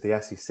guess, is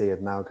the SEC are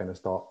now going to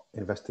start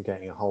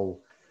investigating a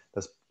whole.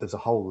 There's a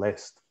whole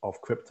list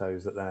of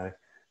cryptos that they're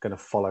going to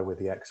follow with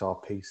the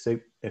XRP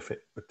suit,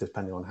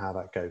 depending on how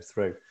that goes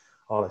through.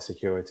 Are they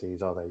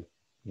securities? Are they, you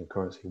know,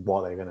 currency?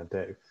 What are they going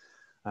to do?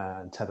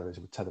 And Tether is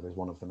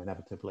one of them,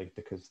 inevitably,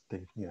 because they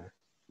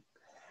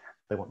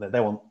want their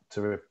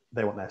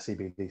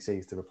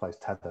CBDCs to replace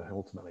Tether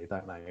ultimately,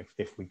 don't they?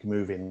 If we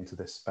move into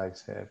this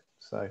space here,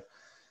 so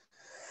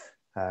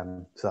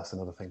that's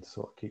another thing to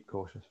sort of keep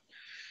cautious.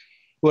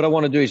 What I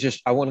want to do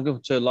is I want to go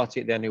to Lottie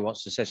at the end who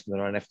wants to say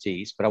something on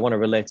NFTs, but I want to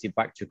relate it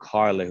back to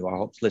Carla, who I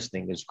hope is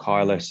listening, because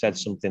Carla said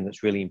something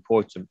that's really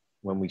important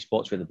when we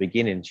spoke to her at the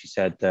beginning. She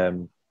said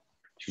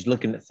she was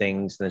looking at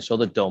things and then saw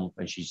the dump,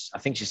 and I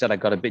think she said I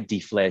got a bit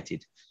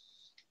deflated,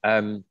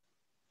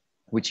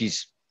 which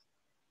is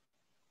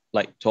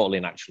like totally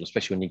natural,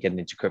 especially when you're getting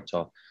into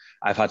crypto.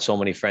 I've had so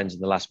many friends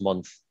in the last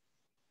month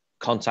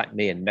contact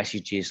me and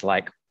messages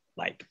like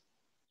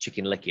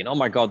chicken licking. Oh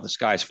my God, the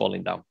sky is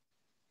falling down.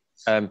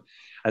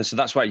 And so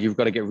that's why you've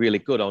got to get really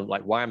good on,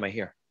 like, why am I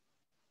here?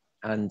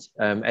 And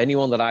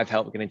anyone that I've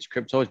helped get into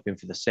crypto has been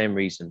for the same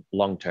reason,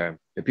 long term.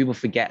 But people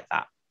forget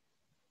that,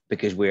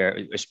 because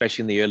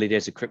especially in the early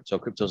days of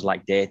crypto's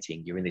like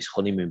dating. You're in this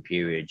honeymoon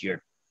period.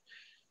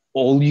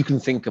 All you can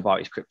think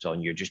about is crypto,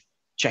 and you're just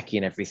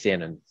checking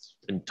everything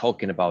and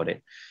talking about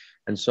it.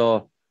 And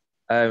so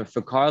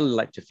for Carl,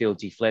 like, to feel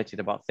deflated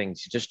about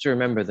things, just to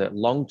remember that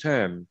long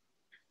term,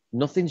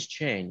 nothing's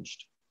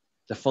changed.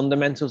 The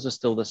fundamentals are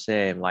still the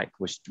same. Like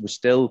we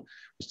still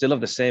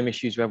have the same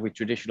issues we have with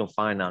traditional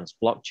finance.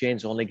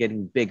 Blockchain's only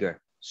getting bigger,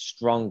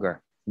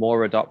 stronger,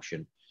 more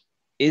adoption.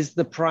 Is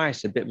the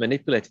price a bit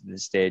manipulated at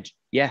this stage?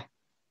 Yeah.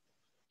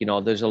 You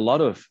know, there's a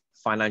lot of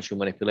financial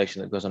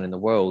manipulation that goes on in the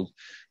world.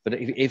 But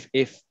if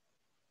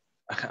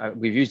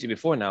we've used it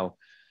before now,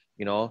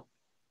 you know,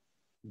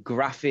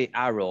 graphic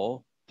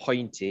arrow,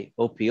 pointy,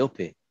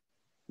 uppy.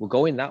 We're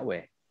going that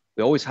way.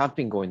 We always have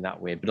been going that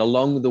way. But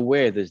along the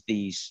way, there's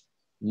these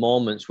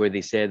moments where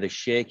they say they're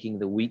shaking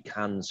the weak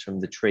hands from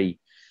the tree.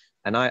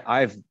 And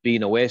I've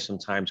been away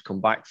sometimes, come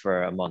back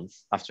for a month,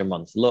 after a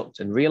month, looked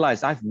and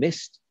realized I've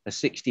missed a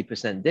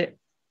 60% dip,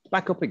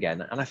 back up again.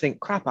 And I think,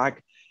 crap,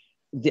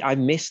 I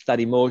missed that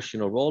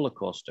emotional roller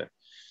coaster.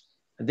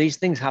 These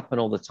things happen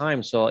all the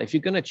time. So if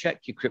you're going to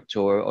check your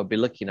crypto or be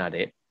looking at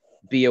it,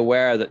 be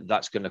aware that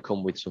that's going to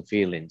come with some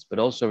feelings, but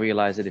also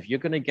realize that if you're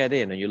going to get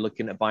in and you're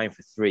looking at buying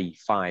for 3,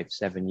 5,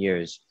 7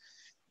 years,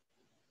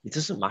 it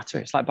doesn't matter.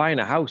 It's like buying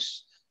a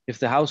house. If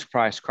the house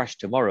price crashed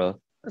tomorrow,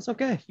 that's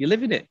okay. You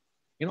live in it.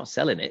 You're not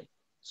selling it.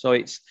 So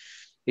it's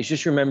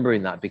just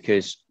remembering that,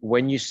 because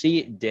when you see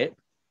it dip,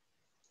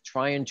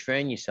 try and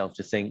train yourself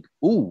to think,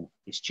 ooh,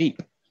 it's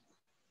cheap.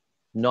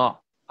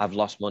 Not, I've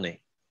lost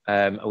money,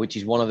 which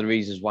is one of the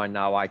reasons why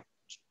now I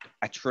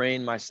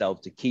train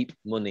myself to keep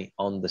money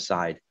on the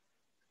side,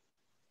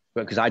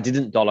 because I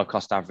didn't dollar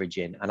cost average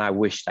in, and I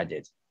wished I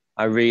did.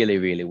 I really,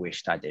 really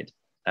wished I did.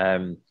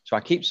 So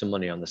I keep some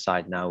money on the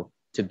side now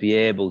to be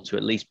able to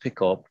at least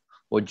pick up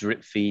or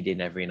drip feed in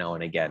every now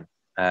and again.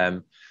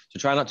 So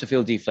try not to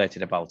feel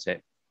deflated about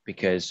it,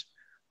 because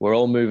we're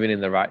all moving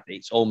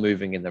it's all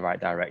moving in the right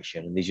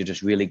direction. And these are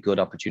just really good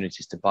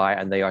opportunities to buy,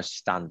 and they are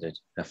standard.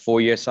 A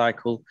 4-year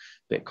cycle,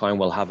 Bitcoin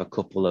will have a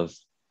couple of,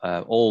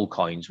 all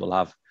coins will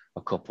have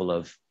a couple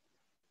of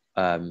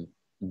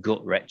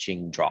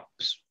gut-wrenching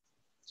drops.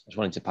 So I just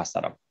wanted to pass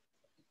that on.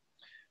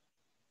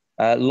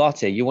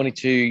 Lotte,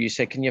 you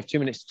said, can you have 2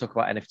 minutes to talk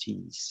about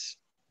NFTs?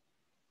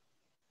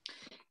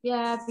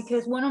 Yeah,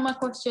 because one of my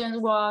questions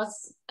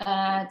was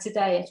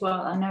today as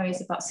well. I know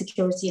it's about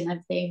security and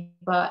everything,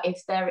 but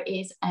if there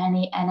is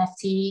any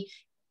NFT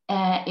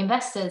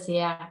investors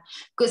here,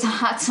 because I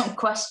had some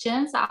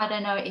questions. I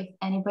don't know if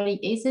anybody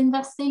is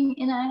investing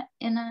in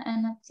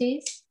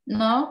NFTs.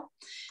 No,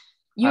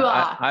 you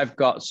are. I've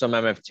got some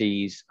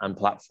NFTs and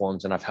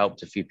platforms, and I've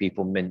helped a few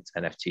people mint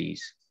NFTs.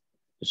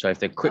 So if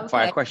they're quick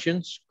fire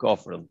questions, go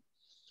for them.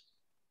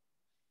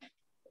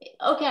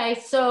 Okay,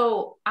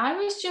 so I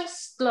was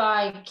just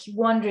like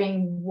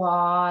wondering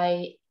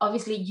why,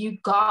 obviously you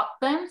got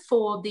them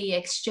for the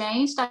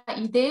exchange that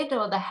you did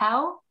or the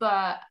help,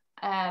 but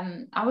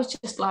I was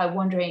just like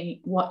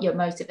wondering what your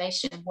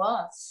motivation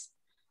was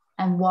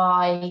and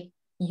why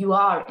you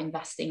are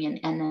investing in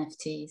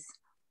NFTs.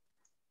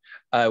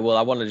 Well,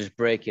 I want to just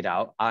break it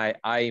out.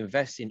 I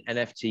invest in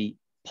NFT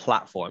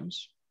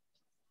platforms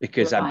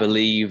because I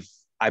believe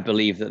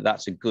that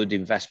that's a good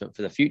investment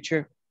for the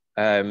future.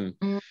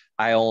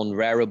 I own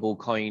rareable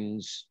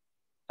coins,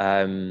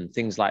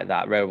 things like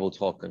that, rareable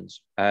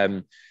tokens,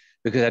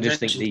 because I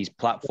just think these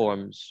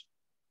platforms.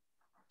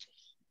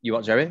 You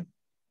want, Jerry?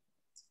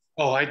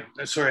 Oh,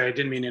 sorry, I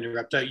didn't mean to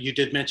interrupt. You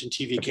did mention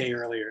TVK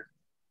earlier.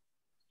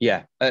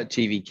 Yeah, at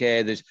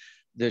TVK,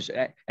 there's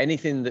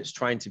anything that's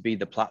trying to be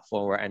the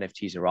platform where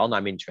NFTs are on,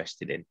 I'm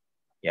interested in.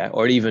 Yeah,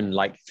 or even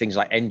like things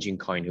like Engine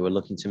Coin, who are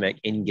looking to make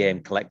in-game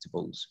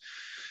collectibles.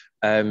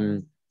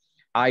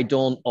 I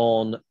don't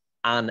own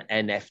an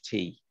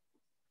NFT,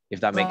 if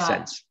that makes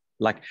sense.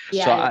 Like,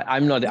 yeah. So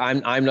I'm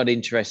not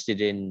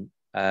interested in.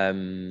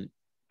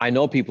 I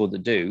know people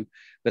that do,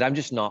 but I'm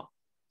just not.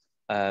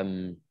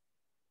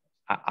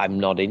 I'm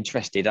not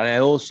interested. And I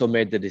also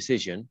made the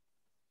decision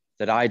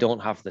that I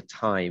don't have the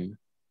time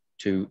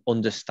to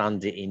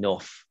understand it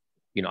enough.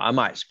 You know, I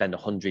might spend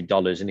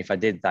 $100, and if I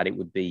did that, it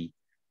would be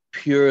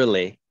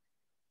purely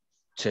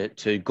to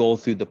go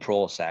through the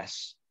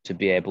process to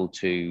be able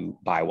to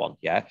buy one.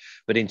 Yeah.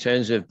 But in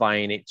terms of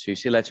buying it to,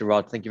 see you later,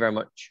 Rod, thank you very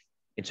much.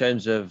 In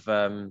terms of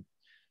buying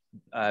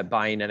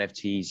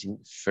NFTs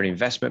for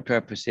investment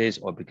purposes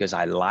or because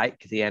I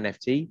like the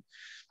NFT,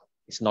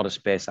 it's not a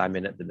space I'm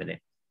in at the minute.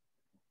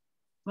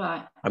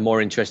 Right. I'm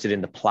more interested in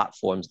the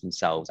platforms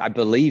themselves. I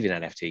believe in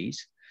NFTs,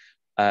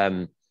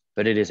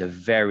 but it is a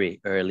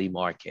very early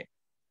market.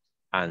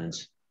 And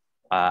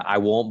I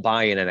won't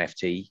buy an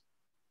NFT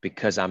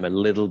because I'm a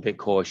little bit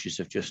cautious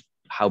of just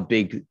how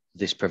big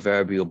this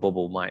proverbial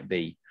bubble might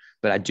be.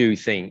 But I do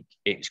think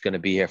it's going to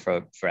be here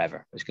for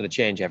forever. It's going to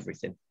change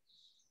everything.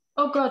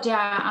 Oh God,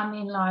 yeah. I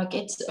mean, like,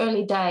 it's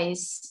early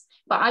days.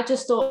 But I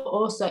just thought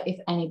also if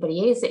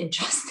anybody is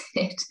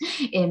interested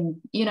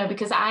in, you know,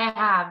 because I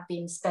have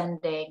been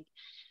spending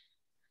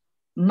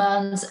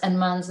months and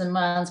months and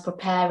months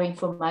preparing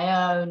for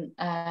my own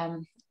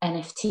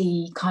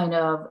NFT kind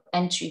of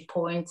entry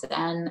point.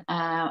 And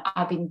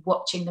I've been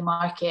watching the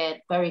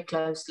market very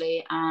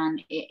closely,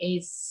 and it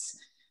is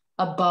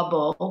a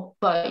bubble.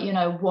 But, you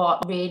know,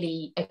 what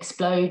really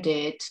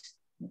exploded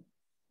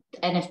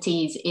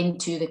NFTs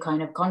into the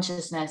kind of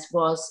consciousness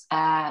was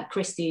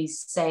Christie's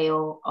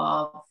sale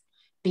of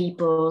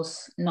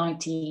Beeple's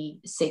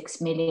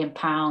 £96 million.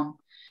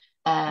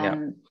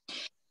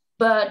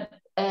 But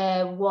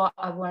what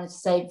I wanted to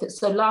say,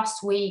 so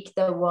last week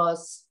there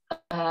was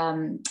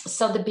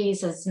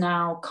Sotheby's has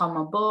now come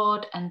on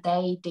board, and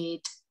they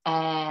did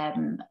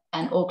an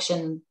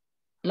auction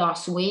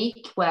last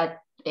week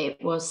where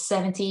it was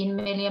 £17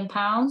 million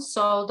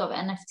sold of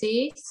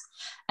NFTs.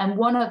 And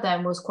one of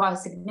them was quite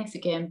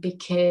significant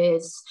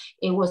because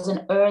it was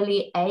an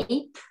early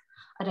ape.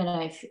 I don't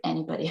know if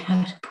anybody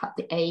heard about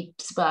the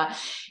apes, but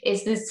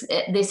it's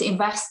this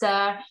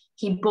investor.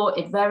 He bought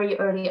it very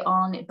early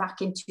on,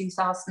 back in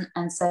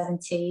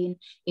 2017.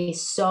 It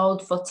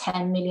sold for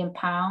 £10 million.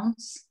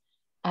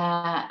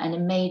 And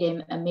it made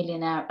him a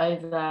millionaire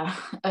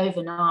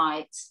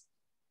overnight.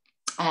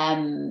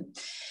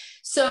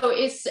 So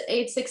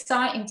it's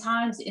exciting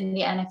times in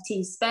the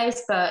NFT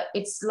space, but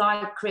it's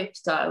like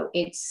crypto.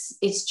 It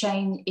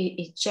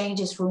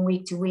changes from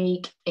week to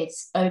week.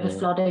 It's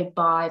overflooded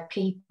by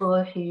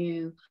people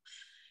who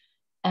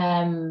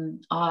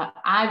are,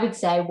 I would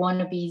say,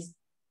 wannabes,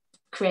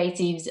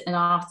 creatives and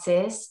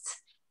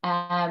artists.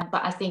 But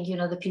I think, you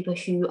know, the people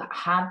who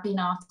have been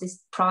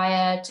artists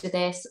prior to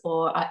this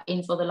or are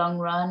in for the long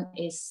run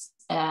is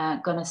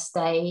gonna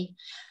stay.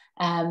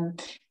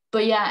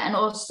 But yeah, and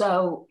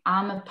also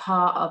I'm a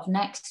part of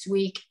next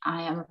week.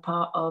 I am a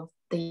part of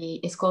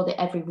it's called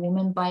the Every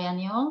Woman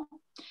Biennial.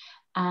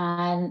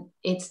 And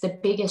it's the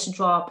biggest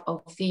drop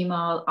of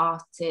female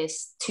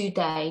artists to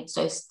date.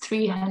 So it's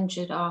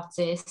 300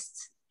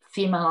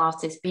 female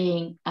artists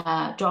being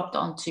dropped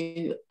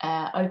onto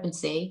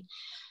OpenSea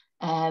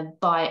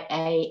by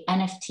a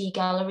NFT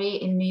gallery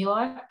in New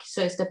York.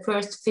 So it's the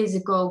first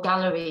physical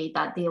gallery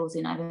that deals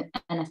in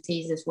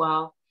NFTs as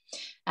well.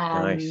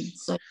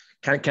 Nice. So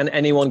Can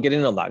anyone get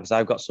in on that? Because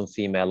I've got some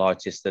female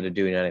artists that are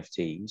doing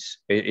NFTs.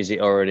 Is it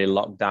already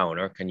locked down,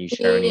 or can you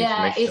share any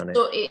information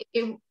on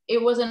it?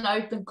 It was an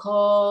open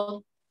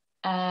call,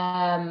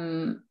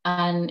 and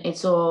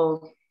it's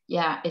all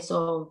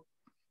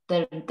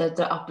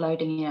they're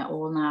uploading it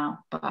all now,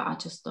 but I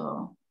just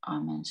thought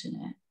I'd mention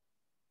it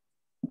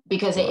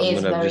because it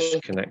is very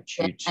just connect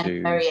you to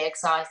and very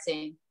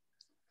exciting.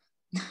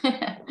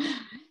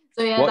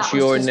 So yeah, what's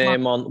your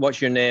name on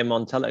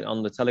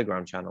the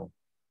Telegram channel?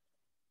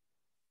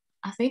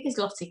 I think it's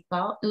Lottie.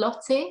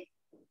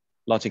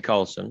 Lottie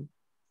Carlson.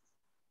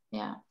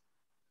 Yeah.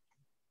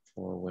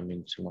 For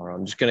Women Tomorrow.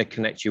 I'm just going to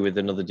connect you with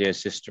another dear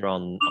sister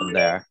on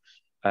there.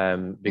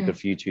 Be good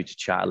for you two to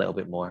chat a little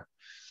bit more.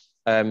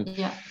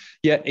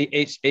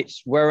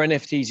 It's where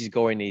NFTs is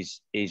going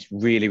is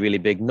really, really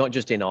big, not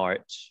just in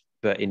art,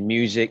 but in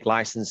music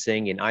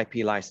licensing, in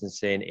IP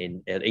licensing,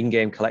 in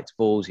game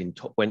collectibles,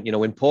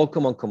 when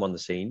Pokemon come on the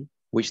scene,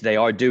 which they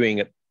are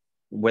doing,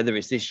 whether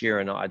it's this year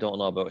or not, I don't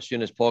know, but as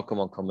soon as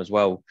Pokemon come as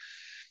well,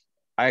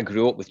 I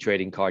grew up with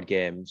trading card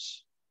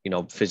games,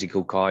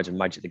 physical cards and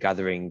Magic the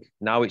Gathering.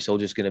 Now it's all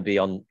just going to be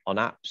on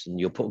apps, and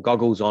you'll put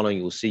goggles on and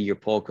you'll see your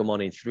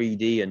Pokemon in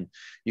 3D and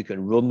you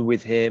can run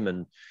with him,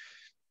 and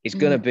it's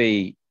going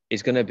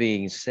to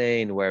be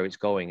insane where it's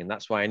going. And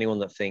that's why anyone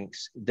that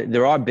thinks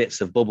there are bits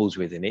of bubbles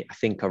within it, I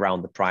think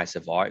around the price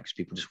of art, because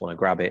people just want to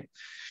grab it.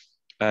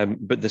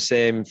 But the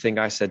same thing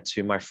I said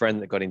to my friend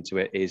that got into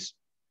it is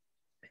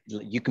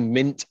you can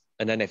mint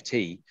an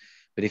NFT,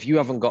 but if you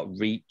haven't got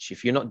reach,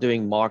 if you're not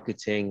doing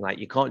marketing, like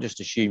you can't just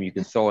assume you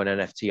can throw an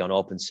NFT on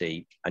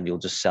OpenSea and you'll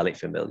just sell it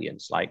for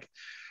millions. Like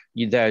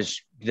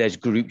there's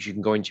groups you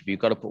can go into, but you've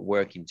got to put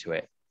work into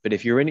it. But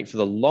if you're in it for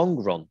the long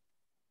run,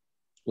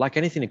 like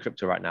anything in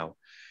crypto right now,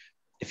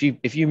 if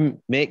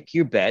you make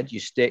your bed, you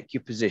stake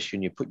your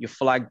position, you put your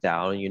flag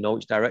down, and you know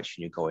which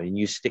direction you're going, and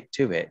you stick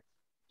to it,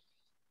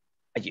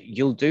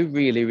 you'll do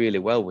really, really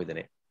well within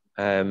it.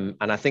 And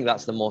I think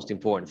that's the most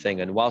important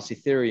thing. And whilst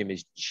Ethereum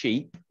is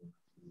cheap,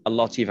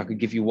 if I could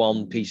give you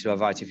one piece of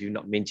advice, if you've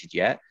not minted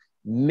yet,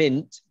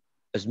 mint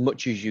as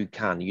much as you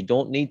can. You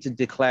don't need to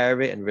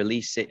declare it and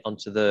release it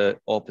onto the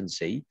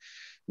OpenSea.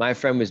 My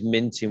friend was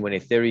minting when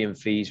Ethereum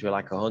fees were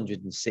like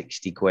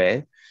 160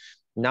 quid.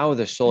 Now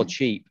they're so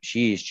cheap,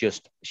 she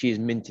is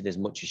minting as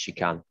much as she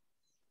can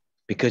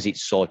because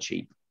it's so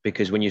cheap.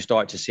 Because when you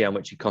start to see how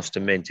much it costs to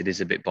mint, it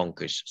is a bit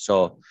bonkers.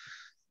 So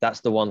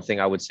that's the one thing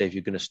I would say if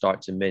you're going to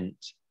start to mint,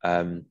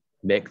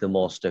 make the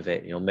most of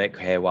it. Make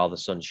hay while the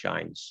sun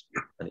shines,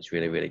 and it's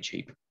really, really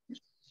cheap.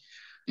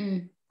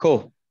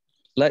 Cool.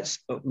 Let's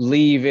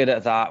leave it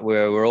at that.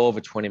 We're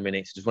over 20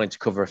 minutes. Just wanted to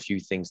cover a few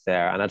things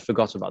there, and I'd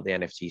forgot about the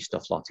NFT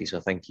stuff, Lottie.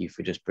 So thank you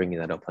for just bringing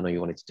that up. I know you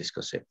wanted to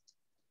discuss it.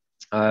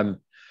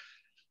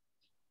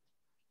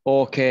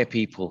 Okay,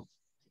 people.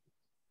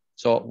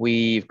 So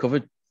we've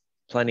covered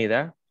plenty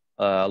there.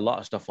 A lot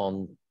of stuff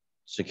on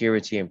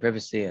security and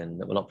privacy, and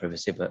well, not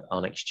privacy, but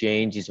on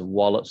exchanges and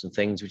wallets and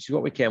things, which is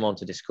what we came on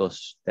to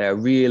discuss. They're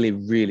really,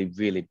 really,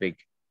 really big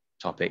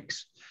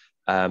topics.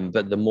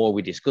 But the more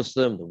we discuss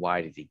them, the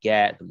wider they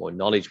get, the more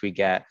knowledge we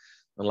get.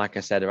 And like I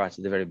said right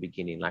at the very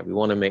beginning, like we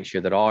want to make sure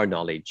that our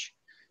knowledge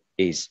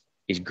is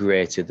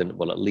greater than,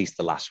 well, at least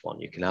the last one.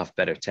 You can have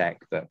better tech,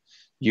 but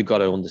you got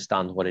to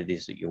understand what it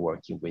is that you're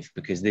working with,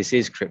 because this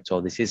is crypto,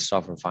 this is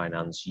sovereign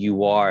finance.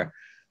 You are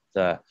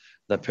the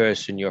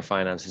person your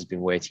finance has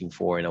been waiting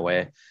for in a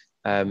way,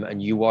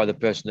 and you are the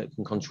person that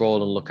can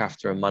control and look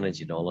after and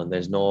manage it all. And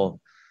there's no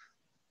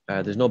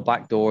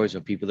back doors or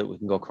people that we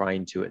can go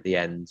crying to at the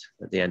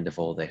end of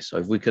all this. So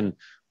if we can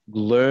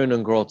learn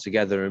and grow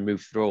together and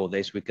move through all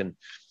this, we can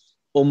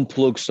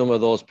unplug some of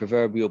those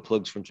proverbial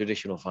plugs from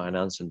traditional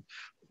finance and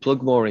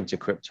plug more into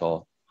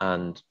crypto,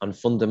 and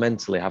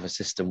fundamentally have a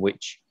system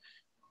which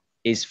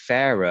is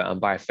fairer. And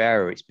by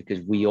fairer, it's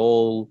because we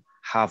all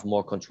have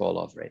more control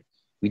over it.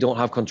 We don't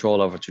have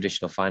control over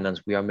traditional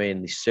finance. We are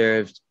mainly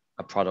served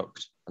a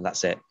product, and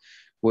that's it.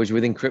 Whereas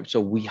within crypto,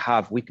 we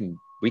can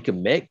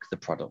make the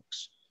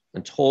products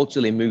and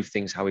totally move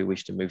things how we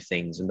wish to move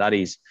things. And that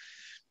is,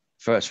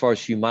 as far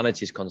as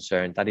humanity is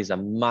concerned, that is a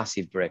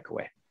massive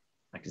breakaway.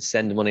 I can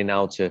send money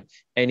now to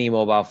any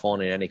mobile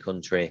phone in any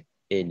country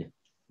in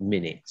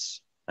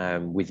minutes,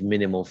 with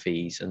minimal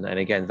fees. And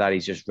again, that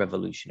is just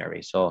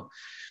revolutionary. So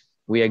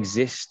we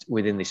exist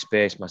within this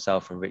space,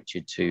 myself and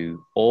Richard,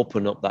 to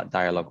open up that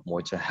dialogue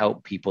more, to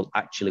help people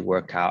actually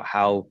work out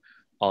how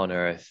on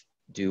earth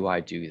do I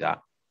do that?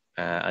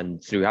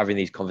 And through having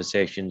these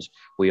conversations,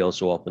 we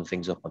also open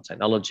things up on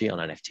technology, on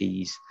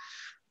NFTs,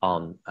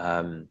 on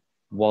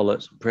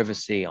wallets,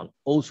 privacy, on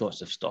all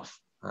sorts of stuff.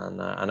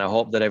 And I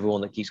hope that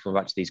everyone that keeps coming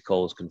back to these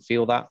calls can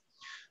feel that,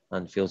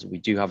 and feels that we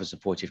do have a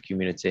supportive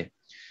community.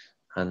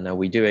 And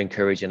we do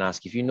encourage and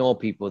ask, if you know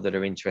people that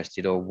are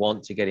interested or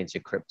want to get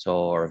into crypto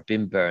or have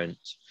been burnt,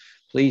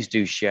 please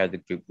do share the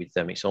group with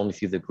them. It's only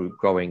through the group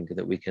growing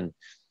that we can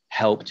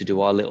help to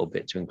do our little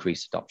bit to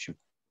increase adoption.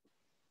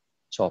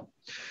 So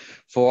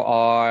for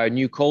our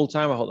new call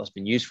time, I hope that's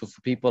been useful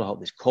for people. I hope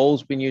this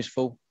call's been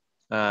useful,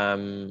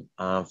 from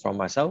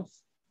myself,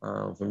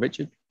 from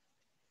Richard.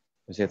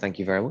 I say thank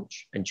you very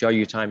much. Enjoy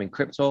your time in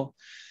crypto.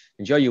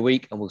 Enjoy your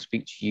week, and we'll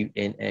speak to you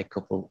in a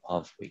couple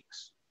of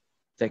weeks.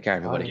 Take care,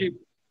 everybody.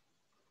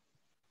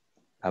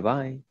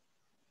 Bye-bye.